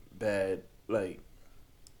 bad, like,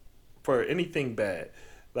 for anything bad.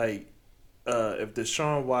 Like, if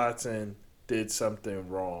Deshaun Watson did something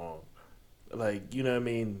wrong, like, you know what I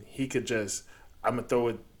mean, he could just, I'm gonna throw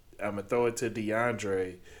it, I'm gonna throw it to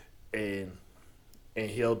DeAndre, and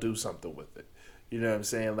he'll do something with it. You know what I'm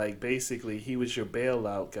saying? Like, basically, he was your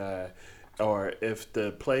bailout guy. Or if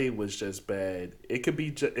the play was just bad, it could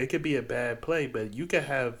be a bad play, but you could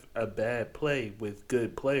have a bad play with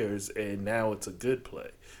good players, and now it's a good play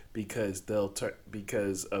because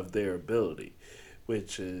because of their ability,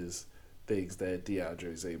 which is things that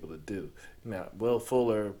DeAndre is able to do. Now, Will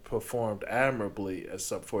Fuller performed admirably,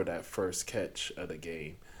 except for that first catch of the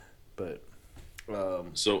game, but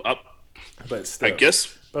so but I still,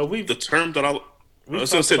 guess but the term that I we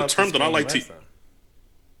was going to talked say the about term this that I game like to last time.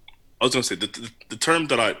 I was going to say the term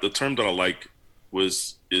that I like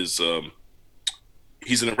was is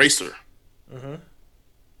he's an eraser. Mm-hmm.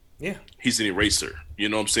 Yeah. He's an eraser. You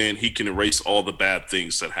know what I'm saying? He can erase all the bad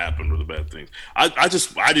things that happened or the bad things. I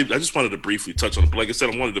just wanted to briefly touch on it. But like I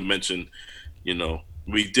said, I wanted to mention,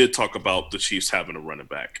 we did talk about the Chiefs having a running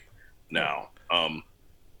back now.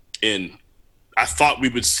 And I thought we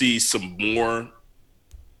would see some more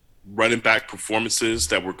running back performances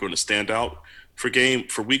that were going to stand out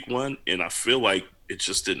for week 1, and I feel like it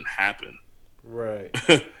just didn't happen. Right.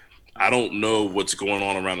 I don't know what's going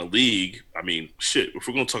on around the league. I mean, shit, if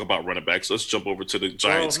we're going to talk about running backs, let's jump over to the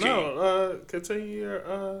Giants game. Continue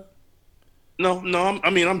your.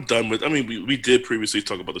 I'm done with. I mean, we did previously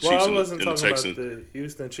talk about the Well, Chiefs I and wasn't the talking about Texans. the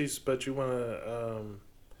Houston Chiefs, but you want to.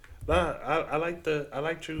 Nah, I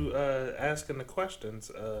liked you asking the questions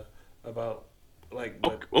about like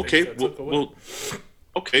what things Okay, that took away.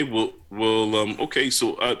 okay.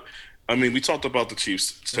 So, I mean, we talked about the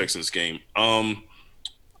Chiefs Texans game.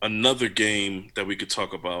 Another game that we could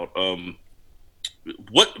talk about.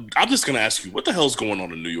 What I'm just gonna ask you, what the hell's going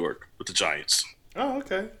on in New York with the Giants? Oh,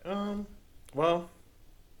 okay. Well,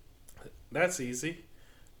 that's easy.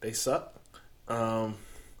 They suck. Um,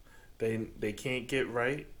 they can't get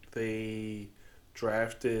right.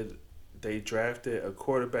 Drafted they drafted a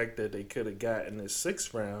quarterback that they could have got in the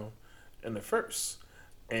 6th round in the first,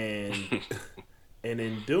 and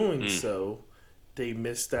in doing so, they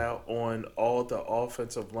missed out on all the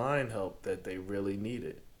offensive line help that they really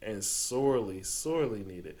needed and sorely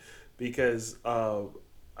needed because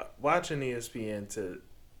watching ESPN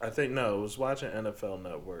I think no, it was watching NFL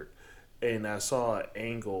Network, and I saw an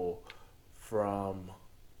angle from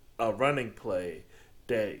a running play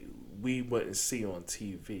that we wouldn't see on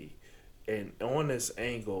TV. And on this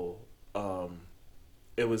angle,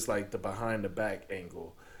 it was like the behind the back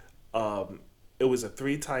angle. It was a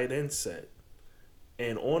 3 tight end set.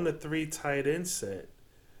 And on the 3 tight end set,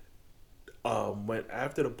 when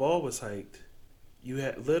after the ball was hiked, you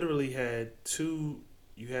had two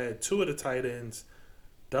of the tight ends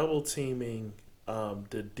double teaming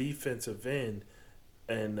the defensive end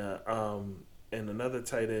and another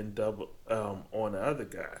tight end double on the other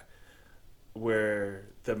guy, where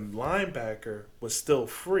the linebacker was still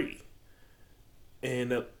free,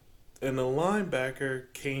 and the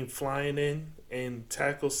linebacker came flying in and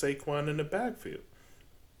tackled Saquon in the backfield.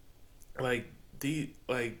 Like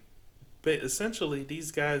but essentially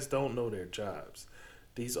these guys don't know their jobs.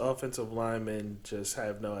 These offensive linemen just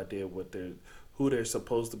have no idea who they're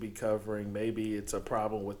supposed to be covering. Maybe it's a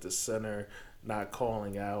problem with the center not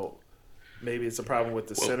calling out. Maybe it's a problem with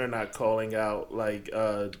the center not calling out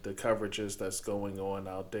the coverages that's going on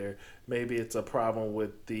out there. Maybe it's a problem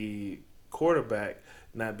with the quarterback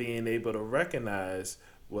not being able to recognize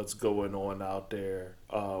what's going on out there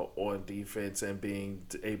on defense and being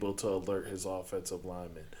able to alert his offensive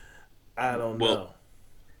lineman. I don't know.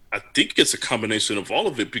 I think it's a combination of all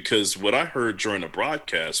of it because what I heard during the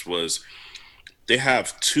broadcast was they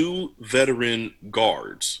have two veteran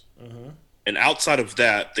guards, and outside of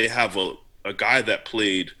that, they have a guy that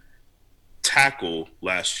played tackle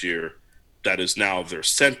last year that is now their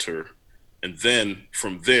center, and then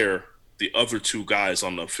from there, the other two guys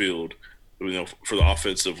on the field, for the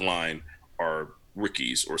offensive line are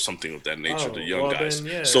rookies or something of that nature, the Oh, young well guys.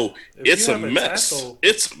 then, yeah. So If you it's a have a mess. tackle,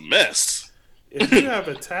 It's a mess. if you have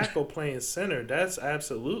a tackle playing center, that's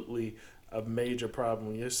absolutely a major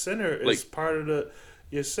problem. Your center is Like, part of the.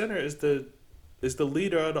 Your center is the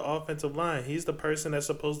leader of the offensive line. He's the person that's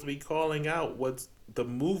supposed to be calling out what's the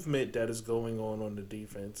movement that is going on the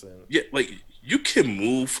defense. And yeah, like you can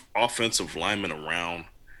move offensive linemen around.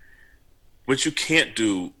 What you can't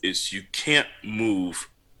do is you can't move.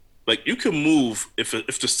 Like you can move if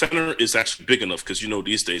the center is actually big enough, because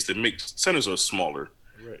these days they make centers are smaller.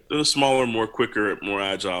 right, They're smaller, more quicker, more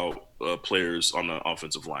agile players on the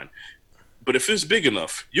offensive line. But if it's big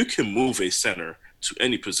enough, you can move a center to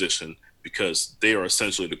any position because they are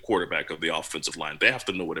essentially the quarterback of the offensive line. They have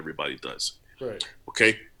to know what everybody does. right,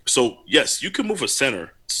 Okay. So, yes, you can move a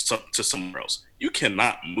center to somewhere else. You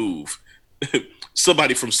cannot move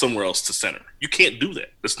somebody from somewhere else to center. You can't do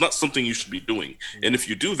that. That's not something you should be doing. And if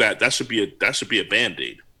you do that, that should be a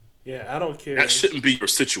band-aid. yeah. I don't care. That shouldn't be your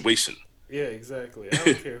situation. Yeah, exactly. I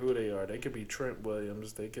don't care who they are. They could be Trent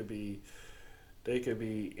Williams. They could be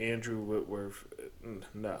Andrew Whitworth.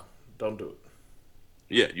 No, don't do it.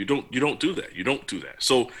 Yeah, you don't do that. You don't do that.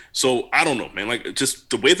 So I don't know, man. Like just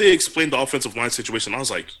the way they explained the offensive line situation, I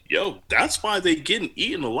was like, yo, that's why they getting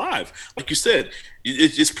eaten alive. Like you said,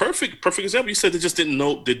 it's perfect example. You said they just didn't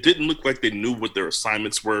know. They didn't look like they knew what their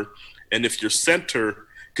assignments were. And if your center,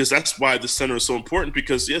 because that's why the center is so important.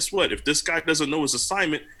 Because guess what? If this guy doesn't know his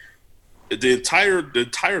assignment, the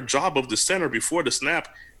entire job of the center before the snap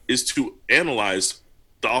is to analyze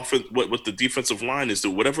the offense, what the defensive line is, to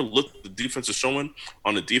whatever look the defense is showing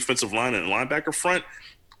on the defensive line and linebacker front.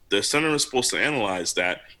 The center is supposed to analyze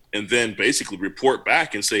that and then basically report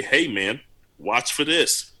back and say, hey man, watch for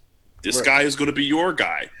this. This Right, guy is going to be your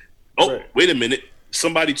guy. Oh, right, wait a minute.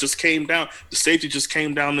 Somebody just came down. The safety just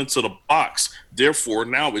came down into the box. Therefore,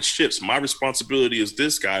 now it shifts. My responsibility is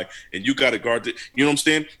this guy, and you got to guard it. You know what I'm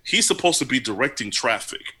saying? He's supposed to be directing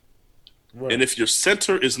traffic. And right, if your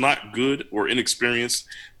center is not good or inexperienced,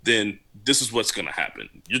 then this is what's going to happen.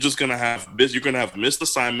 You're going to have missed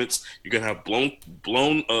assignments. You're going to have blown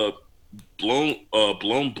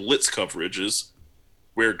blitz coverages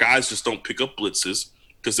where guys just don't pick up blitzes,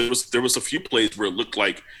 because there was a few plays where it looked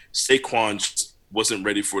like Saquon just wasn't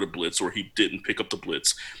ready for the blitz or he didn't pick up the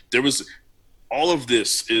blitz. There was all of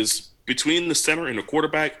this is between the center and the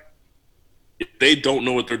quarterback. If they don't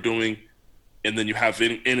know what they're doing, and then you have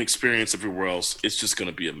inexperience everywhere else, it's just going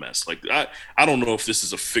to be a mess. Like I don't know if this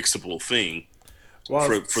is a fixable thing well,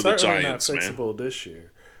 for the certainly not Giants, man. fixable this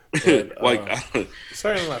year. But Like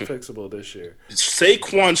certainly not fixable this year.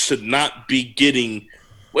 Saquon should not be getting,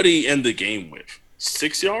 what did he end the game with?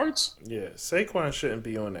 6 yards? Yeah, Saquon shouldn't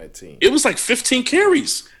be on that team. It was like 15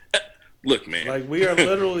 carries. Look, man. Like we are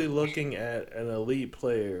literally looking at an elite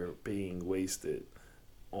player being wasted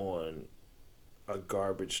on a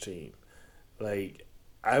garbage team. Like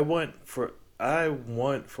I want for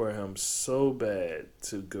him so bad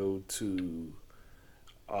to go to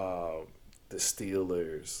the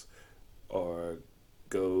Steelers or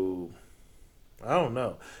go, I don't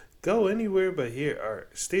know, go anywhere but here. Or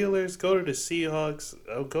Steelers, go to the Seahawks.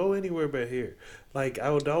 Go anywhere but here. Like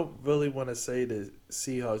don't really want to say the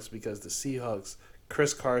Seahawks because the Seahawks,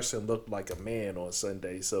 Chris Carson looked like a man on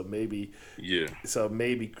Sunday. Yeah. So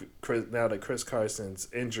maybe now that Chris Carson's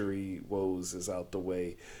injury woes is out the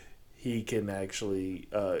way, he can actually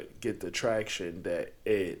get the traction that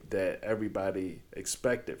everybody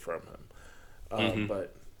expected from him. Mm-hmm.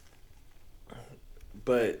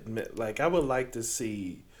 But like I would like to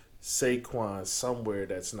see Saquon somewhere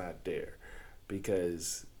that's not there,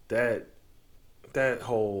 because that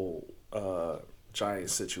whole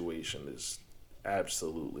Giants situation is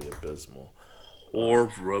absolutely abysmal.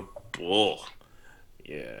 Horrible.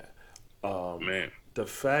 Yeah. Man. The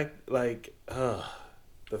fact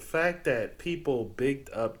the fact that people bigged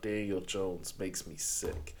up Daniel Jones makes me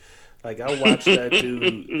sick. Like I watch that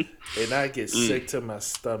dude and I get sick to my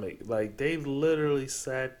stomach. Like they literally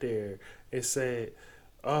sat there and said,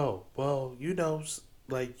 "Oh, well,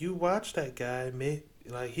 like you watch that guy, man.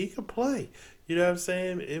 Like he can play." You know what I'm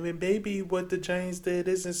saying? I mean, maybe what the Giants did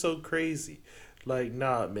isn't so crazy. Like,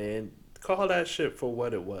 nah, man. Call that shit for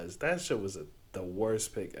what it was. That shit was the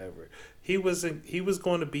worst pick ever. He was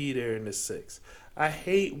going to be there in the sixth. I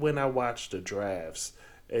hate when I watch the drafts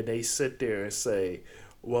and they sit there and say,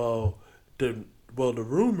 "Well, the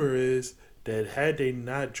rumor is that had they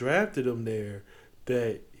not drafted him there,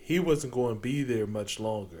 that he wasn't going to be there much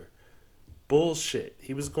longer. Bullshit.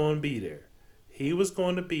 He was going to be there. He was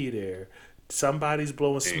going to be there. Somebody's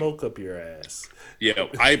blowing And smoke up your ass. yeah,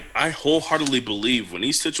 I wholeheartedly believe when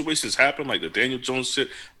these situations happen, like the Daniel Jones shit,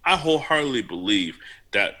 I wholeheartedly believe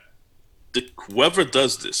that whoever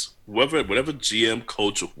does this, whatever GM,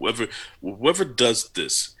 coach, or whoever does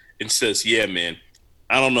this and says, "Yeah, man,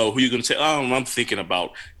 I don't know who you're gonna take. Oh, I'm thinking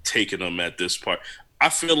about taking them at this part." I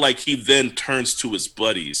feel like he then turns to his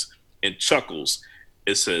buddies and chuckles.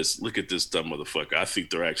 It says, "Look at this dumb motherfucker. I think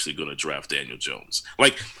they're actually going to draft Daniel Jones."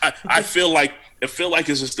 Like I feel like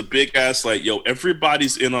it's just a big ass like, yo,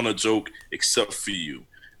 everybody's in on a joke except for you.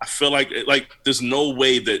 I feel like there's no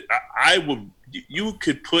way that I would. You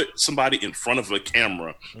could put somebody in front of a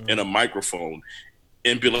camera and a microphone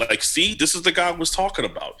and be like, "See, this is the guy I was talking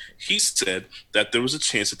about. He said that there was a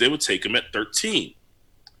chance that they would take him at 13."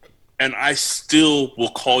 And I still will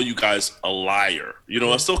call you guys a liar. You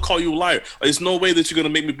know, I still call you a liar. There's no way that you're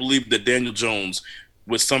going to make me believe that Daniel Jones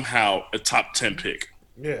was somehow a top 10 pick.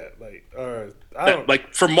 Yeah, like, I That, don't.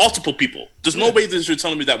 like, for multiple people. There's no Yeah, way that you're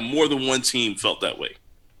telling me that more than one team felt that way.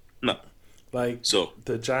 No. like So,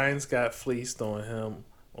 the Giants got fleeced on him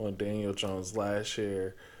on Daniel Jones last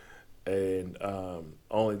year, and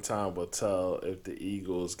only time will tell if the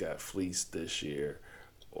Eagles got fleeced this year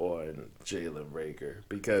on Jalen Rager,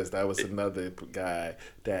 because that was another guy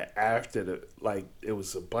that after the, like, it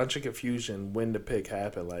was a bunch of confusion when the pick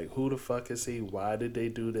happened, like, who the fuck is he, why did they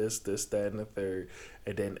do this, that and the third,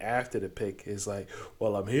 and then after the pick is like,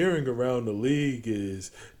 well, I'm hearing around the league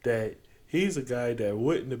is that he's a guy that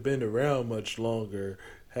wouldn't have been around much longer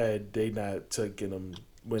had they not taken him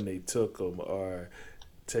when they took him, or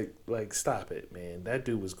take, like, stop it, man, that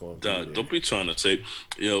dude was going to be there. don't be trying to say,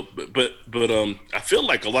 you know, but I feel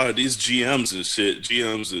like a lot of these GMs and shit,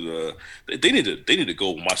 GMs and they need to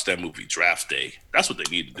go and watch that movie Draft Day. That's what they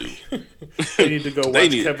need to do. They need to go They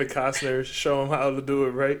watch need, Kevin Costner show him how to do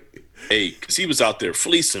it right. hey, because he was out there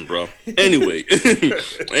fleecing, bro. Anyway,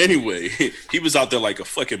 anyway, he was out there like a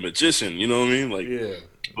fucking magician. You know what I mean? Like, Yeah.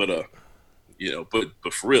 but you know, but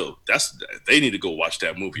for real, they need to go watch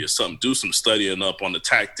that movie or something. Do some studying up on the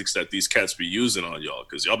tactics that these cats be using on y'all,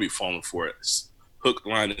 because y'all be falling for it, hook,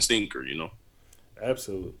 line, and sinker. You know.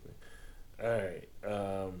 Absolutely. All right.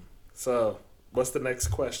 So, what's the next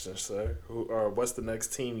question, sir? Or what's the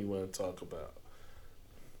next team you want to talk about?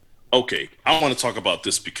 Okay, I want to talk about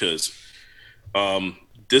this because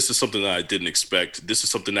this is something that I didn't expect. This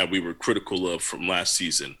is something that we were critical of from last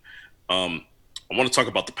season. I want to talk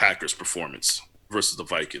about the Packers' performance versus the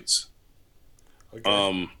Vikings. Okay.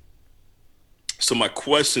 So my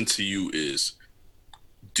question to you is,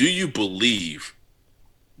 do you believe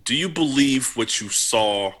what you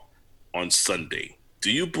saw on Sunday?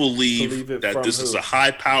 Do you Believe believe it that from this is a who?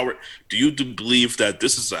 high powered do you believe that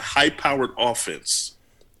this is a high powered offense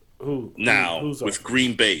now Who's with offense?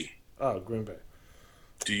 Green Bay? Oh, Green Bay.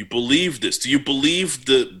 Do you believe this? Do you believe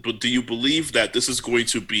that this is going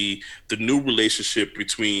to be the new relationship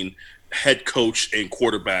between head coach and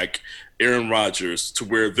quarterback Aaron Rodgers, to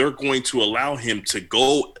where they're going to allow him to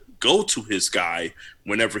go to his guy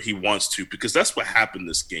whenever he wants to? Because that's what happened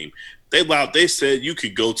this game. They said you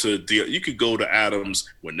could go to Adams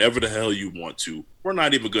whenever the hell you want to. We're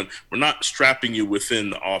not strapping you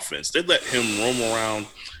within the offense. They let him roam around,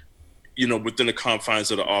 you know, within the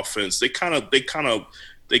confines of the offense. They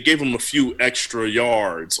gave him a few extra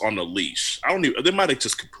yards on the leash. I don't even. They might have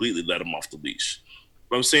just completely let him off the leash.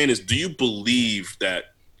 What I'm saying is, do you believe that,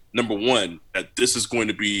 number one, that this is going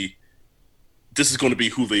to be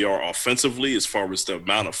who they are offensively as far as the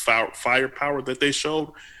amount of firepower that they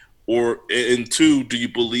showed, or, and two, do you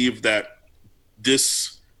believe that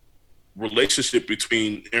this relationship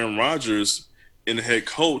between Aaron Rodgers and the head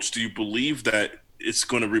coach, do you believe that it's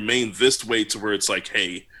going to remain this way, to where it's like,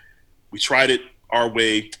 hey, we tried it our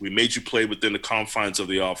way, we made you play within the confines of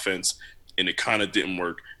the offense, and it kind of didn't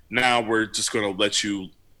work. Now we're just going to let you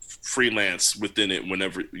freelance within it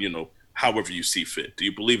whenever, you know, however you see fit. Do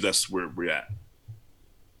you believe that's where we're at?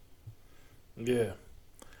 Yeah.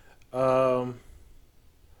 Um.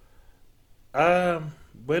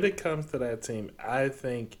 When it comes to that team, I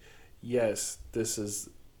think yes,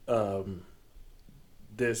 um,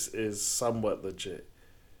 this is somewhat legit,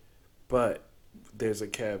 but there's a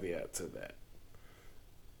caveat to that.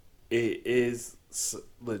 It is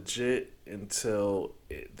legit until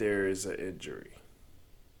there is an injury.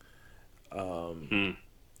 Hmm.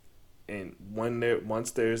 And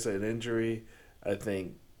once there's an injury, I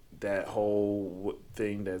think that whole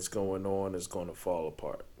thing that's going on is going to fall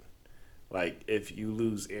apart. Like, if you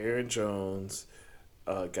lose Aaron Jones,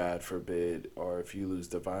 God forbid, or if you lose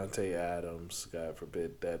Devontae Adams, God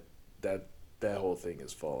forbid, that that whole thing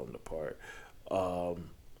is falling apart.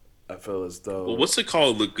 Um, I feel as Well, though, what's it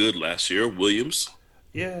called? Look good last year, Williams.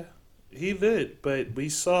 yeah, he lit, but we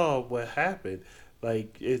saw what happened.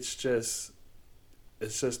 Like it's just a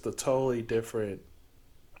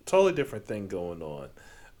totally different thing going on.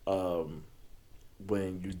 Um,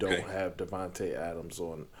 when you don't Okay. have Devonte Adams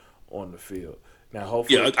on the field. Now, Yeah,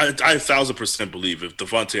 hopefully, I 1,000% believe if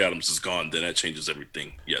Devontae Adams is gone, then that changes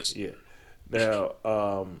everything. Yes. yeah. Now,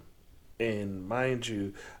 and mind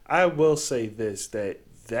you, I will say this that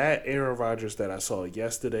Aaron Rodgers that I saw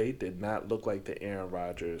yesterday did not look like the Aaron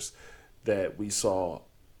Rodgers that we saw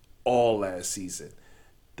all last season.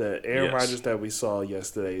 The Aaron Yes. Rodgers that we saw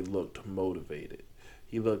yesterday looked motivated.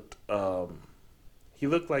 He looked he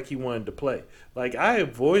looked like he wanted to play. Like I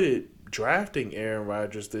avoided drafting Aaron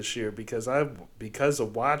Rodgers this year because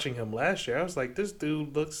of watching him last year. I was like, this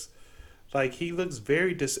dude looks like he looks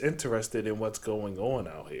very disinterested in what's going on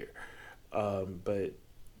out here. But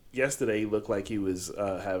yesterday he looked like he was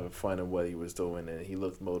having fun in what he was doing, and he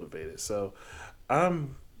looked motivated. So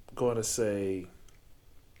I'm going to say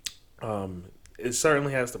it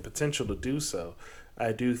certainly has the potential to do so.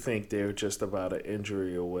 I do think they're just about an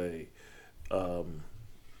injury away um,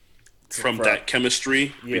 From from that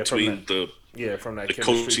chemistry yeah from that between the yeah from that the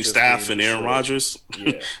chemistry coaching just staff being and Aaron destroyed. Rodgers.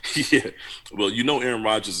 Yeah, Yeah. Well, Aaron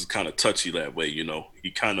Rodgers is kind of touchy that way.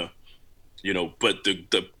 He kind of, but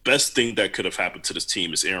the best thing that could have happened to this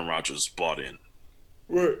team is Aaron Rodgers bought in.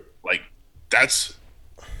 right. Like that's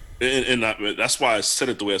that's why I said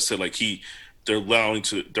it the way I said. Like they're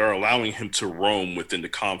allowing him to roam within the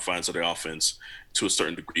confines of the offense to a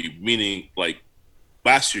certain degree. Meaning, like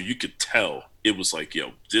last year, you could tell it was like,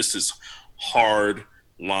 this is hard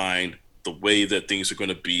line. The way that things are going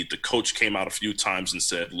to be. The coach came out a few times and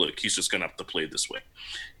said, "Look, he's just going to have to play this way,"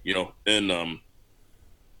 And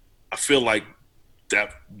I feel like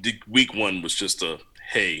that the week one was just a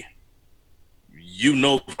hey,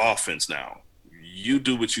 the offense now. You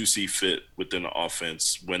do what you see fit within the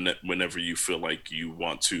offense whenever you feel like you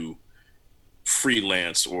want to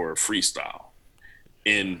freelance or freestyle.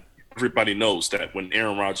 And everybody knows that when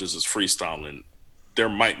Aaron Rodgers is freestyling, there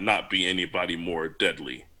might not be anybody more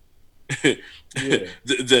deadly than Yeah,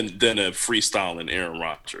 a freestyling Aaron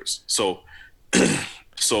Rodgers. So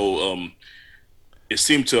it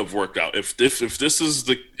seemed to have worked out. If this is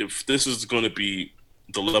going to be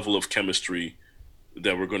the level of chemistry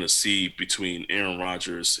that we're going to see between Aaron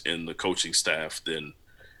Rodgers and the coaching staff, then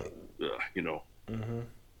uh, you know, hmm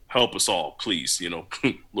help us all, please.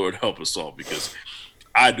 Lord help us all, because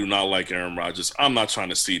I do not like Aaron Rodgers. I'm not trying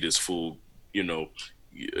to see this fool, you know,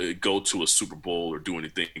 go to a Super Bowl or do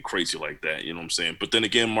anything crazy like that. You know what I'm saying? But then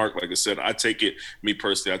again, Mark, like I said, me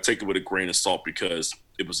personally, I take it with a grain of salt because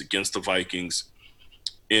it was against the Vikings,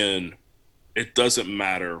 and it doesn't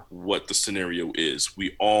matter what the scenario is.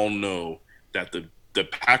 We all know that the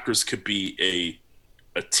Packers could be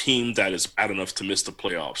a team that is bad enough to miss the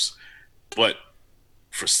playoffs, but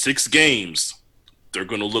for 6 games, they're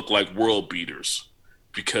going to look like world beaters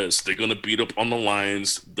because they're going to beat up on the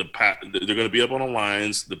Lions. They're going to be up on the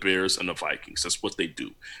Lions, the Bears, and the Vikings. That's what they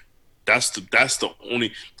do. That's the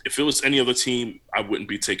only. If it was any other team, I wouldn't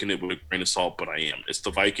be taking it with a grain of salt, but I am. It's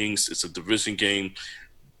the Vikings. It's a division game.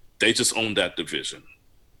 They just own that division.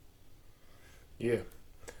 yeah.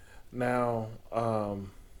 Now,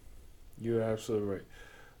 you're absolutely right.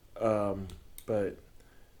 But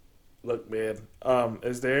look, man,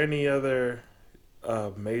 is there any other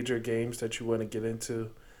major games that you want to get into?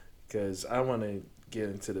 Because I want to get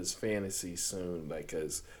into this fantasy soon, like,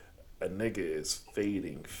 because a nigga is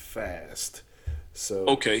fading fast. So,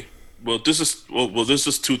 Okay. This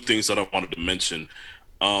is two things that I wanted to mention.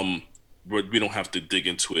 Um, but we don't have to dig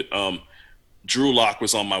into it. Drew Lock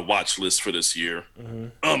was on my watch list for this year.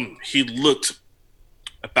 mm-hmm, He looked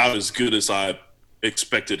about as good as I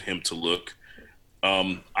expected him to look.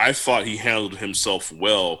 I thought he handled himself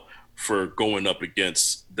well for going up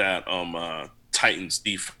against that Titans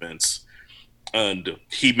defense, and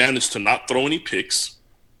he managed to not throw any picks.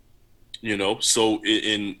 So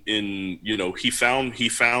he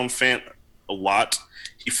found Fant a lot.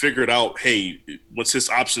 He figured out, hey, once his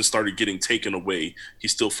options started getting taken away, he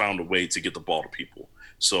still found a way to get the ball to people.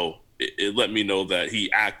 So it let me know that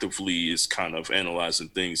he actively is kind of analyzing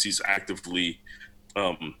things.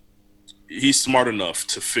 Um, he's smart enough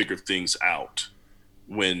to figure things out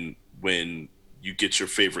when you get your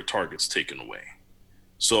favorite targets taken away.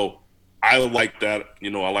 So I like that. I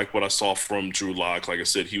like what I saw from Drew Lock. Like I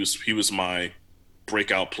said, he was my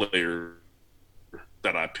breakout player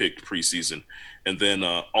that I picked preseason, and then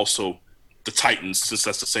also the the Titans, since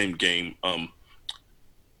that's the same game.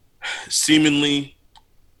 Seemingly,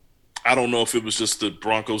 I don't know if it was just the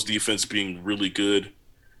Broncos defense being really good,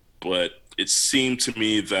 but it seemed to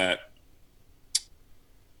me that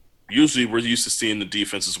usually we're used to seeing the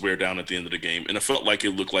defenses wear down at the end of the game, and it felt like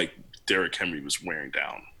it looked like Derrick Henry was wearing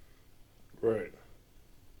down. Right.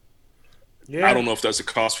 I Yeah. don't know if that's a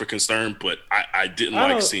cause for concern, but I didn't I like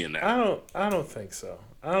don't. seeing that. I don't think so.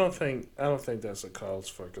 I don't think that's a cause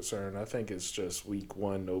for concern. I think it's just week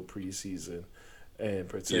one, no preseason, and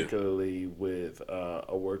Yeah. particularly with a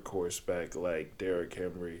workhorse back like Derrick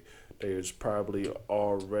Henry, there's probably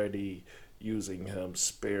already using him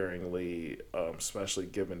sparingly, especially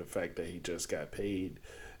given the fact that he just got paid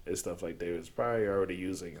and stuff like that. It's probably already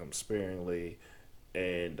using him sparingly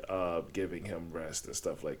and giving him rest and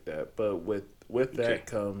stuff like that. But with Okay. that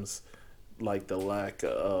comes like the lack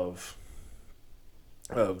of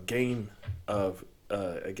game of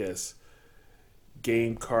I guess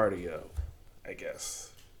game cardio, I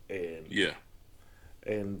guess, and Yeah.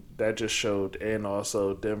 that just showed. And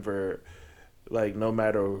also Denver, like no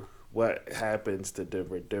matter what happens to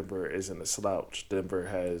Denver, Denver isn't a slouch. Denver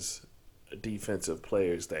has defensive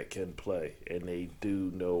players that can play, and they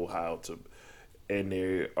do know how to, and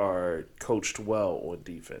they are coached well on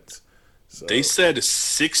defense. They So said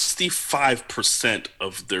 65%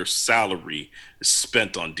 of their salary is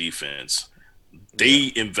spent on defense. yeah,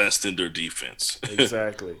 They invest in their defense.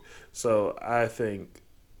 exactly. So I think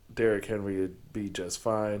Derrick Henry would be just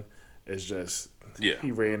fine. It's just Yeah.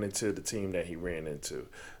 he ran into the team that he ran into,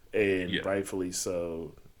 and Yeah. rightfully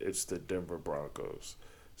so. It's the Denver Broncos.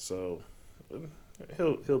 So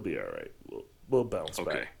he'll be all right. We'll bounce Okay.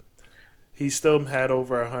 back. He still had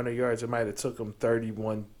over 100 yards. It might have took him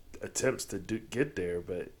 31 attempts to get there,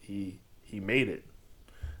 but he made it.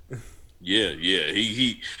 Yeah, yeah.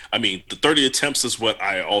 He I mean, the 30 attempts is what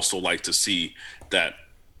I also like to see, that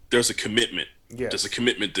there's a commitment. There's a Yes,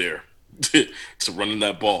 commitment there to running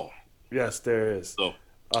that ball. yes, there is. So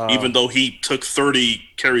even Um, though he took 30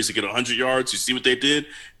 carries to get 100 yards, you see what they did?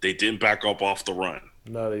 They didn't back up off the run.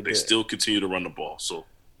 no, they They did. still continue to run the ball. So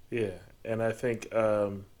Yeah, and I think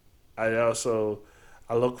I also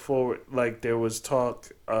I look forward. Like there was talk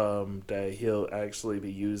that he'll actually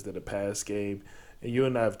be used in a pass game, and you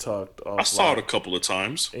and I have talked I saw it a offline. couple of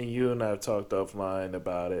times. And you and I have talked offline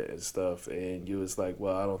about it and stuff, and you was like,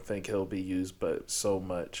 "Well, I don't think he'll be used, but so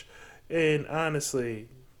much." And honestly,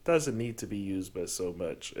 doesn't need to be used, but so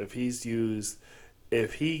much. If he's used,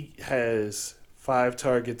 if he has 5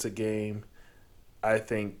 targets a game, I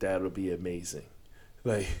think that'll be amazing.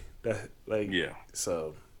 Like that, like Yeah.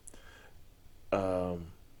 so. Um,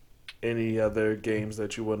 any other games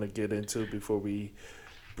that you want to get into before we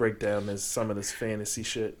break down some of this fantasy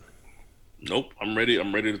shit? Nope. I'm ready.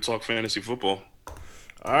 I'm ready to talk fantasy football.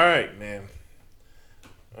 All right, man.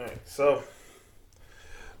 All right, so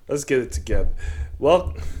let's get it together.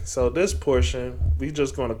 Well, so this portion, we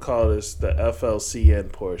just going to call this the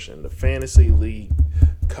FLCN portion, the Fantasy League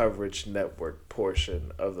Coverage Network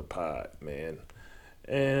portion of the pod, man.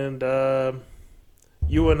 And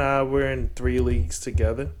you and I, we're in 3 leagues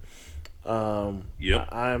together. Yep.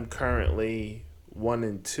 I'm currently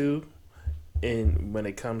 1-2 in when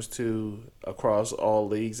it comes to across all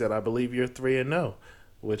leagues, and I believe you're 3-0,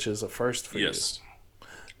 which is a first for you. Yes.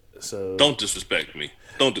 So, Don't disrespect me.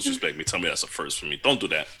 Don't disrespect me. Tell me that's a first for me. Don't do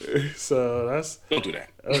that. so Don't do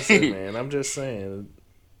that's it, that. man. I'm just saying,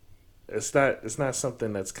 it's not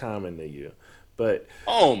something that's common to you, but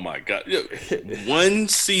Oh my god. Yeah. One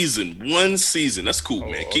season. One season. That's cool,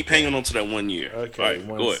 man. oh, Keep okay, hanging on to that 1 year. All okay, right.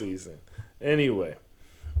 one Go ahead. season. Anyway,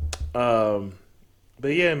 um, but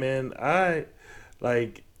yeah, man, I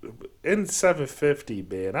like in 750,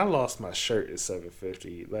 man. I lost my shirt at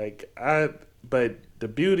 750. But the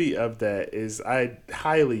beauty of that is I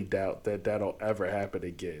highly doubt that that'll ever happen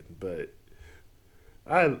again. But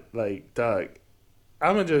I like, Doug.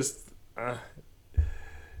 I'ma just,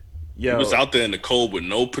 You was yo, out there in the cold with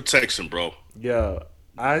no protection, bro. yo.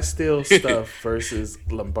 I steal stuff versus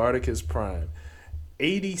Lombardicus Prime.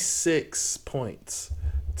 86 points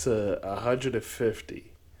to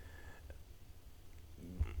 150.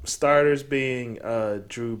 Starters being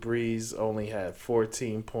Drew Brees only had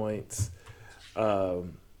 14 points.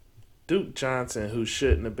 Um, Duke Johnson, who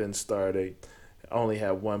shouldn't have been starting, only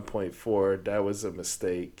had 1.4. That was a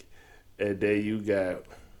mistake. And then you got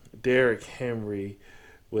Derrick Henry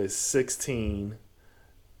with 16,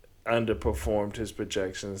 underperformed his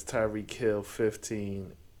projections. Tyreek Hill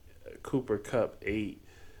 15, Cooper Cup 8,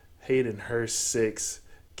 Hayden Hurst 6,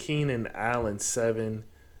 Keenan Allen 7.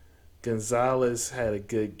 Gonzalez had a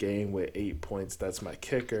good game with 8 points. That's my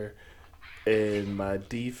kicker. and my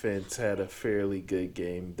defense had a fairly good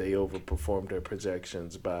game. They overperformed their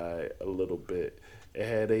projections by a little bit. It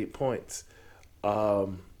had 8 points.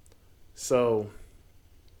 Um, so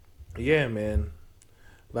yeah, man.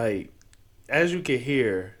 Like as you can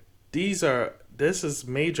hear, this is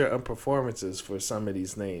major unperformances for some of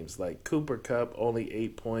these names. Like Cooper Cup, only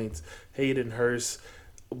 8 points. Hayden Hurst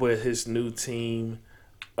with his new team,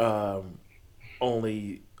 um,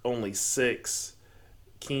 only six.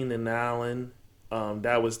 Keenan Allen,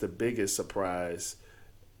 that was the biggest surprise.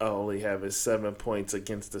 Only having 7 points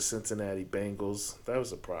against the Cincinnati Bengals. That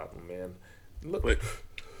was a problem, man. Look, But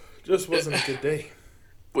just wasn't a good day.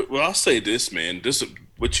 well, I'll say this, man. This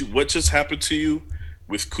what just happened to you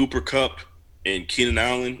with Cooper Cup and Keenan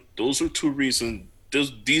Allen. Those are two reasons.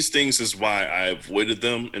 These things is why I avoided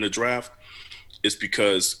them in the draft. Is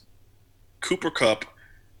because Cooper Cup,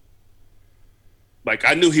 like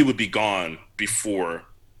I knew he would be gone before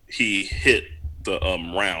he hit the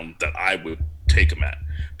round that I would take him at.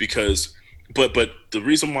 Because, but the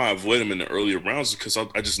reason why I avoid him in the earlier rounds is because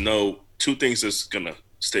I just know two things that's gonna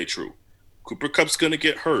stay true. Cooper Cup's gonna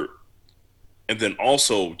get hurt, and then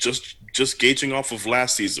also just gauging off of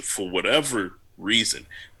last season for whatever reason,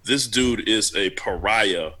 this dude is a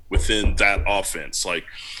pariah within that offense. Like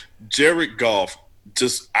Jared Goff,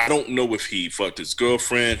 just I don't know if he fucked his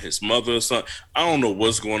girlfriend, his mother, or something. I don't know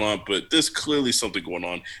what's going on, but there's clearly something going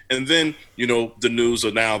on. And then the news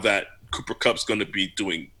are now that Cooper Cup's going to be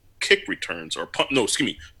doing kick returns or punt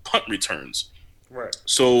returns. Right.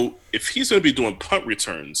 So if he's going to be doing punt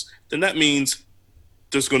returns, then that means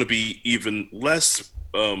there's going to be even less.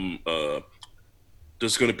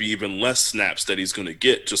 There's going to be even less snaps that he's going to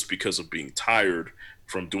get just because of being tired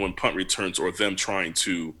from doing punt returns or them trying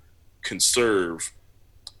to conserve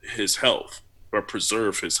his health or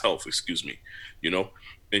preserve his health, excuse me,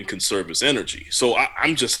 and conserve his energy. So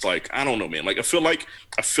I'm just like, I don't know, man. Like I feel like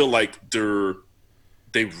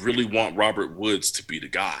they really want Robert Woods to be the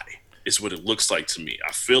guy. Is what it looks like to me.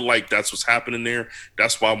 I feel like that's what's happening there.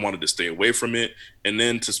 That's why I wanted to stay away from it. And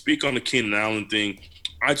then to speak on the Keenan Allen thing,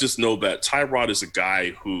 I just know that Tyrod is a guy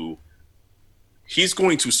who he's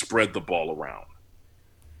going to spread the ball around.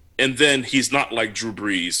 And then he's not like Drew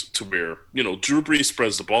Brees to where, Drew Brees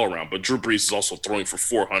spreads the ball around, but Drew Brees is also throwing for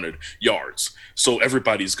 400 yards. So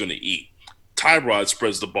everybody's going to eat. Tyrod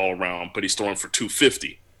spreads the ball around, but he's throwing for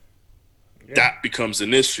 250. Yeah. That becomes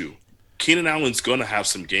an issue. Keenan Allen's going to have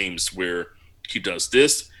some games where he does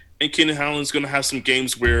this, and Keenan Allen's going to have some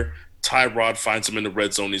games where Tyrod finds him in the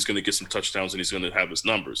red zone. He's going to get some touchdowns, and he's going to have his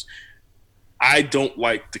numbers. I don't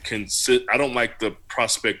like the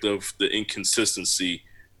prospect of the inconsistency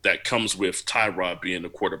that comes with Tyrod being the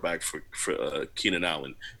quarterback for Keenan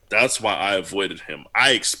Allen. That's why I avoided him.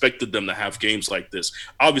 I expected them to have games like this.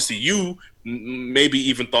 Obviously, you maybe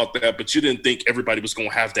even thought that, but you didn't think everybody was going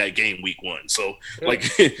to have that game week one. So,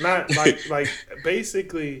 not like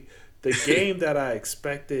basically the game that I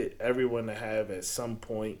expected everyone to have at some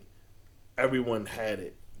point, everyone had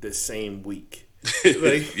it the same week.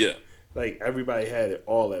 Yeah, like everybody had it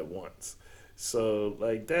all at once. So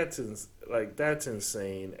that's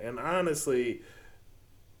insane. And honestly,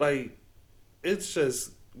 it's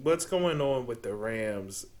just what's going on with the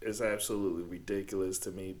Rams is absolutely ridiculous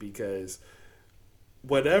to me because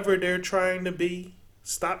whatever they're trying to be,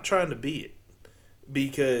 stop trying to be it.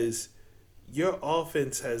 Because your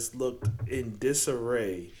offense has looked in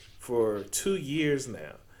disarray for 2 years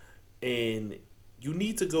now. And you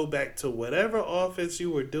need to go back to whatever offense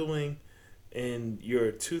you were doing in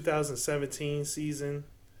your 2017 season.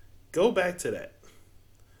 Go back to that.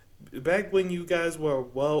 Back when you guys were a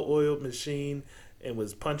well-oiled machine and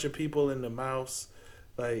was punching people in the mouth,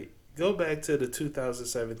 go back to the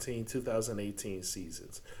 2017-2018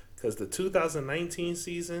 seasons. Because the 2019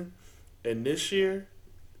 season and this year,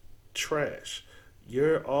 trash.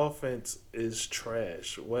 Your offense is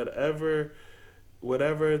trash. Whatever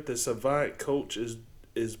the savant coach is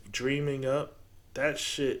dreaming up, that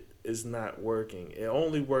shit is not working. It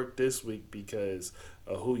only worked this week because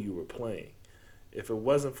of who you were playing. If it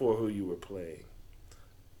wasn't for who you were playing,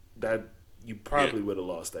 that you probably would have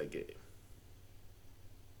lost that game.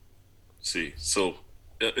 See, so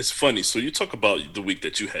it's funny. So you talk about the week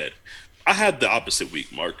that you had. I had the opposite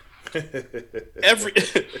week, Mark.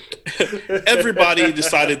 Everybody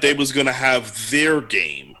decided they was gonna have their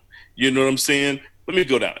game. You know what I'm saying? Let me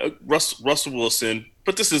go down. Russell Wilson,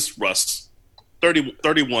 but this is Russ.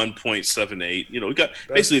 31.78. We got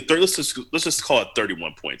basically let's just call it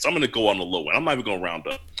 31 points. I'm gonna go on the low end. I'm not even gonna round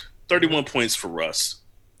up. 31 points for Russ.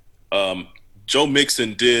 Joe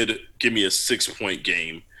Mixon did give me a 6-point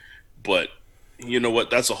game, but you know what?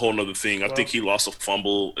 That's a whole nother thing. I Well, think he lost a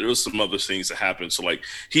fumble. There was some other things that happened. So like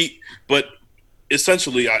but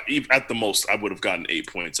essentially, at the most, I would have gotten 8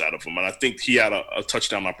 points out of him, and I think he had a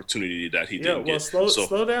touchdown opportunity that he yeah. didn't Well, get. slow So,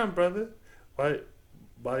 slow down, brother. Why,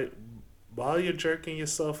 why, while you're jerking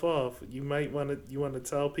yourself off, you want to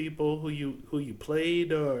tell people who you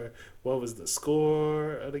played or what was the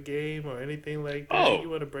score of the game or anything like that. oh, You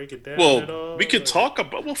want to break it down at well, we all? could Or? talk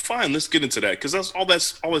about. Well, fine, let's get into that because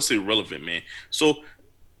that's irrelevant, man. So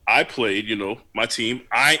I played, my team.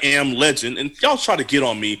 I am legend, and y'all try to get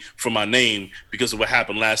on me for my name because of what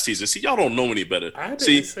happened last season. See, y'all don't know any better. I didn't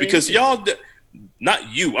See, say because anything. not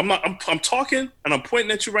you. I'm not. I'm talking and I'm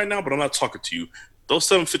pointing at you right now, but I'm not talking to you. Those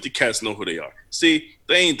 750 cats know who they are. See,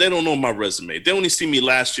 they don't know my resume. They only see me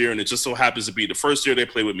last year, and it just so happens to be the first year they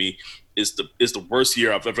play with me is the worst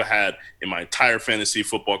year I've ever had in my entire fantasy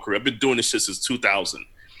football career. I've been doing this shit since 2000,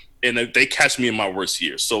 and they catch me in my worst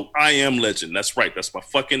year. So I am legend. That's right. That's my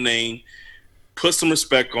fucking name. Put some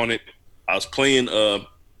respect on it. I was playing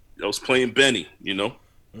Benny,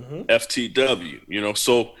 Mm-hmm. FTW,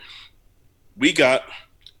 So we got,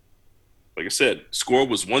 like I said, score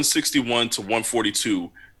was 161 to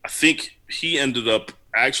 142. I think he ended up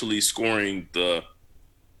actually scoring the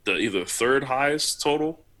either third highest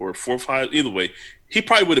total or fourth highest. Either way, he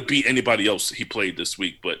probably would have beat anybody else he played this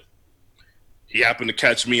week, but he happened to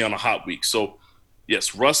catch me on a hot week. So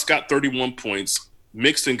yes, Russ got 31 points.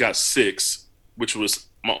 Mixon got 6, which was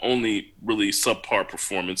my only really subpar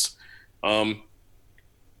performance. Um,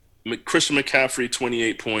 Christian McCaffrey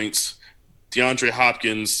 28 points. DeAndre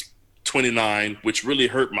Hopkins 29, which really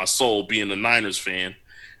hurt my soul being a Niners fan.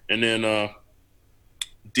 And then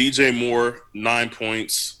DJ Moore 9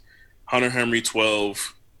 points, Hunter Henry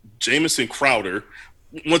 12, Jamison Crowder.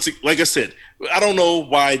 Like I said, I don't know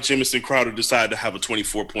why Jamison Crowder decided to have a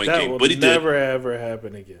 24-point That game, will but he did. never ever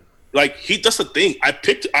happen again. Like that's the thing. I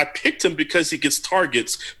picked him because he gets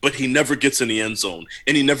targets, but he never gets in the end zone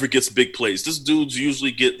and he never gets big plays. This dude's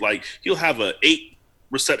usually he'll have a 8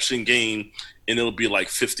 reception game and it'll be like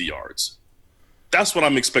 50 yards. That's what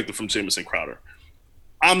I'm expecting from Jamison Crowder.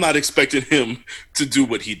 I'm not expecting him to do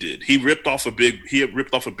what he did. He ripped off a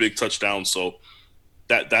big touchdown, so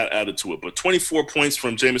that added to it. But 24 points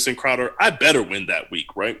from Jamison Crowder, I better win that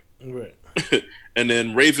week, right? Right. And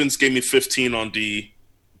then Ravens gave me 15 on D.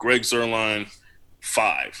 Greg Zuerlein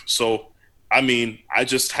 5. So I mean, I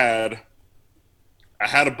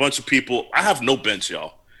had a bunch of people. I have no bench,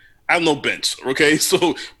 y'all. I have no bench. Okay,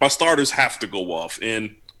 so my starters have to go off.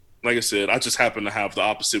 And like I said, I just happen to have the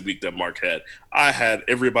opposite week that Mark had. I had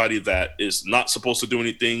everybody that is not supposed to do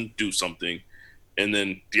anything do something. And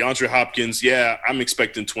then DeAndre Hopkins, yeah, I'm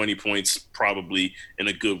expecting 20 points probably in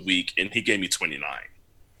a good week, and he gave me 29.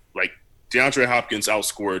 Like DeAndre Hopkins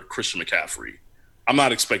outscored Christian McCaffrey. I'm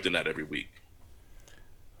not expecting that every week.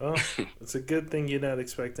 Well, it's a good thing you're not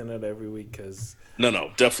expecting that every week because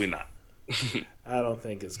No, definitely not. I don't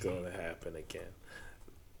think it's going to happen again.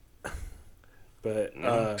 But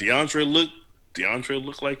DeAndre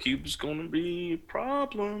looked like he was going to be a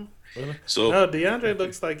problem. So no, DeAndre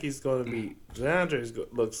looks like he's going to be.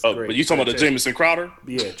 Looks great. But you talking about the Jamison Crowder?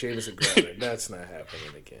 Yeah, Jamison Crowder. That's not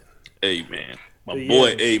happening again. Hey man, my But boy.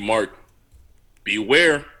 yeah. Hey Mark,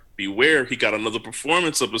 beware. He got another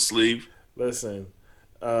performance up his sleeve. Listen,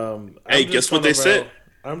 Hey, guess what they said?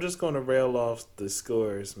 I'm just going to rail off the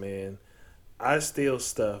scores, man. I steal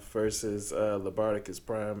stuff versus Labarticus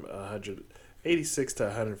Prime 186 to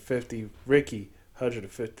 150. Ricky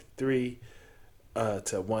 153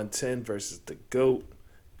 to 110 versus the GOAT.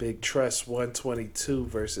 Big Trust 122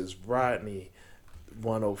 versus Rodney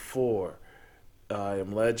 104. I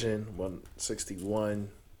am Legend 161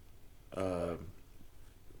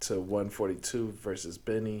 to 142 versus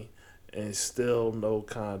Benny. And still no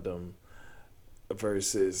condom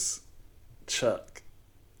versus Chuck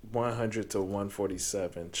 100 to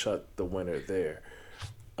 147. Chuck the winner there.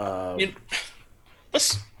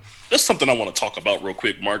 That's something I want to talk about real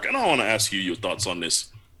quick, Mark, and I want to ask you your thoughts on this.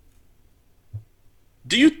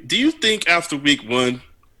 Do you think after week 1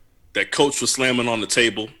 that Coach was slamming on the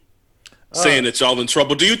table, saying that y'all in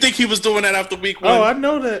trouble? Do you think he was doing that after week 1? Oh, I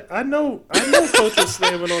know that. I know Coach was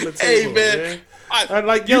slamming on the table. Hey man. I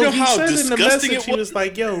like, yo, you know he how said in the disgusting message, it he was? was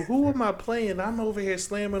like, yo, who am I playing? I'm over here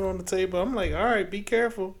slamming on the table. I'm like, all right, be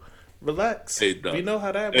careful. Relax. Hey, Doug. We know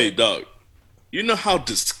how that Hey, works. Doug. You know how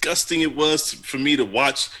disgusting it was for me to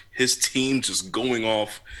watch his team just going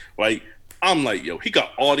off? Like, I'm like, yo, he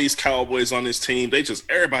got all these Cowboys on his team.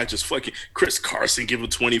 Everybody just fucking. Chris Carson gave him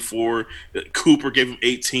 24. Cooper gave him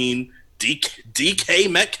 18.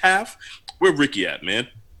 DK Metcalf. Where Ricky at, man?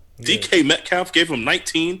 Yeah. DK Metcalf gave him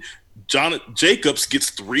 19. John Jacobs gets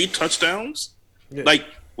 3 touchdowns. Yeah. like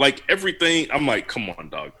like everything. I'm like, come on,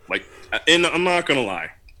 dog. Like, and I'm not gonna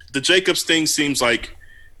lie, the Jacobs thing seems like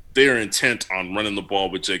they're intent on running the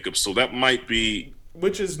ball with Jacobs, so that might be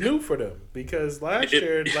Which is new for them because last it.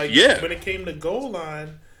 year, like Yeah, when it came to goal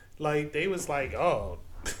line, like they was like, oh,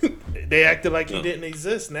 they acted like he no. didn't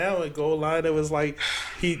exist. Now at goal line, it was like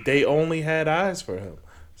they only had eyes for him.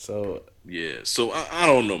 So Yeah, so I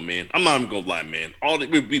don't know, man. I'm not even gonna lie, man.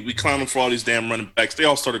 We clowning for all these damn running backs. They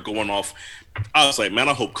all started going off. I was like, man,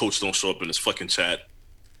 I hope Coach don't show up in this fucking chat.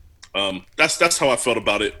 That's how I felt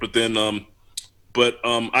about it. But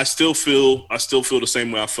I still feel the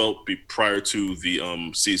same way I felt prior to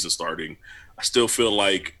the season starting. I still feel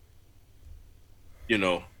like you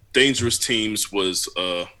know dangerous teams was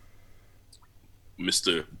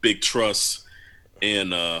Mr. Big Trust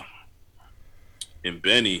and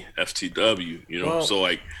Benny FTW. well, So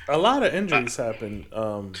like a lot of I, injuries happened.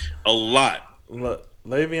 a lot.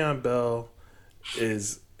 Le'Veon Bell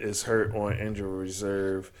is hurt on injury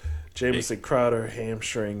reserve. Hey, Jamison Crowder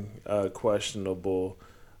hamstring questionable.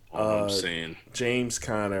 all I'm Uh, saying. James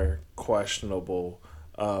Conner questionable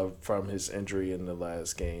from his injury in the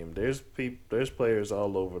last game. There's players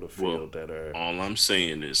all over the Well, field that are. all I'm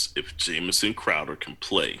saying is if Jamison Crowder can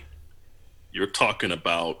play, you're talking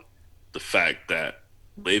about the fact that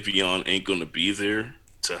Le'Veon ain't going to be there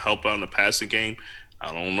to help out in the passing game.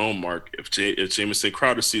 I don't know, Mark. If Jamison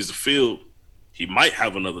Crowder sees the field, he might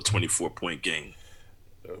have another 24-point game.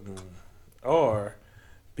 Or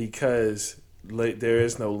because there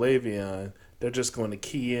is no Le'Veon, they're just going to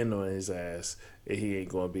key in on his ass, and he ain't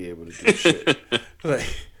going to be able to do shit. Like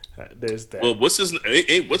there's Well, that. what's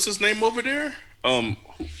his name over there?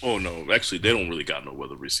 Oh no, actually, they don't really got no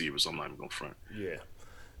other receivers. I'm not even going to front. Yeah.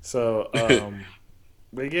 So,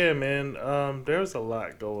 but yeah, man, there's a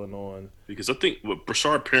lot going on. Because I think with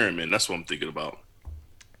Brashard Perriman, that's what I'm thinking about.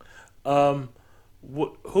 Um,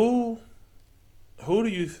 who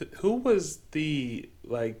who was the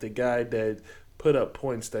like the guy that put up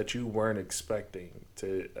points that you weren't expecting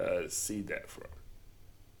to see that from?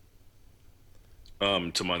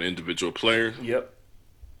 To my individual player. Yep.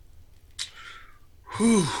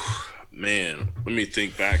 Whew, man, let me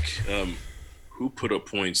think back. Who put up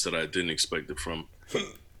points that I didn't expect it from?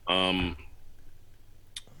 Um,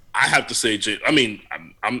 I have to say, I mean,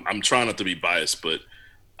 I'm trying not to be biased, but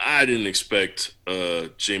I didn't expect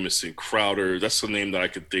Jamison Crowder. That's the name that I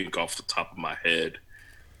could think off the top of my head.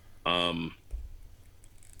 Um,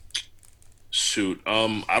 shoot,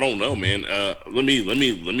 I don't know, man. Let me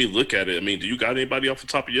look at it. I mean, do you got anybody off the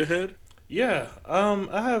top of your head? Yeah.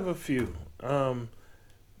 I have a few.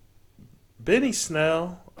 Benny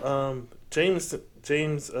Snell.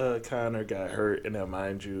 James Conner got hurt, and now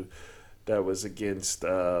mind you, that was against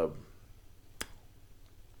the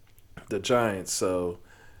Giants. So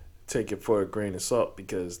take it for a grain of salt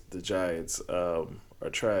because the Giants are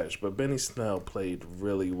trash. But Benny Snell played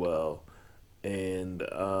really well, and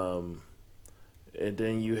and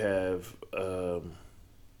then you have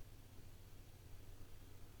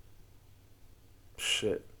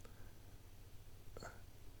shit.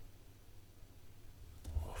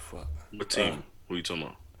 Oh fuck. What Uh, team? Who are you talking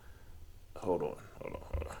about? hold on.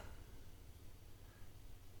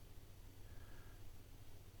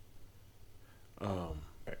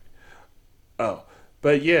 Oh,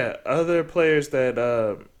 but yeah, other players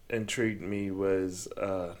that intrigued me was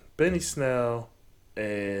Benny Snell,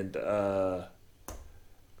 and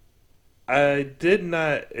I did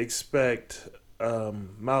not expect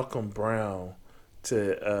Malcolm Brown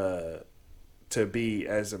to be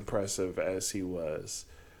as impressive as he was.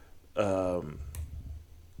 Um,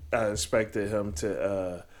 I expected him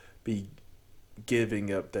to be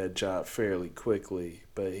giving up that job fairly quickly,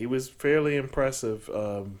 but he was fairly impressive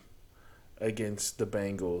against the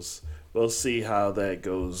Bengals. We'll see how that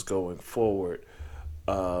goes going forward,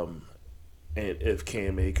 um, and if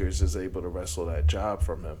Cam Akers is able to wrestle that job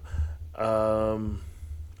from him. Um,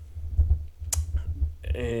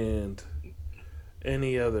 and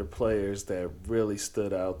any other players that really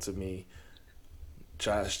stood out to me,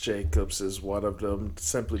 Josh Jacobs is one of them,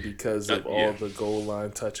 simply because of all Yeah, the goal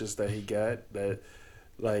line touches that he got. That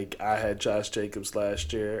like I had Josh Jacobs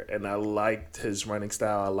last year, and I liked his running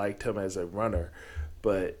style. I liked him as a runner,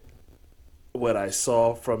 but what I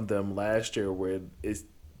saw from them last year, where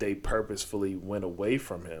they purposefully went away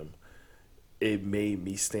from him, it made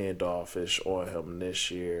me standoffish on him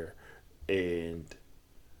this year, and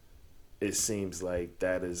it seems like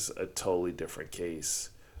that is a totally different case.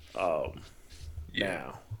 Um, yeah,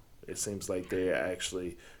 Now, it seems like they're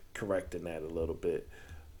actually correcting that a little bit.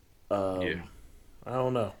 yeah. Um, I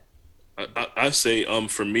don't know. I say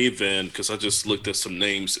for me then because I just looked at some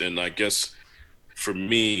names and I guess for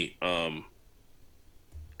me,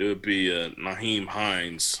 it would be Naheem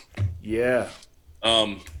Hines. Yeah.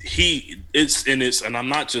 And I'm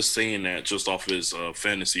not just saying that just off his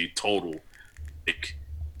fantasy total. Like,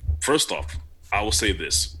 first off, I will say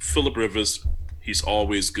this: Philip Rivers, he's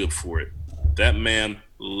always good for it. That man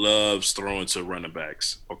loves throwing to running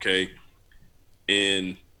backs. Okay,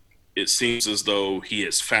 and it seems as though he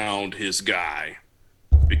has found his guy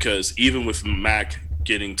because even with Mac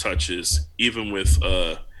getting touches, even with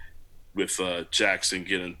Jackson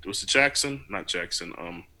getting, was it Jackson? Not Jackson.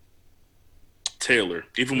 Taylor.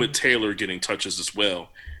 Even with Taylor getting touches as well,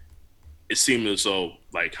 it seemed as though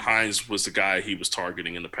like Hines was the guy he was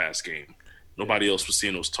targeting in the past game. Nobody else was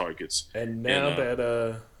seeing those targets. And And now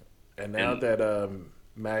that and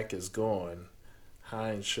Mac is gone,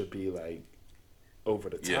 Hines should be like over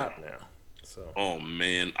the yeah. top now. So Oh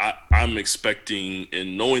man, I'm expecting,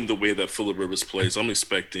 and knowing the way that Phillip Rivers plays, I'm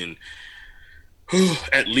expecting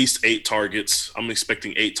at least 8 targets. I'm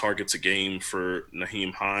expecting 8 targets a game for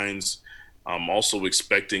Naheem Hines. I'm also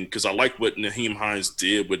expecting, because I like what Naheem Hines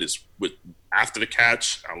did with after the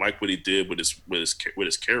catch. I like what he did with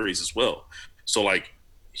his carries as well. So like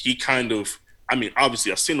he kind of, I mean,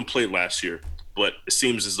 obviously I've seen him play last year, but it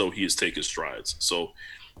seems as though he has taken strides. So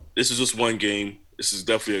this is just one game. This is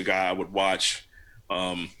definitely a guy I would watch.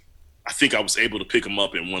 Um, I think I was able to pick him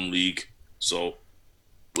up in one league. So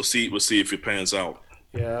we'll see. We'll see if it pans out.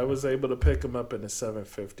 yeah, I was able to pick him up in the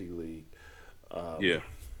 750 league. Yeah.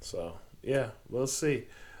 So yeah, we'll see.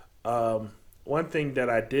 One thing that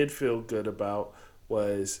I did feel good about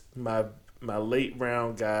was my late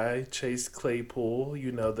round guy, Chase Claypool.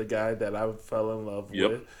 You know, the guy that I fell in love Yep.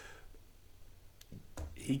 with.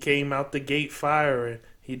 He came out the gate firing.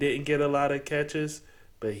 He didn't get a lot of catches,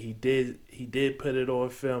 but he did put it on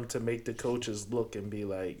film to make the coaches look and be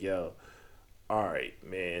like, "Yo, all right,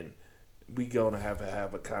 man, we gonna have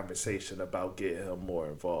a conversation about getting him more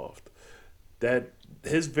involved." That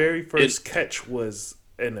his very It, first catch was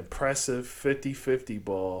an impressive 50-50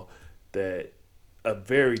 ball, that a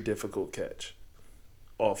very difficult catch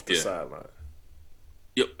off the yeah. sideline.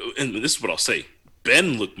 Yep. And this is what I'll say.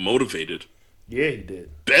 Ben looked motivated. Yeah, he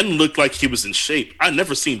did. Ben looked like he was in shape. I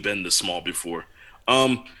never seen Ben this small before.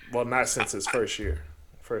 Um, Well, not since his first year.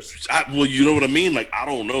 First, well, you know what I mean? Like, I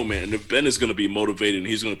don't know, man. If Ben is going to be motivated and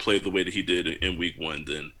he's going to play the way that he did in week one,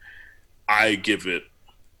 then I give it,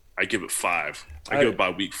 I give it 5. I give it by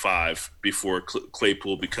week 5 before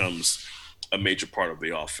Claypool becomes a major part of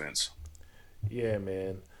the offense. yeah,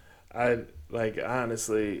 man. I like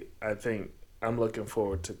honestly. I think I'm looking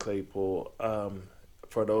forward to Claypool.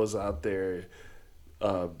 For those out there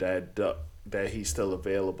that he's still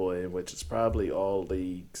available in, which is probably all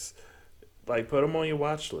leagues. Like, put him on your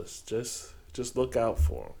watch list. Just look out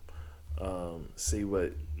for him. See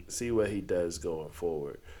what he does going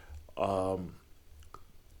forward. Um,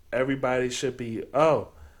 Everybody should be. Oh,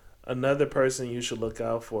 another person you should look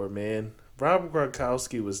out for, man. Robert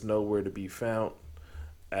Gronkowski was nowhere to be found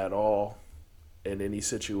at all in any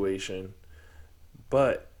situation,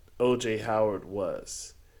 but OJ Howard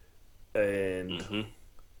was, and Hmm.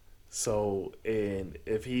 so, and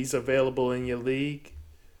if he's available in your league,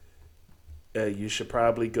 you should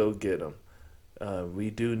probably go get him. We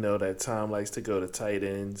do know that Tom likes to go to tight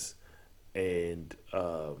ends, and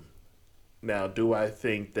now, do I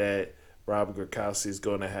think that Robert Gronkowski is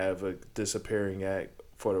going to have a disappearing act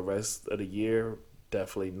for the rest of the year?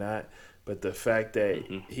 Definitely not. But the fact that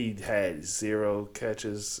Hmm. he had 0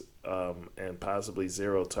 catches and possibly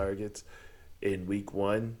 0 targets in week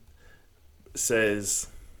one says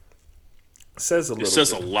a It little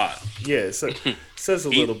says a bit. lot. Yeah, says a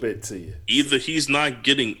little He, bit to you. either he's not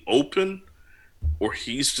getting open, or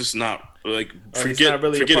he's just not like He's not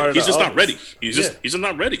really a forget part it. of He's the just not offense. ready. Yeah. He's just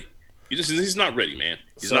not ready. He's not ready, man.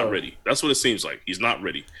 He's not So, ready. That's what it seems like. He's not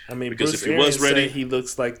ready. I mean, Because Bruce if he was Arians say ready, he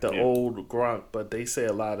looks like the yeah, old Gronk, but they say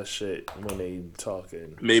a lot of shit when they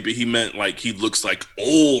talking. maybe he meant like he looks like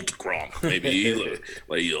old Gronk. Maybe he look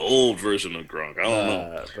like the old version of Gronk. I don't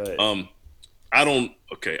know. But Um, I don't.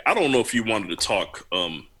 Okay, I don't know if you wanted to talk.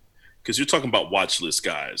 Because you're talking about watch list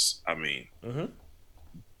guys. I mean,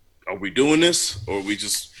 are we doing this, or are we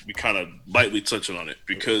kind of lightly touching on it?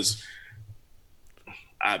 Because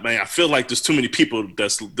I feel like there's too many people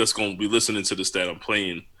that's going to be listening to this that I'm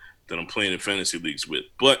playing in fantasy leagues with.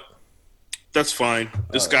 But that's fine.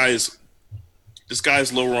 This guy's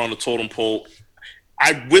lower on the totem pole.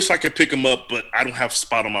 I wish I could pick him up, but I don't have a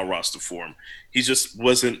spot on my roster for him. He just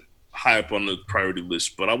wasn't high up on the priority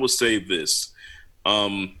list. But I will say this: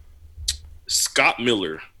 um, Scott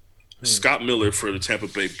Miller, Scott Miller for the Tampa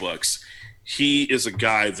Bay Bucks. He is a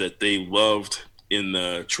guy that they loved in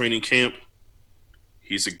the training camp.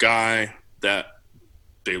 He's a guy that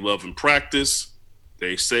they love in practice.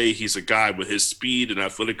 They say he's a guy with his speed and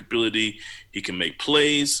athletic ability. He can make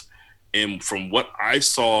plays. And from what I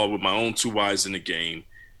saw with my own two eyes in the game,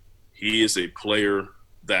 he is a player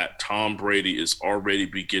that Tom Brady is already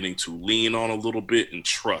beginning to lean on a little bit and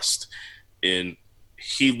trust. And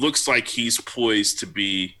he looks like he's poised to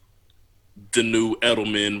be the new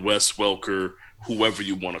Edelman, Wes Welker, whoever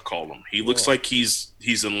you want to call him. He looks like he's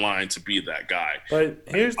in line to be that guy.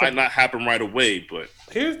 But might not happen right away, but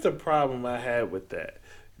here's the problem I had with that.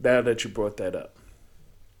 Now that you brought that up,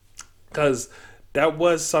 because that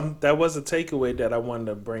was a takeaway that I wanted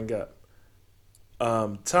to bring up.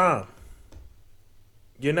 Tom,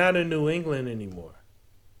 you're not in New England anymore.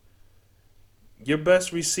 Your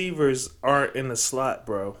best receivers aren't in the slot,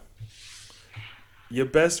 bro. Your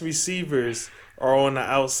best receivers are on the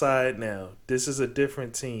outside now. This is a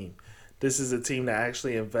different team. This is a team that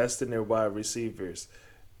actually invests in their wide receivers,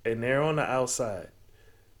 and they're on the outside.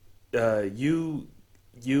 You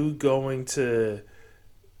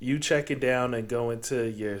checking down and going to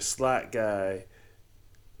your slot guy.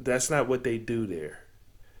 That's not what they do there.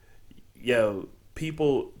 Yo,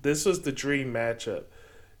 people, this was the dream matchup.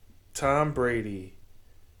 Tom Brady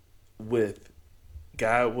with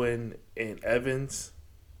Godwin and Evans.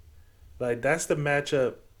 Like, that's the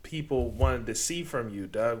matchup people wanted to see from you,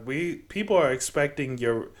 Doug.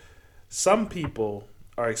 Some people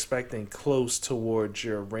are expecting close towards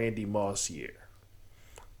your Randy Moss year.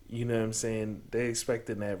 You know what I'm saying? They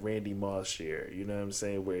expecting that Randy Moss year. You know what I'm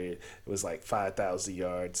saying? Where it was like 5,000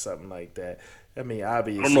 yards, something like that. I mean,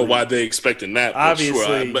 obviously, I don't know why they expecting that.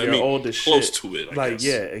 Obviously, but you're old as close shit. to it. I like, guess.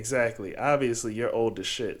 yeah, exactly. Obviously, you're old as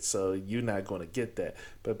shit, so you're not going to get that.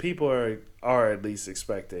 But people are at least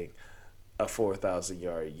expecting a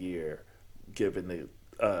 4,000-yard year, given the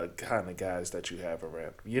kind of guys that you have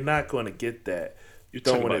around. You're not going to get that. You're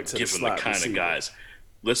talking about giving the kind of guys.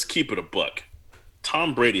 Let's keep it a buck.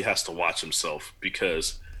 Tom Brady has to watch himself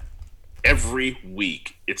because every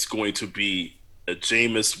week it's going to be a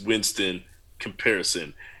Jameis Winston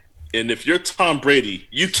comparison. And if you're Tom Brady,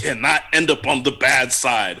 you cannot end up on the bad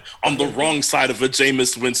side, on the wrong side of a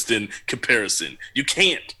Jameis Winston comparison. You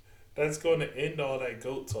can't. That's going to end all that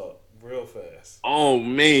GOAT talk real fast. Oh,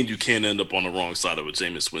 man, you can't end up on the wrong side of a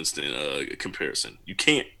Jameis Winston comparison. You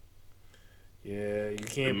can't. Yeah, you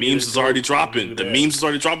can't. The memes is already dropping. The memes is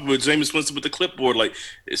already dropping with Jameis Winston with the clipboard. Like,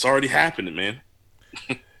 it's already happening, man.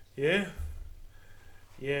 Yeah,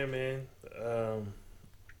 man.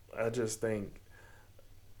 I just think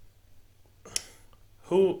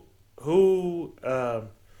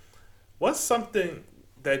what's something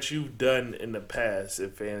that you've done in the past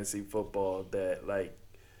in fantasy football that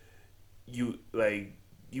you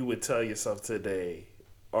would tell yourself today,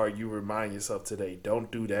 or you remind yourself today,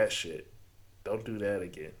 don't do that shit. Don't do that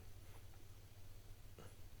again.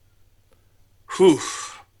 Whew.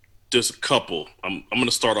 There's a couple. I'm going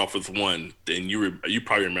to start off with one. Then you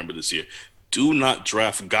probably remember this year. Do not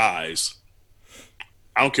draft guys.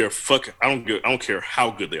 I don't care. I don't care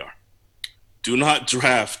how good they are. Do not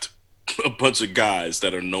draft a bunch of guys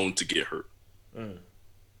that are known to get hurt.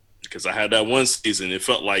 Because I had that one season. It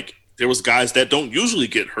felt like there was guys that don't usually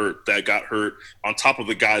get hurt that got hurt on top of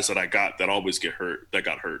the guys that I got that always get hurt that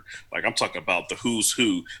got hurt. Like, I'm talking about the who's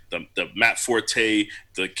who, the Matt Forte,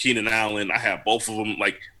 the Keenan Allen. I have both of them.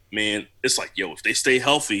 Like, man, it's like, yo, if they stay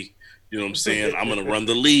healthy, you know what I'm saying, I'm going to run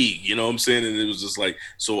the league. You know what I'm saying? And it was just like,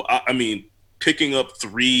 so I mean, picking up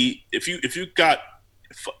three,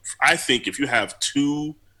 I think if you have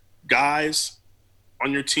two guys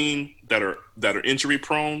on your team that are injury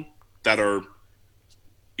prone, that are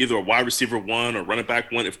either a wide receiver one or running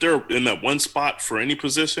back one, if they're in that one spot for any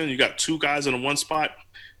position, you got two guys in a one spot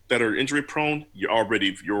that are injury prone, you're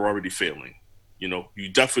already failing. You know, you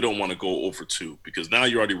definitely don't want to go over two because now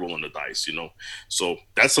you're already rolling the dice, you know. So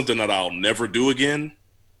that's something that I'll never do again.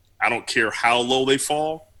 I don't care how low they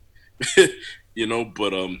fall, you know,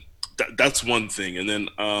 but that's one thing. And then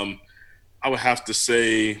I would have to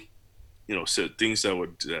say, you know, things that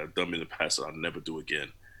would done in the past that I'll never do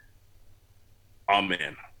again. Oh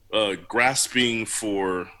man, grasping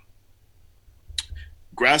for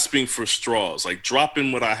straws, like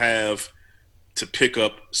dropping what I have to pick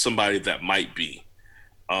up somebody that might be.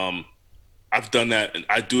 I've done that, and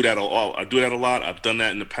I do that a lot. I've done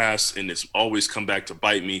that in the past, and it's always come back to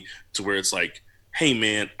bite me. To where it's like, hey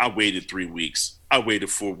man, I waited 3 weeks. I waited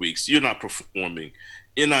 4 weeks. You're not performing.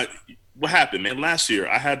 You're not. What happened, man? Last year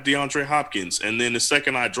I had DeAndre Hopkins, and then the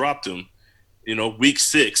second I dropped him, you know, week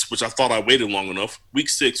 6, which I thought I waited long enough. Week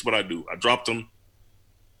 6, what I do? I dropped him.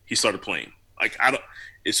 He started playing. Like, I don't.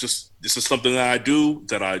 it's just this is something that I do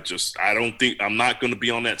that I don't think I'm not going to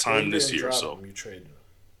be on that Well, you time this didn't year. drop So him. You traded him.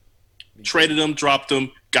 You traded traded him. him, dropped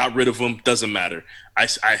him, got rid of him. Doesn't matter. I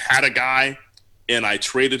had a guy and I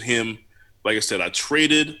traded him. Like I said, I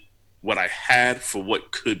traded what I had for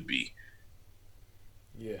what could be.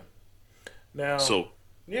 Yeah. Now, So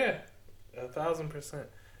yeah, 1,000%.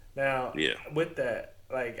 Now, yeah, with that,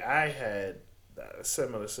 like I had a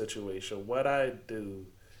similar situation. What I do,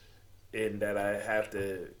 and that I have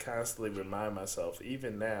to constantly remind myself,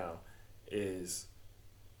 even now, is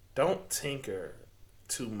don't tinker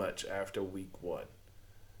too much after week one.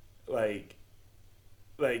 Like,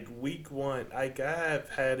 like week one, I've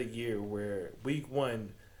had a year where week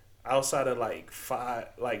one, outside of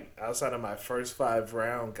my first 5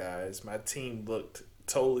 round guys, my team looked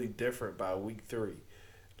totally different by week three.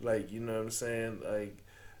 Like, you know what I'm saying?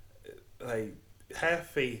 Like have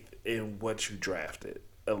faith in what you drafted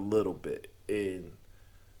a little bit and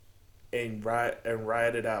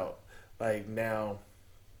ride it out. Like now,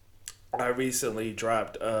 I recently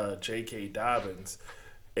dropped J.K. Dobbins,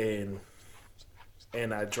 and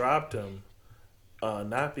I dropped him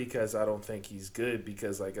not because I don't think he's good,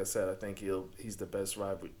 because like I said, I think he's the best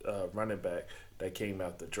running back that came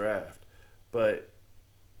out the draft, but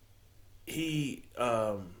he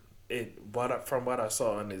from what I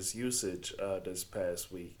saw in his usage this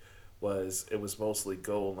past week it was mostly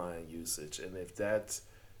goal line usage, and if that's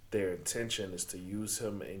their intention is to use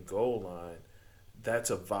him in goal line, that's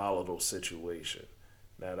a volatile situation.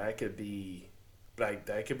 Now that could be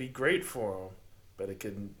great for him, but it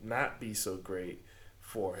could not be so great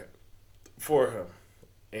for him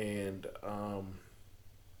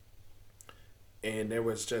and there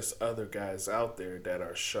was just other guys out there that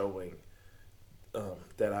are showing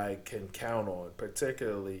that I can count on,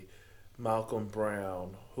 particularly Malcolm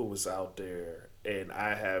Brown, who was out there, and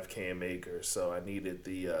I have Cam Akers, so I needed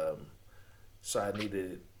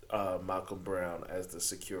Malcolm Brown as the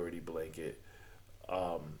security blanket,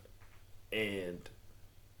 um, and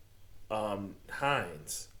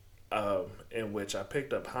Hines, in which I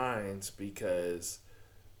picked up Hines because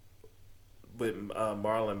with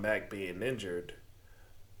Marlon Mack being injured,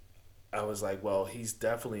 I was like, well, he's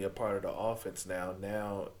definitely a part of the offense now.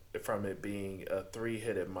 Now, from it being a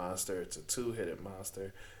three-headed monster, it's a two-headed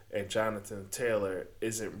monster, and Jonathan Taylor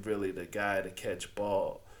isn't really the guy to catch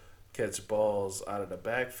balls out of the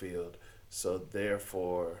backfield. So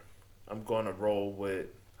therefore, I'm going to roll with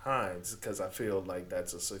Hines because I feel like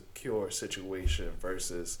that's a secure situation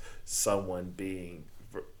versus someone being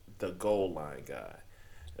the goal line guy,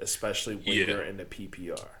 especially when yeah, you're in the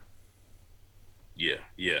PPR.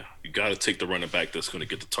 yeah. You got to take the running back that's going to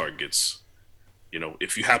get the targets. You know,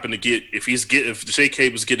 if you happen to if J.K.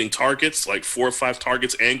 was getting targets like 4 or 5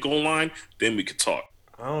 targets and goal line, then we could talk.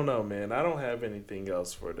 I don't know, man. I don't have anything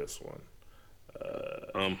else for this one.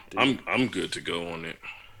 Do you? I'm good to go on it.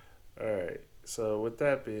 All right. So with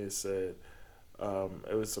that being said,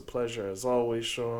 it was a pleasure as always, Sean.